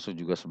ini termasuk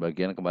juga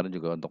sebagian kemarin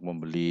juga untuk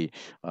membeli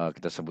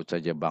kita sebut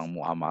saja bank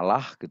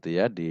muamalah gitu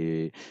ya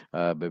di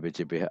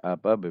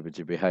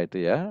BPJPH itu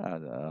ya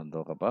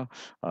untuk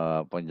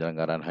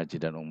penyelenggaraan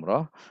haji dan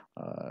umroh.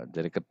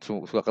 Jadi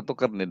suka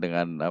ketukar nih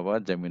dengan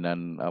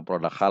jaminan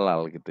produk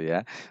halal gitu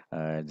ya.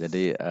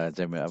 Jadi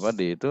jamin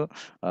di itu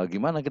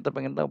gimana kita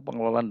pengen tahu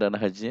pengelolaan dana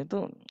hajinya itu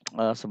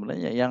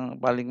sebenarnya yang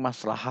paling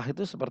maslahah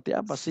itu seperti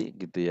apa sih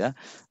gitu ya.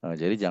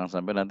 Jadi jangan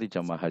sampai nanti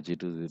jamaah haji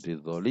itu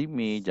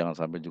dizolimi, jangan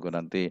sampai juga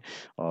nanti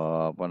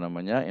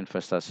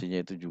investasinya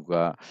itu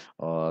juga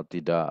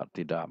tidak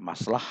tidak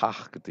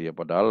maslahah gitu ya.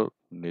 Padahal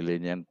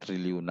nilainya yang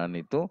triliunan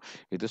itu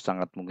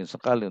sangat mungkin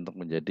sekali untuk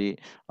menjadi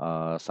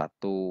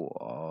satu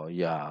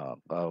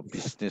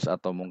bisnis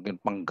atau mungkin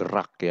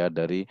penggerak ya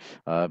dari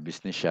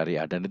bisnis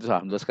syariah dan itu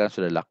alhamdulillah sekarang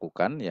sudah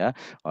dilakukan ya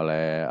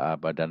oleh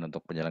Badan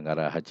untuk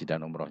Penyelenggara Haji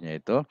dan Umrohnya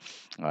itu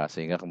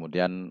sehingga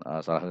kemudian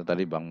salah satu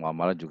tadi Bank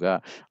Muamalah juga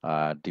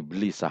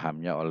dibeli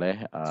sahamnya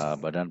oleh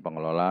Badan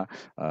Pengelola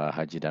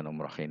Haji dan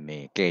Umroh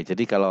ini. Oke,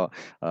 jadi kalau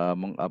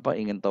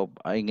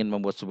ingin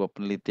membuat sebuah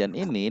penelitian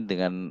ini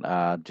dengan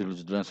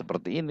judul-judul yang seperti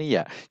ini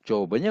ya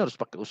jawabannya harus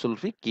pakai usul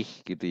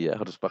fikih gitu ya,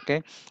 harus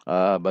pakai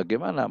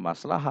bagaimana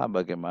maslahah,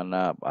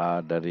 bagaimana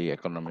dari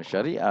ekonomi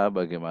syariah,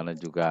 bagaimana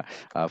juga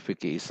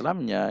fikih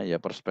Islamnya, ya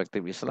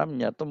perspektif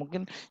Islamnya, atau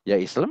mungkin ya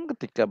Islam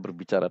ketika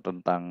berbicara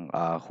tentang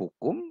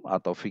hukum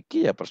atau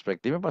fikih ya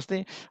perspektifnya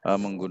pasti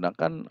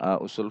menggunakan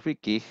usul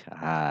fikih,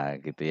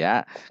 gitu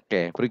ya.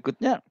 Oke,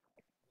 berikutnya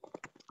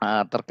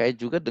terkait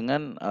juga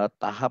dengan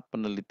tahap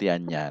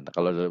penelitiannya. Nah,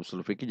 kalau dari usul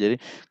fikih jadi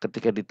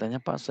ketika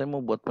ditanya, "Pak, saya mau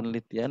buat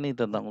penelitian nih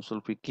tentang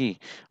usul fikih,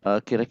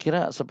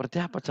 kira-kira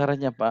seperti apa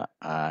caranya, Pak?"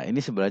 Ini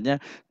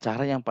sebenarnya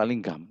cara yang paling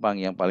gampang,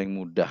 yang paling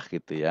mudah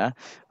gitu ya.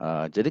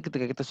 Jadi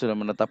ketika kita sudah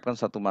menetapkan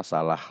satu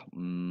masalah,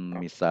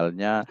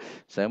 misalnya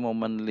saya mau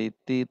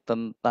meneliti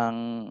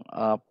tentang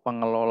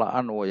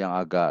pengelolaan, yang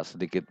agak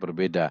sedikit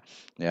berbeda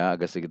ya,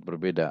 agak sedikit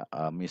berbeda.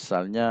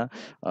 Misalnya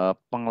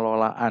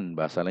pengelolaan,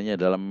 bahasa lainnya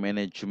adalah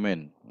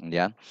manajemen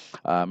ya,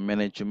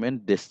 manajemen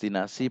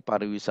destinasi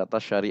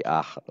pariwisata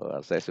syariah.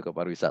 Saya suka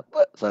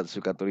pariwisata, saya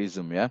suka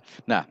turisme ya.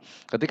 Nah,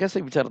 ketika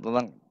saya bicara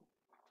tentang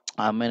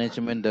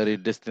manajemen dari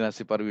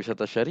destinasi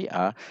pariwisata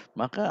syariah,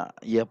 maka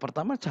ya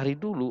pertama cari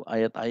dulu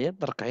ayat-ayat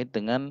terkait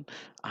dengan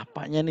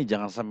apanya nih,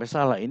 jangan sampai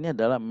salah. Ini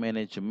adalah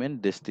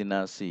manajemen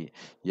destinasi,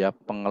 ya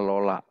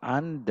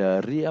pengelolaan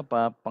dari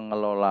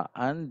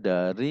pengelolaan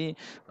dari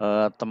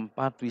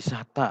tempat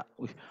wisata.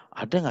 Wih,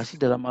 ada nggak sih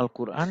dalam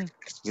Al-Quran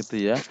gitu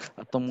ya?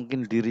 Atau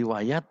mungkin di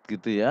riwayat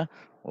gitu ya?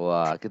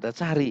 Wah, kita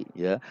cari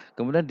ya.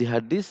 Kemudian di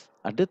hadis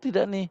ada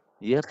tidak nih?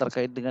 Ya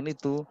terkait dengan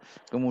itu.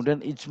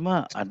 Kemudian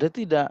ijma ada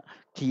tidak?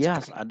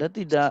 Kias ada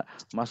tidak?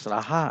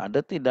 Maslahah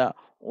ada tidak?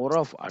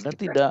 Uraf ada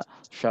tidak?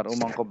 Syar'u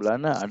man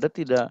qablana ada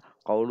tidak?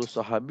 Qaulus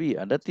sahabi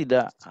ada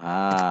tidak?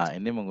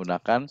 Ini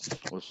menggunakan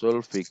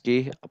usul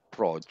fikih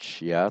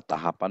approach ya,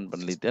 tahapan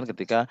penelitian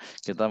ketika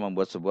kita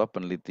membuat sebuah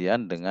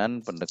penelitian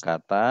dengan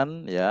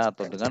pendekatan ya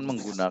atau dengan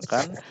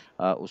menggunakan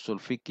usul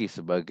fikih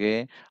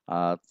sebagai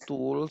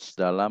tools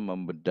dalam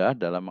membedah,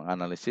 dalam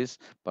menganalisis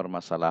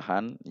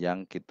permasalahan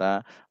yang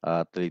kita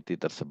teliti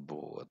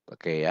tersebut.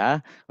 Oke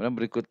ya. Kemudian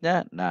berikutnya,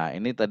 nah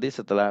ini tadi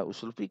setelah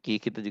usul fikih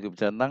kita juga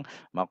bicara tentang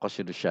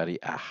maqasidus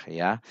syariah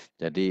ya.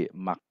 Jadi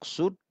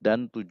maksud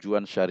dan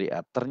tujuan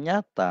syariat.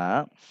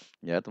 Ternyata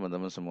ya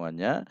teman-teman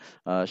semuanya,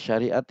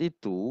 syariat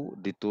itu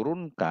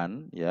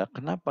diturunkan ya,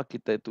 kenapa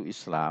kita itu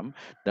Islam?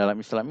 Dalam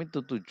Islam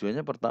itu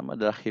tujuannya pertama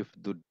adalah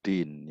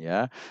hifdzuddin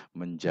ya,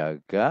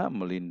 menjaga,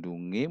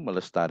 melindungi,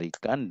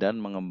 melestarikan dan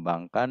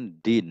mengembangkan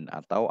din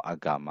atau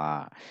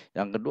agama.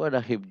 Yang kedua ada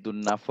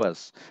hifdzun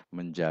nafas,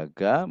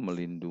 menjaga,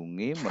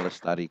 melindungi,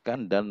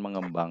 melestarikan, dan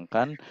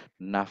mengembangkan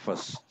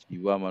nafas,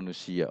 jiwa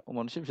manusia. Oh,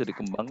 manusia bisa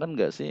dikembangkan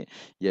nggak sih?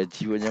 Ya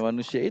jiwanya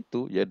manusia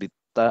itu ya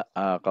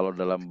kalau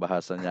dalam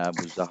bahasanya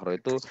Abu Zahra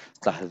itu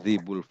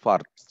tahdzibul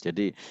fard.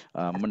 Jadi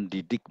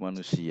mendidik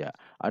manusia.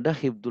 Ada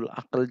hifdzul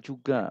akal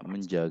juga,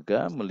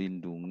 menjaga,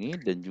 melindungi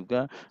dan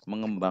juga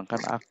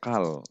mengembangkan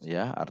akal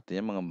ya.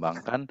 Artinya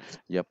mengembangkan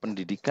ya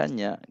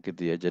pendidikannya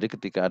gitu ya. Jadi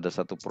ketika ada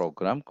satu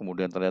program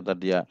kemudian ternyata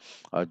dia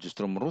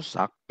justru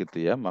merusak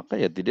gitu ya, maka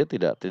ya dia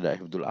tidak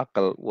hifdzul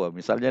akal. Wah,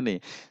 misalnya nih,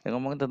 yang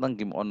ngomongin tentang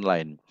game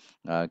online.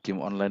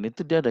 Game online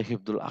itu dia ada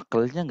hifdzul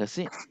akalnya nggak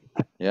sih?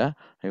 Ya,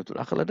 Hifdzul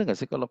akal ada nggak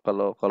sih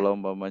kalau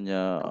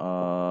umpamanya,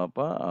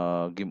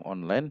 game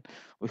online?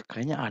 Wih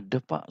kayaknya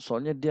ada Pak,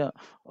 soalnya dia,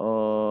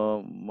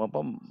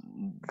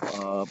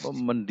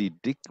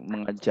 mendidik,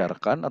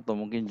 mengajarkan atau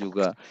mungkin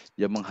juga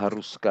ya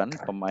mengharuskan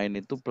pemain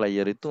itu,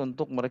 player itu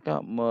untuk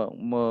mereka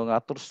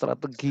mengatur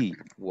strategi.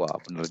 Wah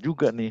bener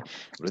juga nih,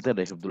 berarti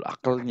ada hifdzul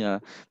akalnya.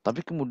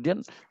 Tapi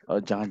kemudian,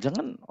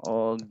 jangan-jangan,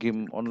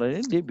 game online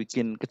ini dia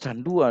bikin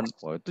kecanduan.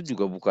 Wah itu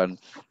juga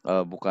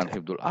bukan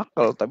hifdzul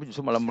akal, tapi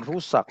justru malah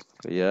merusak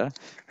ya.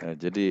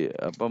 Jadi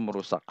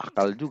merusak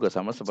akal juga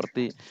sama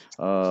seperti,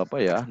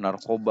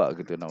 narkoba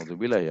gitu,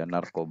 naudzubillah ya.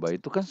 Narkoba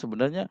itu kan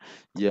sebenarnya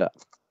ya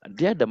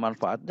dia ada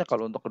manfaatnya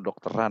kalau untuk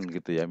kedokteran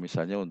gitu ya,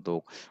 misalnya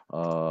untuk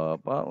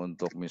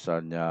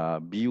misalnya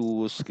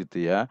bius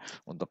gitu ya,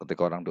 untuk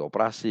ketika orang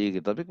dioperasi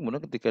gitu. Tapi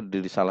kemudian ketika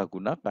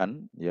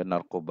disalahgunakan ya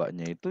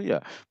narkobanya itu ya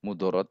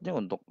mudorotnya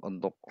untuk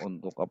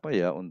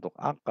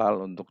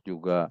akal, untuk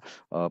juga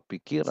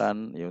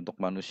pikiran, ya untuk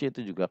manusia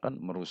itu juga kan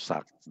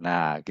merusak.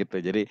 Nah gitu,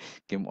 jadi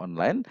game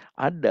online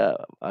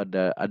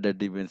ada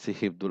dimensi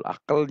hifdzul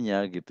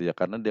akalnya gitu ya,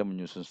 karena dia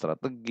menyusun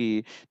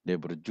strategi, dia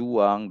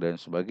berjuang dan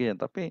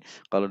sebagainya. Tapi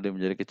kalau dia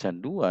menjadi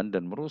kecanduan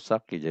dan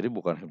merusak, ya jadi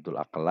bukan hifdzul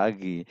akal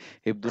lagi.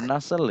 Hifdzun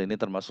nasl ini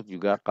termasuk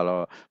juga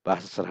kalau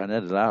bahasa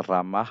sederhananya adalah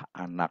ramah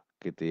anak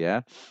gitu ya.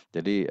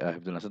 Jadi,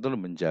 hifdzun nasl itu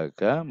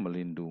menjaga,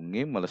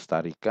 melindungi,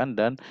 melestarikan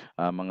dan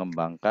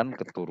mengembangkan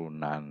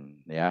keturunan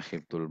ya.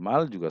 Hifdzul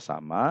mal juga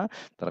sama,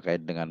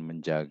 terkait dengan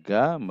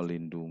menjaga,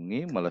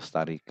 melindungi,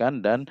 melestarikan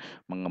dan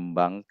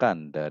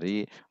mengembangkan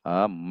dari,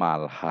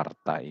 mal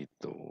harta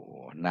itu.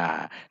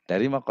 Nah,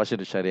 dari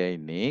maqasidus syariah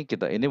ini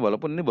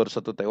walaupun ini baru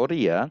satu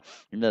teori ya,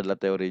 ini adalah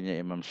teorinya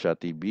Imam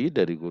Syatibi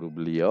dari guru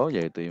beliau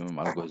yaitu Imam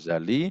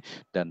Al-Ghazali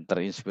dan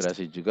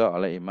terinspirasi juga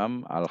oleh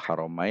Imam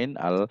Al-Haramain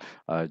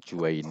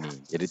Juwaini.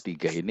 Jadi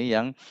 3 ini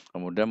yang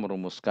kemudian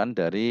merumuskan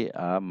dari,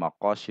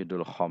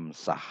 maqasidul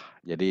khamsah.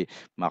 Jadi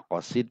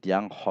maqasid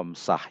yang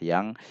khamsah,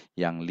 yang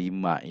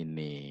 5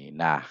 ini.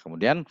 Nah,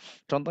 kemudian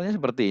contohnya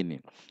seperti ini.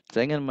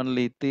 Saya ingin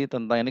meneliti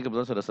tentang ini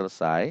kebetulan sudah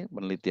selesai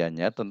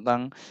penelitiannya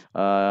tentang,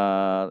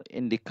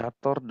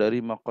 indikator dari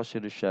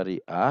maqasidus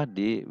syariah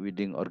di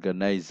wedding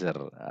organizer.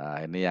 Nah,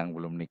 ini yang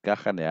belum nikah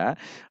kan ya.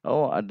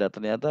 Oh,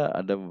 ternyata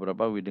ada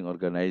beberapa wedding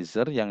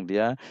organizer yang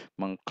dia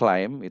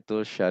mengklaim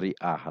itu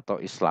syariah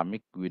atau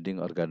Islamic wedding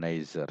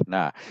organizer.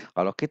 Nah,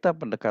 kalau kita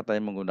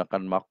pendekatannya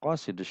menggunakan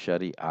maqasidus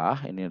syariah,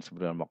 ini yang disebut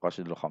dengan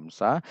maqasidul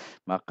khamsah,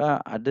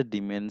 maka ada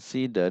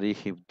dimensi dari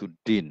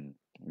hifdzuddin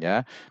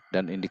ya,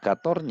 dan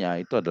indikatornya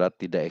itu adalah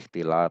tidak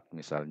ikhtilat,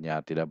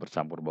 misalnya tidak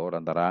bercampur baur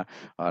antara,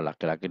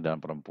 laki-laki dan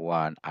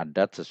perempuan,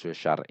 adat sesuai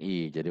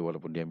syar'i. Jadi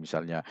walaupun dia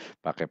misalnya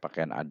pakai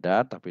pakaian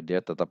adat, tapi dia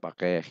tetap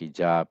pakai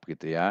hijab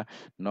gitu ya.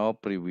 No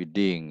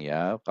pre-wedding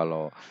ya,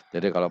 kalau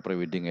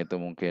pre-wedding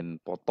itu mungkin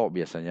foto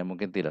biasanya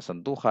mungkin tidak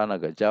sentuhan,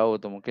 agak jauh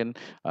itu mungkin,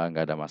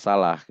 nggak ada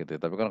masalah gitu.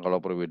 Tapi kan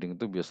kalau pre-wedding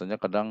itu biasanya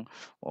kadang,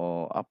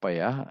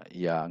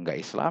 ya nggak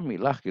islami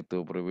lah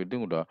gitu,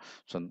 pre-wedding udah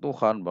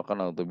sentuhan,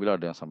 bahkan naudzubillah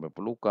ada yang sampai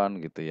pelukan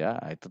gitu ya,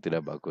 itu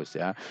tidak bagus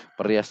ya.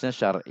 Periasnya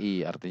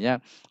syar'i, artinya,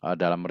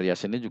 dalam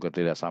merias ini juga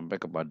tidak sampai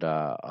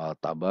kepada,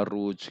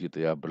 tabarruj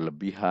gitu ya,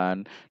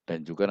 berlebihan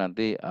dan juga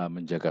nanti,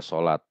 menjaga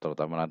sholat,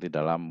 terutama nanti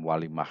dalam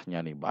walimahnya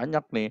nih.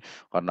 Banyak nih,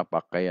 karena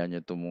pakaiannya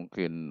itu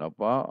mungkin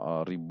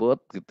ribet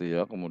gitu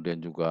ya,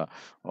 kemudian juga,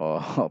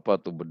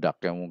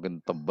 bedak yang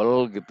mungkin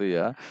tebel gitu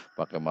ya,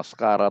 pakai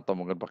maskara atau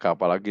mungkin pakai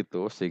apa lagi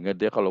tuh, sehingga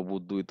dia kalau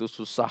wudu itu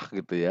susah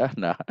gitu ya.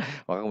 Nah,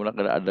 maka kemudian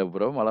ada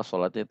beberapa malah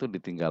sholatnya itu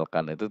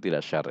ditinggalkan, itu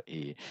tidak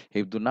syar'i.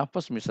 Hifdzun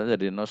nafas misalnya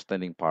di no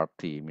standing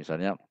party,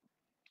 misalnya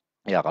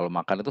ya kalau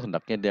makan itu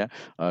hendaknya dia,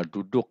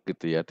 duduk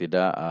gitu ya,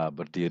 tidak,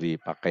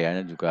 berdiri.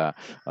 Pakaiannya juga,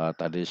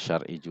 tadi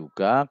syar'i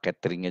juga,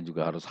 cateringnya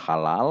juga harus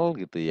halal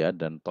gitu ya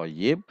dan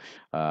thoyyib,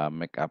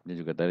 make up-nya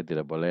juga tadi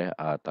tidak boleh,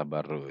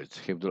 tabarruj.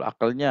 Hifdzul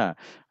akalnya,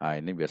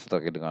 ini biasa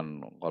terkait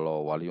dengan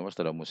kalau walimah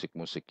ada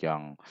musik-musik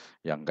yang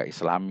nggak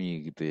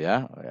islami gitu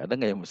ya. Ada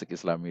nggak yang musik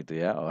islami itu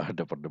ya? Oh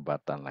ada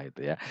perdebatan lah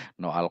itu ya.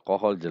 No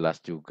alkohol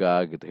jelas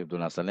juga gitu,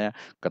 hifdzul asalnya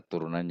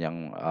keturunan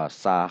yang,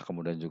 sah,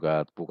 kemudian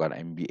juga bukan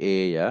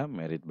MBA ya,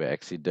 married by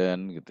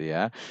accident gitu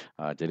ya.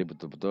 Jadi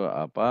betul-betul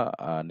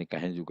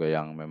nikahnya juga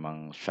yang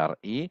memang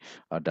syar'i,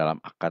 dalam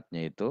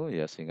akadnya itu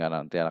ya sehingga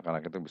nanti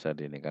anak-anak itu bisa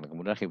dinikahkan.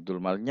 Kemudian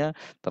hifdzul malnya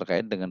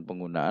terkait dengan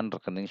penggunaan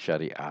rekening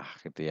syariah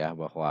gitu ya,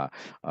 bahwa,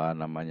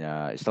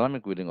 namanya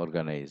Islamic Wedding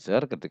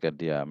Organizer ketika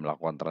dia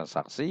melakukan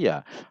transaksi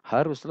ya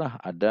haruslah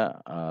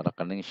ada,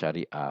 rekening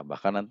syariah.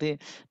 Bahkan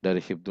nanti dari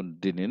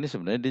Hifdzuddin ini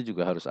sebenarnya dia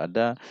juga harus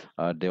ada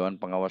dewan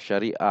pengawas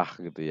syariah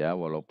gitu ya,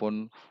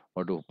 walaupun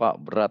waduh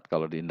Pak berat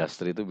kalau di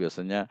industri itu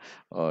biasanya,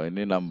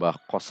 ini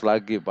nambah kos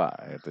lagi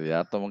Pak gitu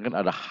ya, atau mungkin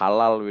ada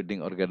halal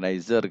wedding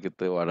organizer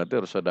gitu, wah nanti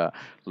harus ada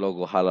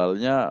logo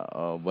halalnya,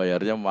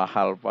 bayarnya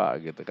mahal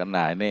Pak gitu kan.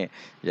 Nah ini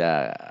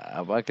ya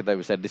kita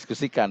bisa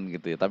diskusikan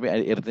gitu ya, tapi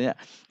intinya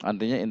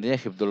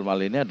hifdzul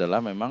mal ini adalah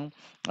memang,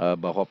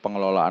 bahwa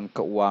pengelolaan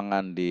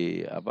keuangan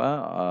di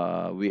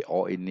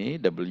WO ini,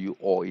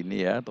 WO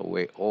ini ya atau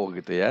WO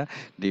gitu ya,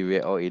 di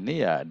WO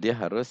ini ya dia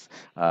harus,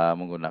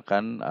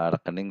 menggunakan,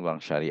 rekening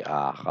bank syariah.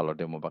 syariah. Kalau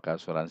dia mau pakai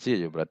asuransi,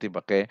 ya berarti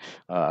pakai,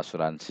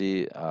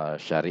 asuransi,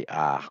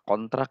 syariah.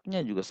 Kontraknya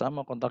juga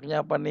sama,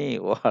 kontraknya apa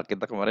nih? Wah,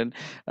 kita kemarin,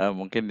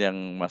 mungkin yang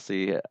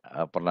masih,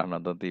 pernah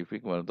nonton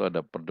TV kemarin itu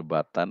ada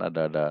perdebatan,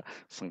 ada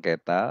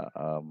sengketa,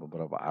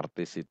 beberapa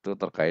artis itu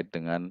terkait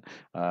dengan,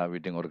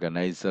 wedding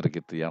organizer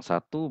gitu. Yang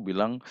satu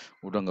bilang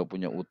udah nggak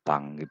punya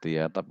utang gitu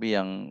ya, tapi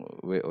yang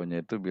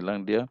WO-nya itu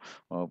bilang dia,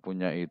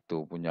 punya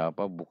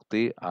apa,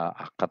 bukti,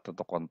 akad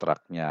atau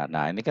kontraknya.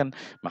 Nah ini kan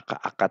maka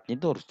akadnya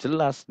itu harus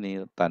jelas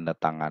nih, tanda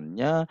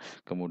tangannya,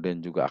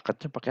 kemudian juga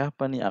akadnya pakai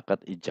apa nih, akad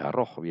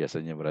ijaroh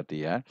biasanya berarti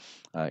ya,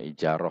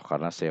 ijaroh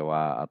karena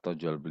sewa atau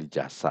jual beli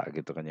jasa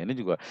gitu kan ya. Ini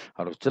juga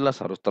harus jelas,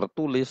 harus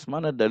tertulis,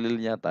 mana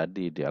dalilnya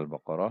tadi di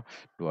Al-Baqarah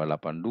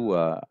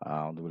 282,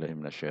 a'udzubillahi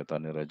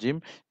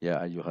minasyaitonirrajim,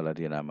 ya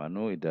ayyuhalladzina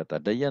amanu idza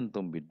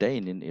tadayantum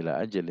bidainin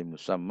ila ajalin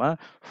musamma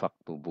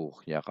faktubuh.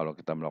 Ya kalau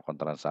kita melakukan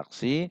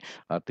transaksi,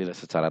 tidak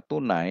secara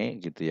tunai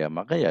gitu ya,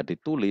 maka ya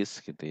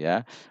ditulis gitu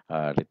ya,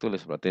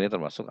 ditulis berarti ini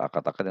termasuk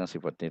akad-akad yang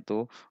sifatnya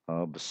itu,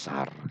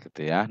 besar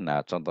gitu ya.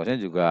 Nah contohnya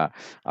juga,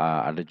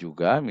 ada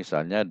juga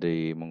misalnya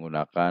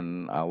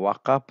menggunakan,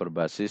 wakaf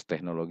berbasis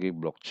teknologi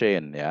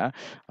blockchain ya,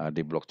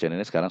 di blockchain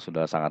ini sekarang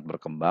sudah sangat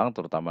berkembang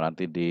terutama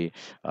nanti di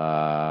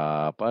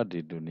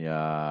dunia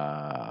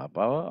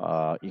apa,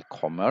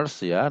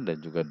 e-commerce ya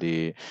dan juga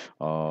di,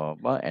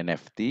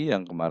 NFT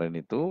yang kemarin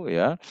itu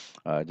ya.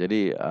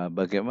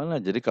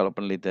 Jadi kalau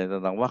penelitian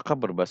tentang wakaf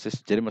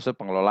berbasis jadi maksudnya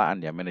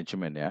pengelolaan ya,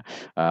 manajemen ya,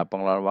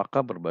 pengelolaan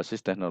wakaf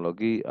berbasis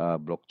teknologi,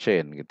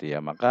 blockchain gitu ya.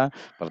 Maka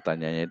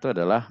pertanyaannya itu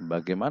adalah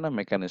bagaimana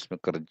mekanisme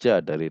kerja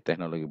dari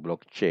teknologi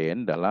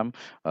blockchain dalam,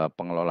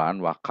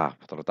 pengelolaan wakaf,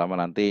 terutama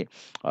nanti,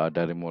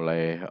 dari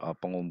mulai,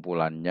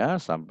 pengumpulannya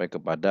sampai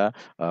kepada,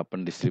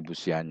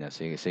 pendistribusiannya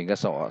sehingga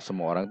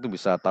semua orang itu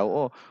bisa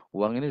tahu, oh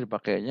uang ini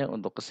dipakainya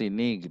untuk ke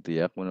sini gitu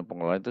ya, kemudian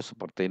pengelolaan itu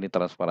seperti ini,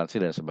 transparansi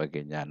dan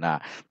sebagainya.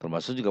 Nah,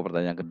 termasuk juga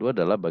pertanyaan kedua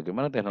adalah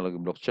bagaimana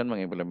teknologi blockchain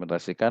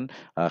mengimplementasikan,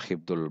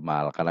 hifdzul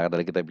mal. Karena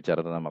tadi kita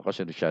bicara tentang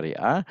maqasid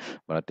syariah,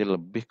 berarti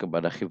lebih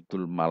kepada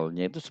hifdzul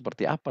malnya itu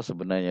seperti apa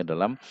sebenarnya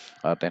dalam,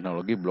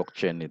 teknologi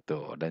blockchain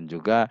itu. Dan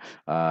juga,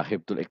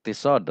 hifdzul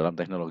iktisad dalam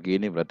teknologi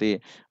ini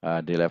berarti,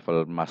 di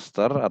level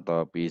master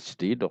atau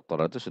PhD,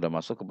 doktorat itu sudah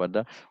masuk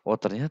kepada, oh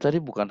ternyata tadi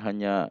bukan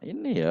hanya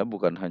ini ya,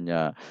 bukan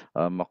hanya,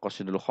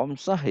 maqasidul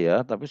khamsah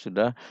ya, tapi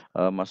sudah,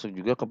 masuk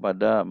juga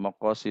kepada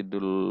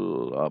maqasidus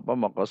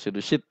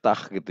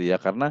sittah gitu ya.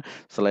 Karena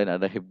selain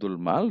ada hifdzul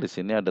mal, di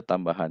sini ada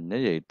tambahannya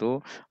yaitu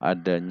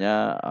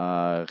adanya,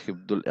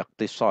 hifdzul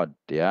iqtisad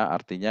ya.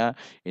 Artinya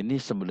ini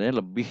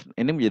sebenarnya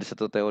ini menjadi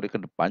satu teori ke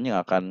depan yang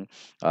akan,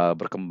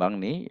 berkembang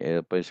nih,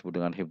 apa yang disebut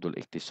dengan hifdzul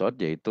iqtisad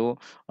yaitu,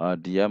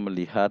 dia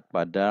melihat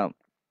pada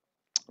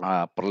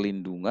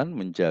perlindungan,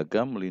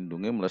 menjaga,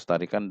 melindungi,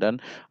 melestarikan,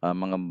 dan,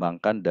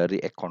 mengembangkan dari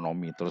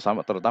ekonomi,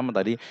 terutama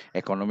tadi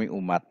ekonomi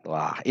umat.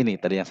 Wah, ini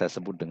tadi yang saya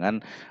sebut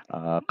dengan,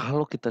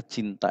 kalau kita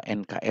cinta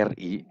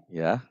NKRI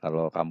ya,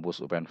 kalau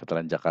kampus UPN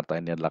Veteran Jakarta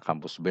ini adalah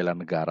kampus bela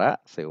negara,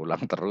 saya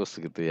ulang terus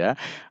gitu ya,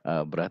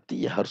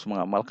 berarti ya harus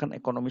mengamalkan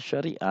ekonomi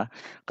syariah,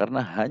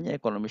 karena hanya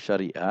ekonomi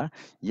syariah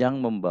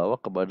yang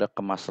membawa kepada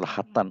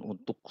kemaslahatan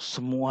untuk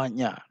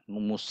semuanya,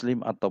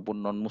 muslim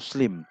ataupun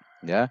non-muslim,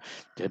 ya.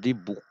 Jadi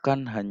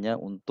bukan hanya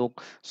untuk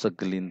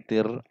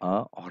segelintir,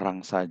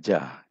 orang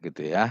saja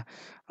gitu ya.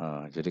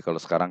 Jadi kalau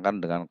sekarang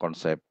kan dengan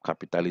konsep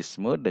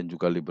kapitalisme dan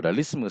juga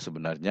liberalisme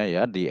sebenarnya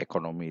ya di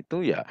ekonomi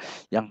itu ya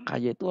yang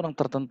kaya itu orang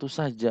tertentu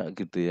saja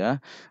gitu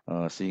ya,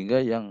 sehingga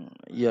yang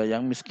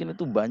miskin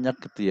itu banyak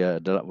gitu ya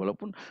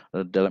walaupun,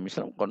 dalam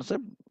Islam konsep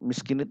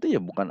miskin itu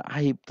ya bukan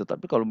aib,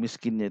 tetapi kalau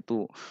miskinnya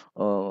itu,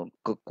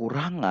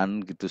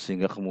 kekurangan gitu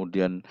sehingga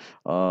kemudian,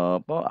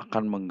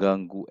 akan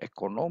mengganggu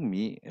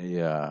ekonomi,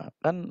 ya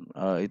kan,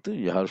 itu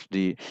ya harus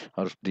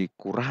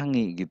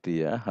dikurangi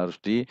gitu ya, harus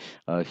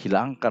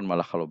dihilangkan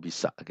malah kalau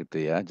bisa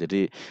gitu ya.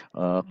 Jadi,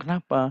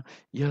 kenapa?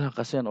 Iyalah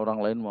kasihan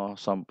orang lain mau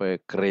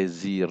sampai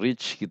crazy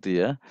rich gitu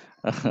ya.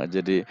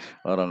 Jadi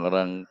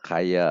orang-orang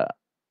kaya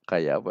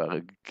kayak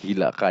apa,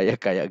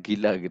 kayak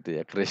gila gitu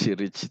ya, crazy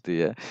rich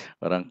gitu ya.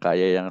 Orang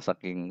kaya yang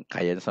saking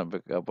kayanya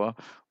sampai ke apa,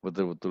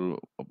 betul-betul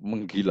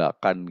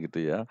menggilakan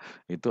gitu ya.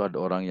 Itu ada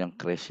orang yang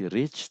crazy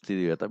rich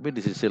gitu ya, tapi di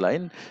sisi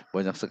lain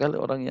banyak sekali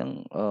orang yang,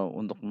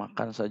 untuk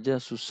makan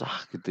saja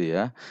susah gitu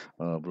ya,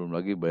 belum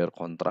lagi bayar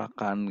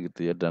kontrakan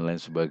gitu ya dan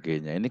lain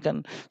sebagainya. Ini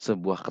kan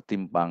sebuah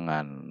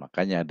ketimpangan.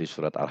 Makanya di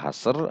surat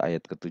Al-Hasr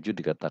ayat ke-7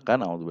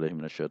 dikatakan, "A'udzubillahi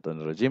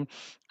minasyaitonirrajim,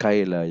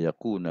 kaila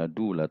yakuna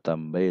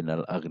dulatan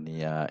bainal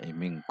aghniya'i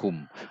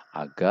minkum."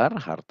 Agar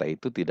harta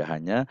itu tidak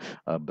hanya,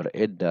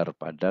 beredar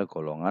pada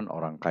golongan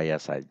orang kaya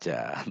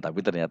saja.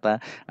 Tapi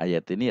ternyata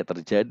ayat ini ya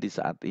terjadi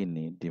saat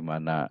ini, di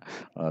mana,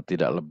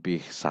 tidak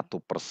lebih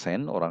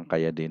 1% orang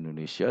kaya di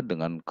Indonesia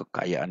dengan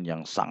kekayaan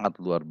yang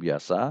sangat luar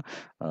biasa,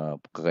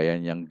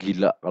 kekayaan yang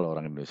gila kalau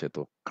orang Indonesia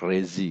itu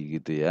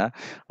crazy gitu ya.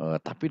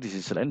 Tapi di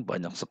sisi lain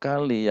banyak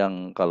sekali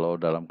yang kalau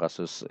dalam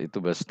kasus itu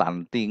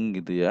stunting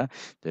gitu ya.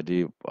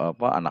 Jadi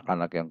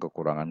anak-anak yang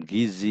kekurangan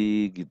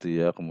gizi gitu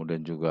ya,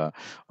 kemudian juga,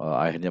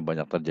 akhirnya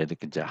banyak terjadi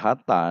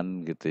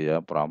kejahatan gitu ya,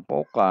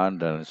 perampokan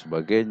dan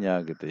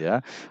sebagainya gitu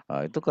ya.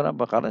 Itu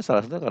kenapa? Karena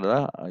salah satunya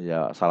adalah,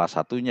 salah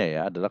satunya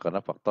ya adalah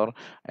karena faktor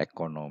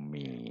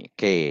ekonomi.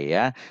 Oke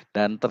ya.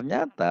 Dan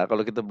ternyata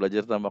kalau kita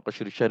belajar tentang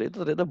makosyir syariah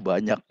itu ternyata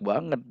banyak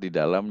banget di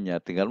dalamnya,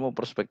 tinggal mau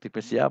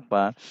perspektifnya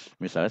siapa.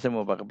 Misalnya saya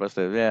mau pakai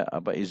perspektifnya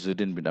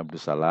Izzuddin bin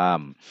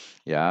Abdussalam,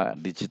 ya,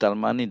 digital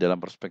money dalam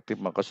perspektif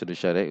makosyir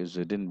syariah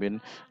Izzuddin bin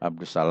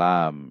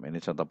Abdussalam, ini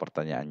contoh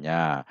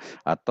pertanyaannya,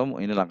 atau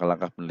ini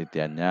langkah-langkah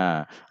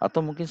penelitiannya, atau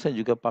mungkin saya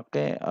juga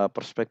pakai,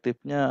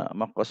 perspektifnya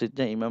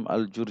makosidnya Imam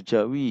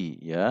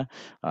Al-Jurjawi ya,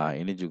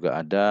 ini juga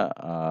ada,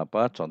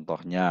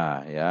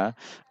 contohnya ya,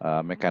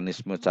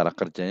 mekanisme cara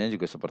kerjanya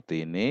juga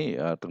seperti ini,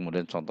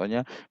 kemudian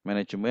contohnya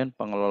manajemen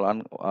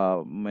pengelolaan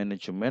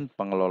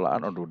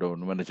aduh udah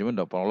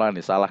pengelolaan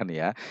nih, salah nih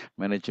ya.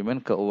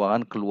 Manajemen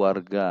keuangan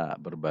keluarga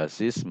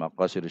berbasis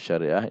maqasidus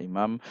syariah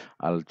Imam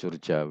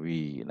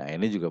Al-Jurjawi. Nah,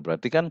 ini juga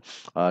berarti kan,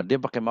 dia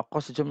pakai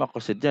maqasid, cuma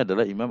maqasidnya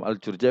adalah Imam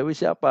Al-Jurjawi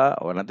siapa?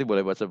 Oh, nanti boleh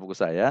baca buku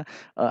saya,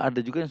 ada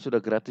juga yang sudah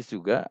gratis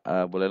juga,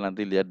 boleh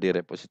nanti lihat di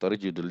repositori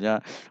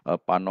judulnya,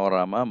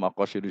 Panorama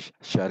Maqasidus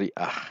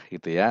Syariah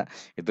gitu ya.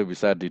 Itu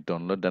bisa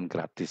di-download dan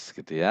gratis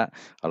gitu ya.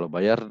 Kalau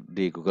bayar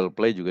di Google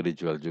Play juga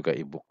dijual juga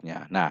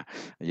e-book-nya. Nah,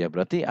 ya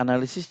berarti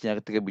analisisnya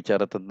ketika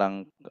bicara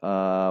tentang,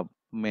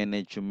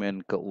 manajemen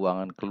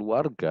keuangan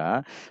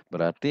keluarga,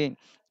 berarti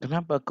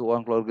kenapa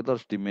keuangan keluarga itu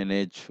harus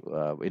di-manage?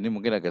 Ini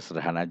mungkin agak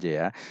sederhana aja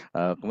ya.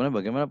 Kemudian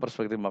bagaimana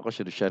perspektif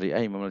Maqasidus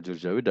Syariah Imam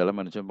Al-Jurjawi dalam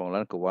manajemen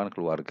pengelolaan keuangan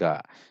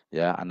keluarga?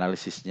 Ya,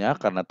 analisisnya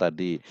karena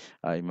tadi,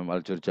 Imam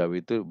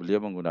Al-Jurjawi itu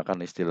beliau menggunakan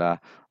istilah,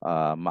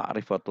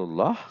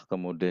 ma'rifatullah,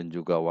 kemudian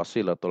juga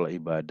wasilatul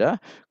ibadah,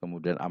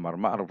 kemudian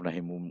amar ma'ruf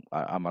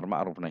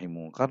nahi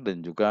mungkar dan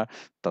juga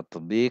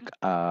tatbik,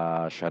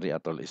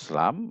 syariatul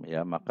Islam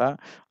ya, maka,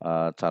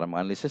 cara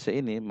menganalisis ya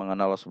ini,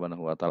 mengenal Allah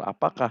Subhanahu wa taala.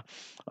 Apakah,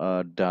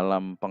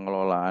 dalam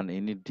pengelolaan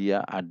ini dia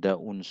ada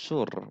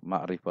unsur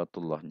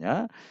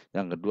ma'rifatullahnya,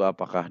 yang kedua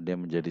apakah dia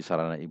menjadi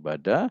sarana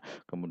ibadah,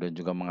 kemudian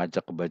juga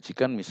mengajak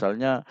kebajikan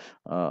misalnya,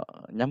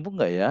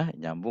 nyambung nggak ya?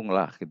 Nyambung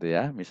lah gitu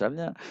ya.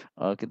 Misalnya,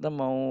 kita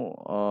mau,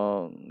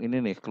 ini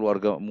nih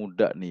keluarga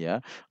muda nih ya,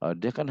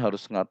 dia kan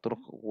harus ngatur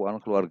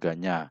keuangan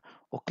keluarganya.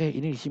 Oke,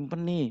 ini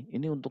disimpen nih,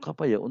 ini untuk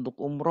apa ya? Untuk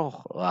umroh.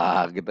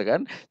 Wah, gitu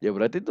kan. Ya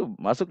berarti itu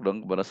masuk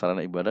dong kepada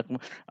sarana ibadah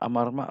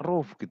amar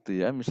ma'ruf gitu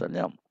ya.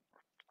 Misalnya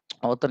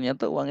oh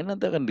ternyata uang ini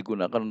nanti akan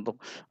digunakan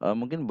untuk,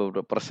 mungkin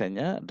beberapa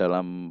persennya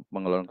dalam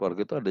pengelolaan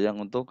keluarga itu ada yang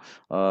untuk,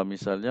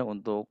 misalnya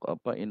untuk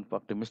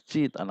infak di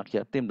masjid, anak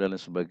yatim dan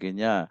lain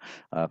sebagainya.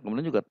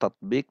 Kemudian juga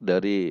tatbik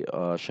dari,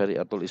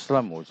 syariatul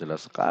Islam, oh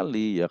jelas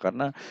sekali ya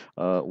karena,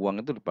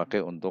 uang itu dipakai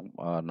untuk,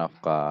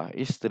 nafkah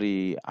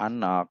istri,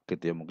 anak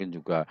gitu ya, mungkin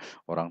juga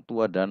orang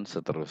tua dan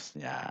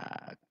seterusnya.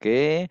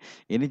 Oke,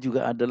 ini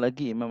juga ada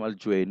lagi Imam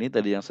Al-Juwaini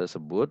tadi yang saya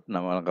sebut,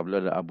 nama lengkap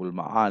beliau adalah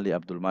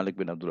Abdul Malik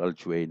bin Abdul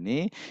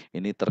Al-Juwaini.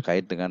 Ini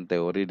terkait dengan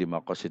teori di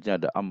maqasidnya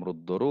ada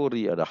amrud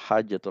doruri, ada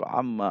hajatul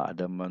amma,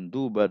 ada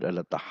mandubat,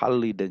 ada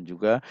tahalli dan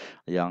juga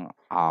yang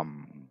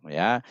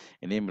ya.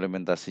 Ini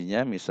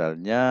implementasinya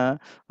misalnya,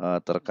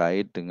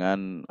 terkait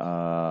dengan,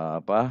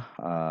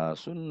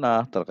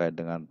 sunnah, terkait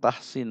dengan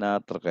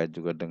tahsinat, terkait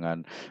juga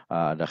dengan,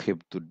 ada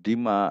hifdzud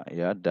dima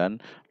ya dan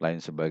lain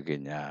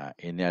sebagainya.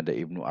 Ini ada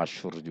Ibnu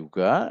Asyur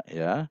juga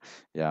ya,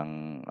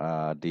 yang,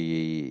 di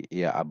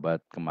ya abad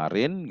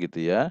kemarin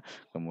gitu ya.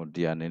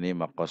 Kemudian ini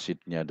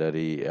maqasidnya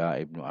dari,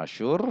 Ibnu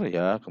Asyur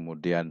ya,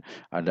 kemudian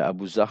ada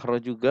Abu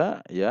Zahra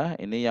juga ya,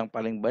 ini yang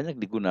paling banyak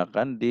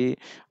digunakan di,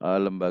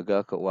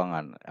 lembaga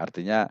keuangan.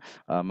 Artinya,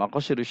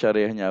 maqasidus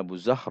syariahnya Abu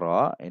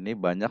Zahra ini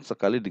banyak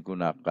sekali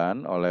digunakan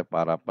oleh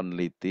para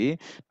peneliti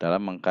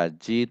dalam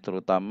mengkaji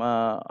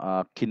terutama,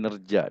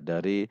 kinerja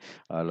dari,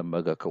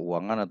 lembaga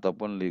keuangan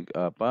ataupun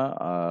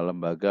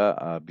lembaga,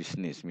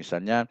 bisnis.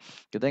 Misalnya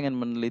kita ingin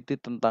meneliti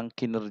tentang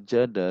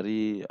kinerja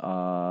dari,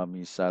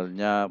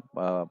 misalnya,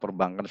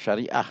 perbankan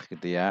syariah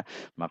gitu ya.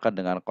 Maka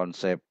dengan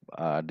konsep,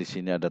 di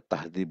sini ada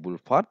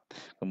tahdzibul fard,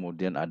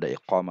 kemudian ada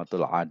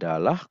iqamatul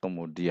adalah,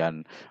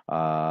 kemudian,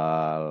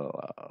 eee,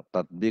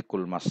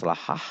 tatbikul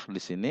maslahah di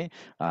sini.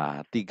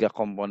 3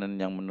 komponen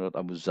yang menurut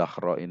Abu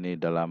Zahra ini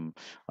dalam,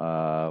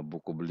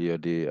 buku beliau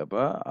di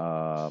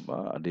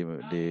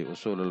di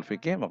Ushulul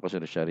Fiqih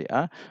Maqasidus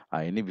Syariah,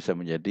 ini bisa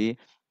menjadi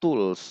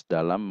tools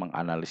dalam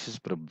menganalisis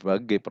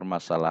berbagai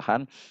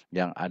permasalahan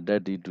yang ada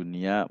di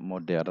dunia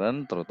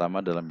modern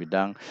terutama dalam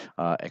bidang,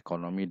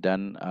 ekonomi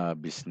dan,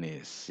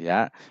 bisnis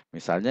ya.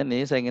 Misalnya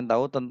nih saya ingin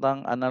tahu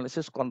tentang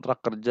analisis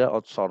kontrak kerja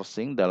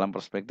outsourcing dalam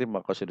perspektif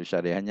maqasidus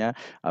syariahnya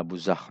Abu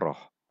Zahroh.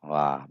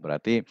 Wah,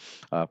 berarti,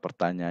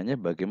 pertanyaannya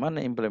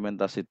bagaimana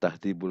implementasi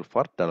tahdhibul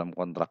fard dalam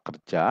kontrak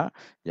kerja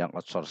yang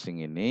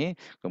outsourcing ini,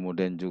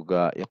 kemudian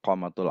juga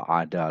iqamatul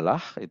adalah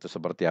itu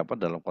seperti apa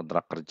dalam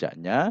kontrak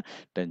kerjanya,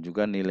 dan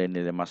juga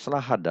nilai-nilai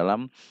maslahat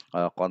dalam,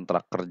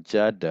 kontrak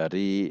kerja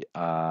dari,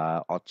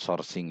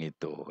 outsourcing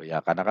itu,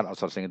 ya. Karena kan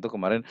outsourcing itu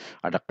kemarin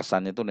ada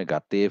kesannya itu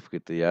negatif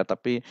gitu ya,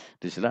 tapi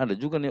di sini ada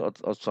juga nih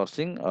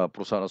outsourcing,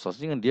 perusahaan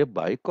outsourcing yang dia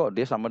baik kok,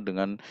 dia sama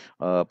dengan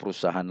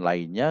perusahaan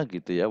lainnya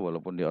gitu ya,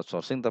 walaupun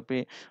di-outsourcing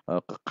tapi,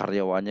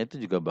 karyawannya itu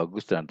juga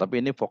bagus dan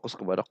tapi ini fokus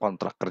kepada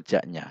kontrak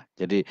kerjanya.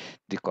 Jadi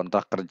di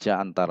kontrak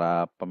kerja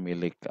antara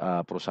pemilik,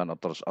 perusahaan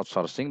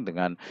outsourcing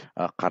dengan,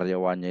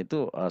 karyawannya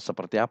itu,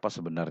 seperti apa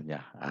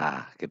sebenarnya.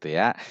 Ah, gitu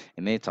ya.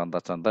 Ini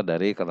contoh-contoh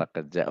dari kontrak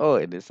kerja. Oh,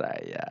 ini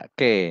saya.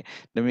 Oke,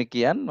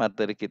 demikian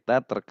materi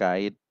kita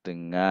terkait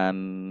dengan,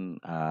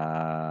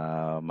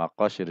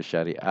 maqasid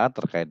syariah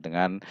terkait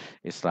dengan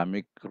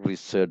Islamic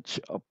Research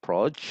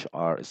Approach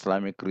or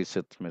Islamic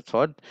Research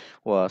Method.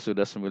 Wah,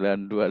 sudah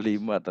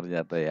 9:25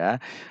 ternyata ya.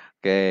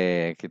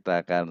 Oke,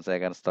 saya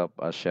akan stop,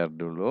 share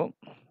dulu.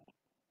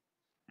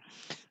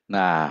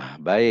 Nah,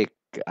 baik,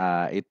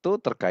 itu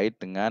terkait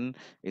dengan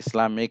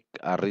Islamic,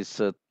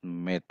 Research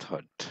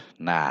Method.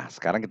 Nah,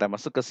 sekarang kita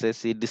masuk ke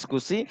sesi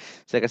diskusi.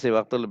 Saya kasih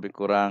waktu lebih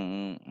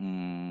kurang,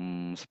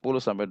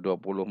 10 sampai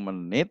 20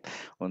 menit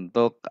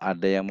untuk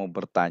ada yang mau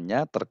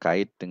bertanya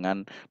terkait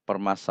dengan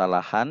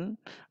permasalahan,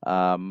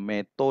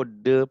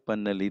 metode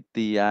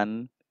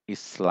penelitian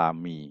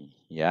Islami,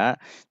 ya.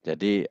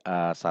 Jadi,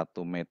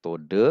 satu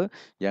metode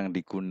yang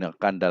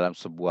digunakan dalam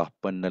sebuah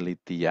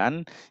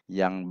penelitian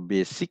yang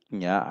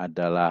basicnya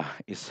adalah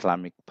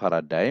Islamic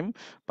paradigm,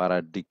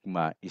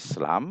 paradigma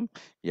Islam,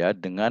 ya,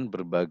 dengan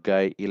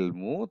berbagai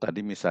ilmu.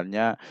 Tadi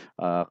misalnya,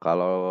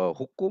 kalau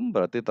hukum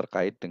berarti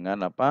terkait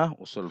dengan apa,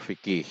 usul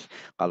fikih.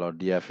 Kalau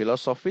dia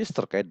filosofis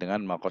terkait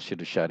dengan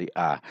maqasidus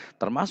syariah.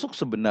 Termasuk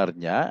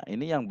sebenarnya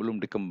ini yang belum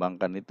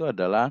dikembangkan itu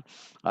adalah,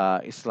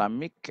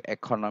 Islamic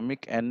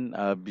economic and,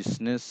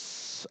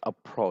 business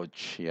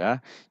approach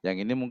ya.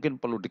 Yang ini mungkin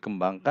perlu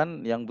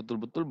dikembangkan yang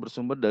betul-betul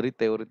bersumber dari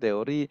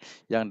teori-teori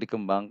yang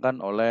dikembangkan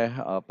oleh,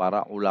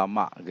 para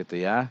ulama gitu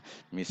ya.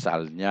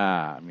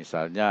 Misalnya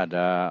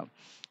ada,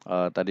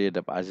 tadi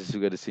ada Pak Aziz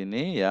juga di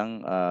sini yang,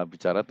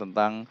 bicara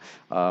tentang,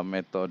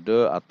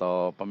 metode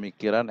atau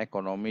pemikiran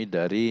ekonomi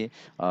dari,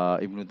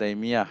 Ibnu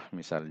Taimiyah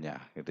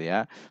misalnya gitu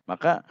ya.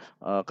 Maka,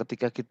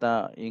 ketika kita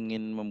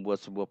ingin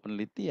membuat sebuah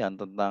penelitian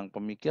tentang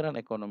pemikiran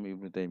ekonomi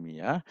Ibnu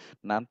Taimiyah,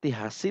 nanti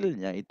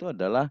hasilnya itu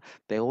adalah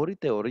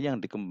teori-teori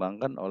yang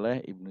dikembangkan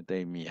oleh Ibnu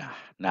Taimiyah.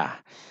 Nah,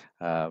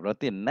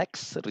 berarti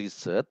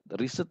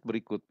riset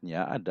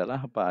berikutnya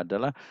adalah apa,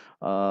 adalah,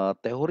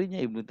 teorinya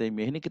Ibnu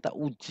Taimiyah ini kita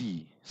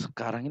uji,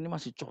 sekarang ini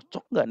masih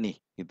cocok nggak nih,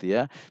 gitu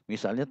ya.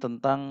 Misalnya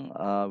tentang,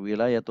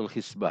 wilayatul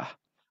hisbah,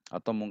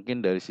 atau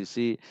mungkin dari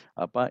sisi,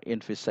 apa,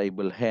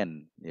 invisible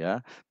hand,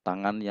 ya,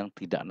 tangan yang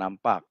tidak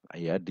nampak,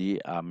 ya, di,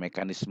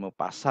 mekanisme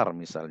pasar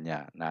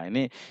misalnya. Nah,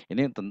 ini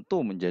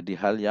tentu menjadi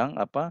hal yang,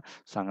 apa,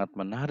 sangat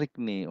menarik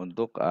nih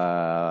untuk,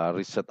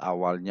 riset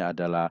awalnya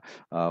adalah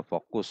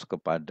fokus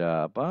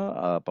kepada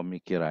apa,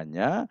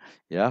 pemikirannya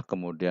ya,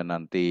 kemudian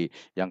nanti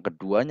yang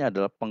keduanya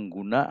adalah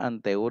penggunaan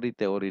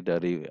teori-teori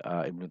dari,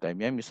 Ibnu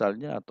Taimiyah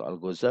misalnya atau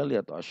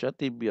Al-Ghazali atau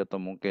Asy-Syatibi atau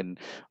mungkin,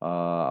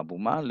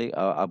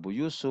 Abu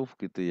Yusuf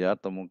gitu ya,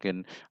 atau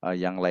mungkin,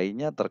 yang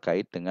lainnya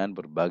terkait dengan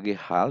berbagai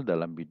hal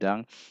dalam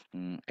bidang,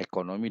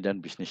 ekonomi dan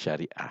bisnis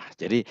syariah.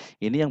 Jadi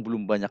ini yang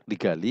belum banyak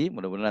digali,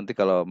 mudah-mudahan nanti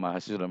kalau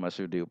mahasiswa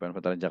masuk di UPN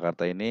Veteran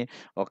Jakarta ini,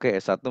 oke,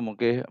 S1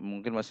 mungkin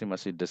mungkin masih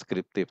masih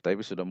deskriptif,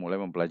 tapi sudah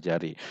mulai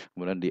mempelajari.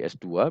 Kemudian di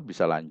S2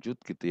 bisa lanjut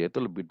gitu ya, itu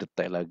lebih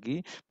detail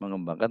lagi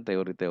mengembangkan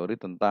teori-teori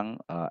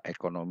tentang,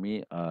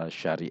 ekonomi,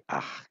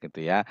 syariah gitu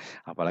ya.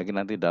 Apalagi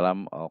nanti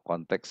dalam,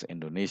 konteks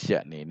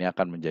Indonesia nih, ini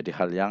akan menjadi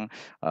hal yang,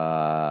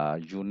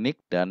 unik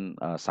dan,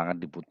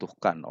 sangat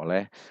dibutuhkan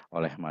oleh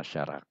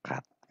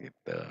masyarakat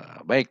gitu.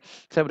 Baik,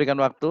 saya berikan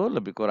waktu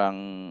lebih kurang,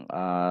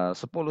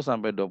 10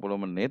 sampai 20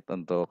 menit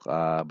untuk,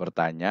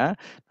 bertanya.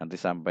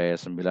 Nanti sampai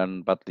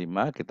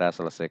 9:45 kita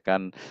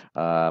selesaikan,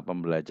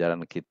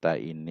 pembelajaran kita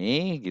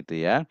ini gitu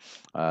ya.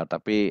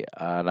 Tapi,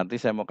 nanti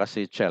saya mau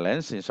kasih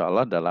challenge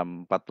insyaallah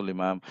dalam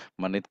 45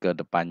 menit ke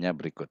depannya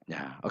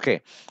berikutnya. Oke,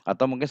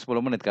 atau mungkin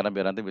 10 menit karena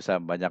biar nanti bisa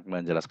banyak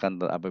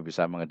menjelaskan apa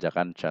bisa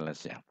mengerjakan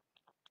challenge-nya.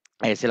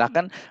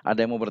 Silakan ada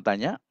yang mau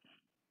bertanya?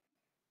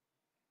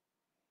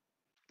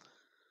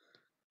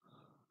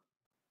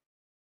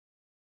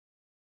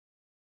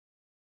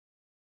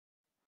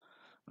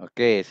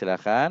 Oke,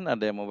 silakan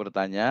ada yang mau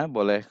bertanya,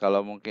 boleh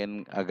kalau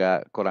mungkin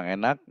agak kurang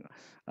enak,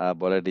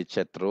 boleh di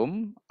chat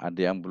room, ada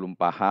yang belum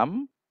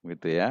paham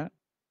gitu ya.